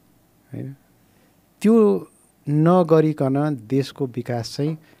होइन। त्यो नगरिकन देशको विकास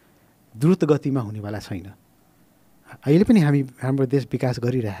चाहिँ द्रुत गतिमा हुनेवाला छैन। अहिले पनि हाम्रो देश विकास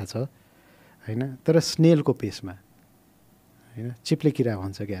गरिरहेछ होइन, तर स्नेलको पेसमा होइन, चिप्ले किरा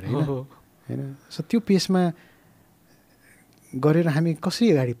भन्छ क्यारे होइन। सो त्यो पेसमा गरेर हामी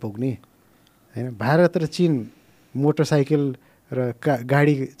कसरी अगाडि पुग्ने होइन भारत र चीन मोटरसाइकल र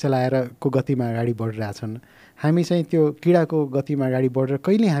गाडी चलाएरको गतिमा अगाडि बढिरहेछन् हामी चाहिँ त्यो किडाको गतिमा अगाडि बढेर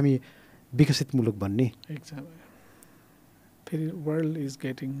कहिले हामी विकसित मुलुक बन्ने फेरि world is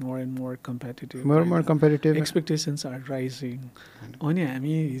getting more and more competitive more competitive expectations are rising अनि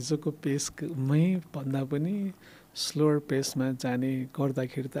हामी हिजोको पेसमै भन्दा पनि स्लोवर पेसमा जाने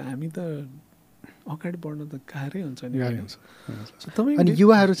गर्दाखेरि त हामी त अगाडि बढ्न त गाह्रै हुन्छ नि अनि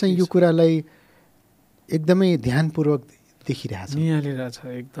युवाहरू चाहिँ यो कुरालाई एकदमै ध्यानपूर्वक देखिरहेछ निहालिरहेछ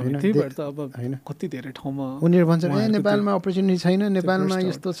एकदमै त्यही भएर त अब होइन कति धेरै ठाउँमा उनीहरू भन्छन् ए नेपालमा अपर्च्युनिटी छैन नेपालमा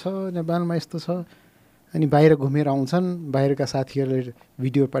यस्तो छ नेपालमा यस्तो छ अनि बाहिर घुमेर आउँछन् बाहिरका साथीहरूले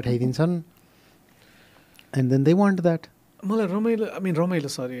video पठाइदिन्छन् and then they want that मलाई रमाइलो रमाइलो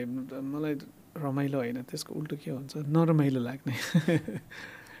सरी मलाई रमाइलो होइन त्यसको उल्टो के हुन्छ नरमाइलो लाग्ने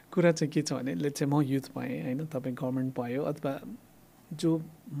कुरा चाहिँ के छ भने लेट्स चाहिँ म युथ पाएँ होइन तपाईँ गभर्मेन्ट पायो अथवा जो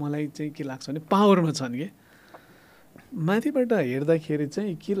मलाई चाहिँ के लाग्छ भने पावरमा छन् कि माथिबाट हेर्दाखेरि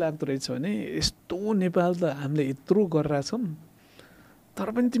चाहिँ के लाग्दो रहेछ भने यस्तो नेपाल त हामीले यत्रो गरिरहेछौँ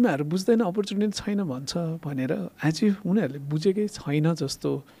तर पनि तिमीहरू बुझ्दैन अपर्च्युनिटी छैन भन्छ भनेर आज उनीहरूले बुझेकै छैन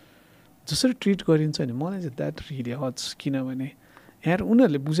जस्तो जसरी ट्रिट गरिन्छ नि मलाई चाहिँ द्याट रियली हट्स किनभने यार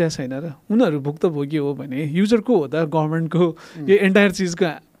उनीहरूले बुझाएको छैन र उनीहरू भुक्तभोगी हो भने युजर को हो त गभर्मेन्टको यो एन्टायर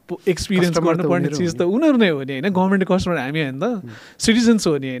चिजको एक्सपिरियन्स गर्नुपर्ने चिज त उनीहरू नै हो नि होइन गभर्मेन्टको कस्टमर हामी होइन त सिटिजन्स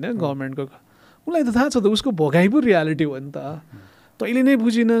हो नि होइन गभर्मेन्टको उसलाई त थाहा छ त उसको भोगाइ पो रियालिटी हो नि त तैँले नै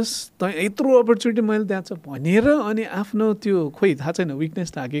बुझिनस् तँ यत्रो अपर्च्युनिटी मैले त्यहाँ छ भनेर अनि आफ्नो त्यो खोइ थाहा छैन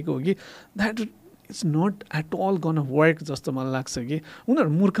विकनेस लागेको हो कि that it's not at all gonna work जस्तो मलाई लाग्छ कि उनीहरू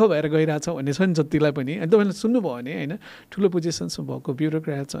मूर्ख भएर गइरहेछ भन्ने छ नि जतिलाई पनि अनि तपाईँले सुन्नुभयो भने होइन ठुलो पोजिसन्समा भएको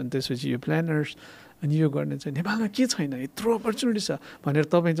ब्युरोक्राट्स अनि त्यसपछि यो प्लानर्स अनि यो गर्ने चाहिँ नेपालमा के छैन यत्रो अपर्च्युनिटी छ भनेर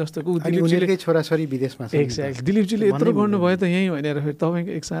तपाईँ जस्तोको दिलीपजीकै छोराछोरी विदेशमा छ एक्ज्याक्टली दिलीपजीले यत्रो गर्नुभयो त यहीँ भनेर फेरि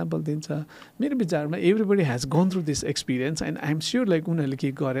तपाईँको एक्जाम्पल दिन्छ मेरो विचारमा everybody has gone through this experience and I am sure like उनीहरूले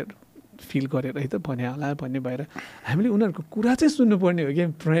के गरेर फिल गरेर है त भने होला भन्ने भएर हामीले उनीहरूको कुरा चाहिँ सुन्नुपर्ने हो कि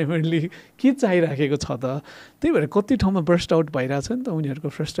प्राइमरली के चाहिराखेको छ त त्यही भएर कति ठाउँमा बर्स्ट आउट भइरहेछ नि त उनीहरूको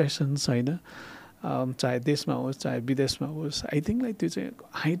फ्रस्ट्रेसन्स होइन चाहे देशमा होस् चाहे विदेशमा होस् आई थिङ्क लाइक त्यो चाहिँ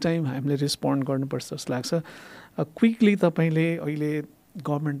हाई टाइम हामीले रेस्पोन्ड गर्नुपर्छ जस्तो लाग्छ क्विकली तपाईँले अहिले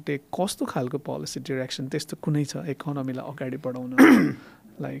गभर्मेन्टले कस्तो खालको पोलिसी डिरेक्सन त्यस्तो कुनै छ इकोनोमीलाई अगाडि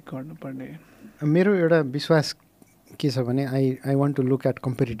बढाउनलाई गर्नुपर्ने मेरो एउटा विश्वास के छ भने I want to look at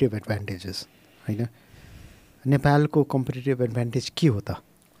competitive advantages होइन नेपालको कम्पिटेटिभ एडभान्टेज के हो त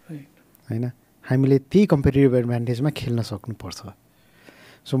होइन हामीले त्यही कम्पिटेटिभ एडभान्टेजमा खेल्न सक्नुपर्छ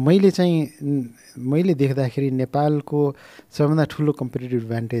सो मैले देख्दाखेरि नेपालको सबभन्दा ठुलो कम्पिटेटिभ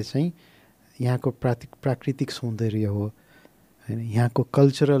एडभान्टेज चाहिँ यहाँको प्राकृतिक सौन्दर्य हो होइन यहाँको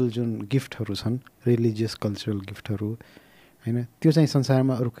कल्चरल जुन गिफ्टहरू छन् रिलिजियस कल्चरल गिफ्टहरू होइन त्यो चाहिँ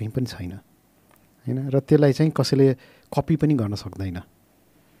संसारमा अरू कहीँ पनि छैन होइन र त्यसलाई चाहिँ कसैले कपी पनि गर्न सक्दैन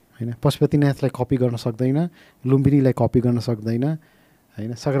होइन पशुपतिनाथलाई कपी गर्न सक्दैन लुम्बिनीलाई कपी गर्न सक्दैन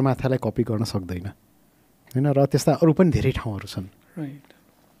होइन सगरमाथालाई कपी गर्न सक्दैन होइन र त्यस्ता अरू पनि धेरै ठाउँहरू छन् राइट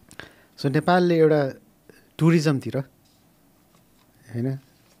सो नेपालले एउटा टुरिज्मतिर होइन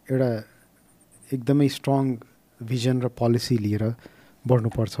एउटा एकदमै स्ट्रङ भिजन र पोलिसी लिएर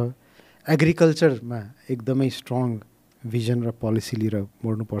बढ्नुपर्छ एग्रिकल्चरमा एकदमै स्ट्रङ भिजन र पोलिसी लिएर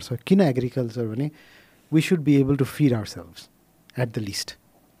बढ्नुपर्छ किन एग्रिकल्चर भने we should be able to feed our selves at the list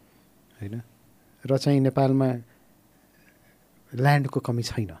होइन र चाहिँ नेपालमा ल्यान्डको कमी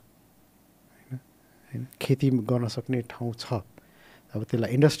छैन होइन खेती गर्न सक्ने ठाउँ छ अब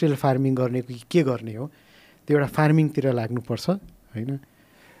त्यसलाई इन्डस्ट्रियल फार्मिङ गर्ने कि के गर्ने हो त्यो एउटा फार्मिङतिर लाग्नुपर्छ होइन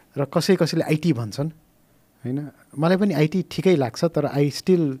र कसैले आइटी भन्छन् होइन मलाई पनि आइटी ठिकै लाग्छ तर I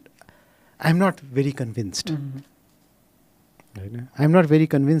am not very convinced होइन I am not very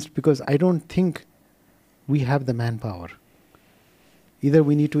convinced because I don't think we have the man power either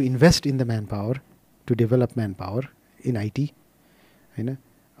we need to invest in the man power to develop man power in IT होइन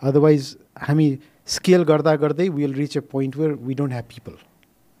otherwise हामी scale गर्दा गर्दै will rich a point where we don't have people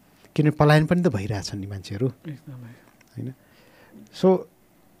किनभने पलायन पनि त भइरहेछन् नि मान्छेहरू होइन सो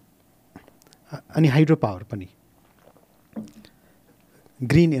अनि हाइड्रो पावर पनि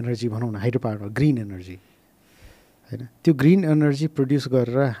ग्रिन एनर्जी भनौँ न हाइड्रो पावर ग्रिन एनर्जी होइन त्यो ग्रिन एनर्जी प्रड्युस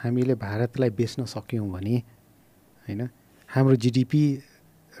गरेर हामीले भारतलाई बेच्न सक्यौँ भने होइन हाम्रो जिडिपी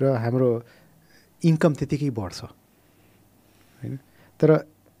र हाम्रो इन्कम त्यतिकै बढ्छ होइन तर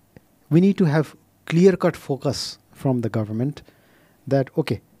we need to have clear cut focus from the government that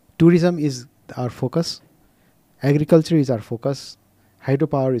okay tourism is our focus agriculture is our focus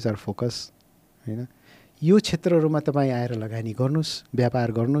hydropower is our focus हैन यो क्षेत्रहरुमा तपाई आएर लगानी गर्नुस्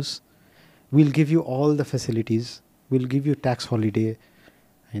व्यापार गर्नुस् we'll give you all the facilities we'll give you tax holiday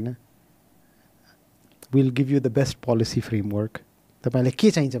हैन will give you the best policy framework, तपाईँलाई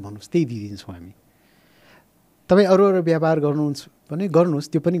के चाहिन्छ भन्नुहोस् त्यही दिइदिन्छौँ हामी। तपाईँ अरू अरू व्यापार गर्नुहुन्छ भने गर्नुहोस्,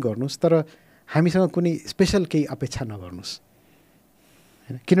 त्यो पनि गर्नुहोस्, तर हामीसँग कुनै स्पेसल केही अपेक्षा नगर्नुहोस्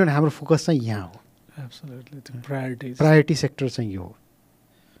होइन, किनभने हाम्रो फोकस चाहिँ यहाँ हो। प्रायोरिटी सेक्टर चाहिँ यो हो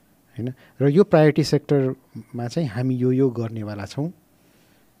होइन, र यो प्रायोरिटी सेक्टरमा चाहिँ हामी यो गर्नेवाला छौँ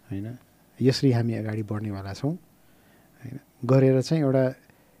होइन, यसरी हामी अगाडि बढ्नेवाला छौँ होइन, गरेर चाहिँ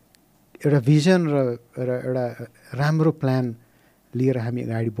एउटा भिजन र एउटा राम्रो प्लान लिएर हामी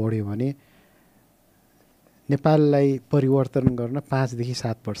अगाडि बढ्यो भने नेपाललाई परिवर्तन गर्न 5 देखि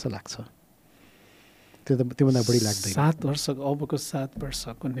 7 वर्ष लाग्छ। त्योभन्दा बढी लाग्दैन। 7 वर्ष, अबको 7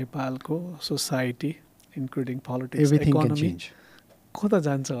 वर्षको नेपालको society including politics, everything can economy change. कता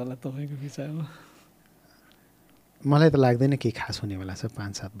जान्छ होला तपाईँको विचारमा? मलाई त लाग्दैन केही खास हुनेवाला छ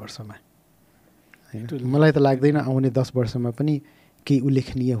 5-7 वर्षमा होइन, मलाई त लाग्दैन आउने 10 वर्षमा पनि केही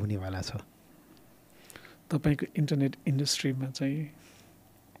उल्लेखनीय हुनेवाला छ। तपाईँको इन्टरनेट इन्डस्ट्रीमा चाहिँ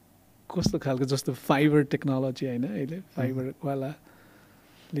कस्तो खालको, जस्तो फाइबर टेक्नोलोजी होइन, अहिले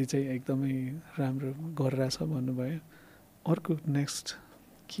फाइबरवालाले चाहिँ एकदमै राम्रो गरिरहेछ भन्नुभयो, अर्को नेक्स्ट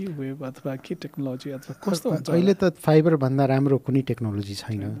के वेब अथवा के टेक्नोलोजी अथवा कस्तो हुन्छ? अहिले त फाइबरभन्दा राम्रो कुनै टेक्नोलोजी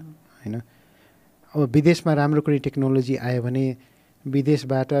छैन होइन। अब विदेशमा राम्रो कुनै टेक्नोलोजी आयो भने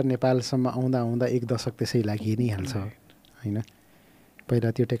विदेशबाट नेपालसम्म आउँदा 1 दशक त्यसै लागि नै हाल्छ होइन। पहिला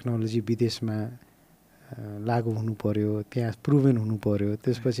त्यो टेक्नोलोजी विदेशमा लागु हुनु पर्यो, त्यहाँ प्रुभन हुनु पर्यो,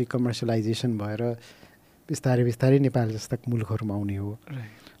 त्यसपछि कमर्सियलाइजेसन भएर बिस्तारै नेपाल जस्ता मुलुकहरूमा आउने हो।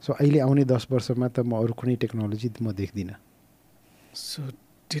 सो अहिले आउने 10 वर्षमा त म अरू कुनै टेक्नोलोजी म देख्दिनँ। So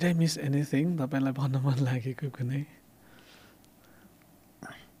did I miss anything तपाईँलाई भन्न मन लागेको कुनै?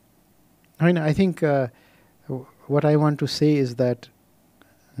 होइन, I think what I want to say is that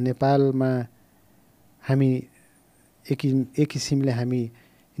नेपालमा हामी एक किसिमले हामी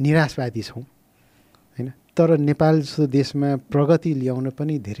निराशवादी छौँ होइन, तर नेपाल जस्तो देशमा प्रगति ल्याउन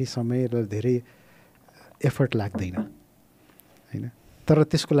पनि धेरै समय र धेरै एफर्ट लाग्दैन होइन, तर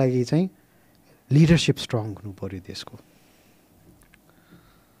त्यसको लागि चाहिँ लिडरसिप स्ट्रङ हुनु पऱ्यो देशको।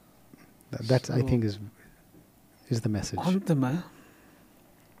 That's I think is the message. अन्तमा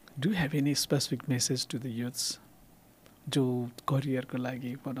do you have any specific message to the youths जो करियरको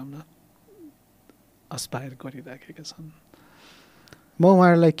लागि भनौँ न अस्पायर गरिराखेका छन्? म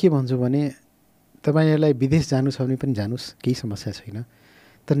उहाँहरूलाई के भन्छु भने तपाईँहरूलाई विदेश जानु छ भने पनि जानुहोस्, केही समस्या छैन,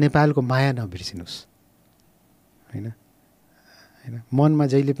 तर नेपालको माया नबिर्सिनुहोस् होइन। मनमा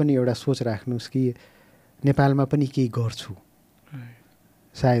जहिले पनि एउटा सोच राख्नुहोस् कि नेपालमा पनि केही गर्छु,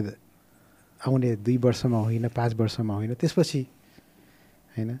 सायद आउने 2 वर्षमा होइन, 5 वर्षमा होइन, त्यसपछि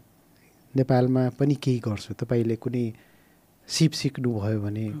होइन नेपालमा पनि केही गर्छु। तपाईँले कुनै सिक्नुभयो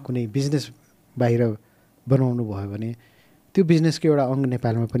भने, कुनै बिजनेस बाहिर बनाउनु भयो भने त्यो बिजनेसको एउटा अङ्ग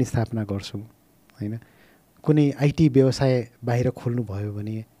नेपालमा पनि स्थापना गर्छु होइन। कुनै आइटी व्यवसाय बाहिर खोल्नुभयो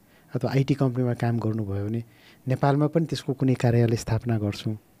भने अथवा आइटी कम्पनीमा काम गर्नुभयो भने नेपालमा पनि त्यसको कुनै कार्यालय स्थापना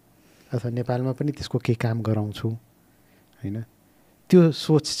गर्छु अथवा नेपालमा पनि त्यसको केही काम गराउँछु होइन। त्यो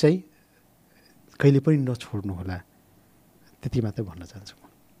सोच चाहिँ कहिले पनि नछोड्नु होला, त्यति मात्रै भन्न चाहन्छु म।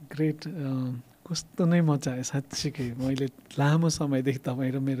 ग्रेट। कस्तो नै मजा आयो साँच्चीकै। मैले लामो समयदेखि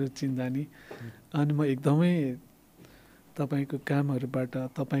तपाईँ र मेरो चिन्जानी, अनि म एकदमै तपाईँको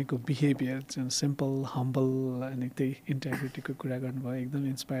कामहरूबाट तपाईँको बिहेभियर जुन सिम्पल हम्बल अनि त्यही इन्टेग्रिटीको कुरा गर्नुभयो, एकदम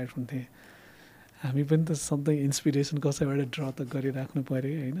इन्सपायर हुन्थेँ। हामी पनि त सधैँ इन्सपिरेसन कसैबाट ड्र त गरिराख्नु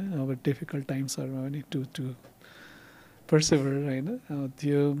पऱ्यो होइन। अब डिफिकल्ट टाइम्सहरूमा पनि टु पर्सेभर होइन,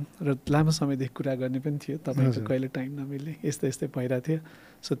 त्यो र लामो समयदेखि कुरा गर्ने पनि थियो, तपाईँको कहिले टाइम नमिल्ने यस्तै भइरहेको थियो।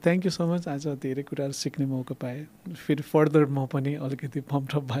 So thank you so much. आज धेरै कुराहरू सिक्ने मौका पाएँ। फेरि फर्दर म पनि अलिकति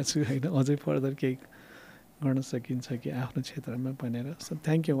पम्पअप भएको छु होइन, अझै फर्दर केही गर्न सकिन्छ कि आफ्नो क्षेत्रमा भनेर। So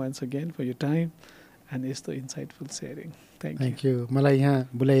thank you once again for your time and यस्तो इन्साइटफुल सेयरिङ। Thank you. मलाई यहाँ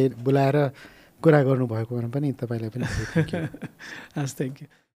बोलाएर कुरा गर्नुभएकोमा पनि तपाईँलाई पनि हस्, थ्याङ्क यू।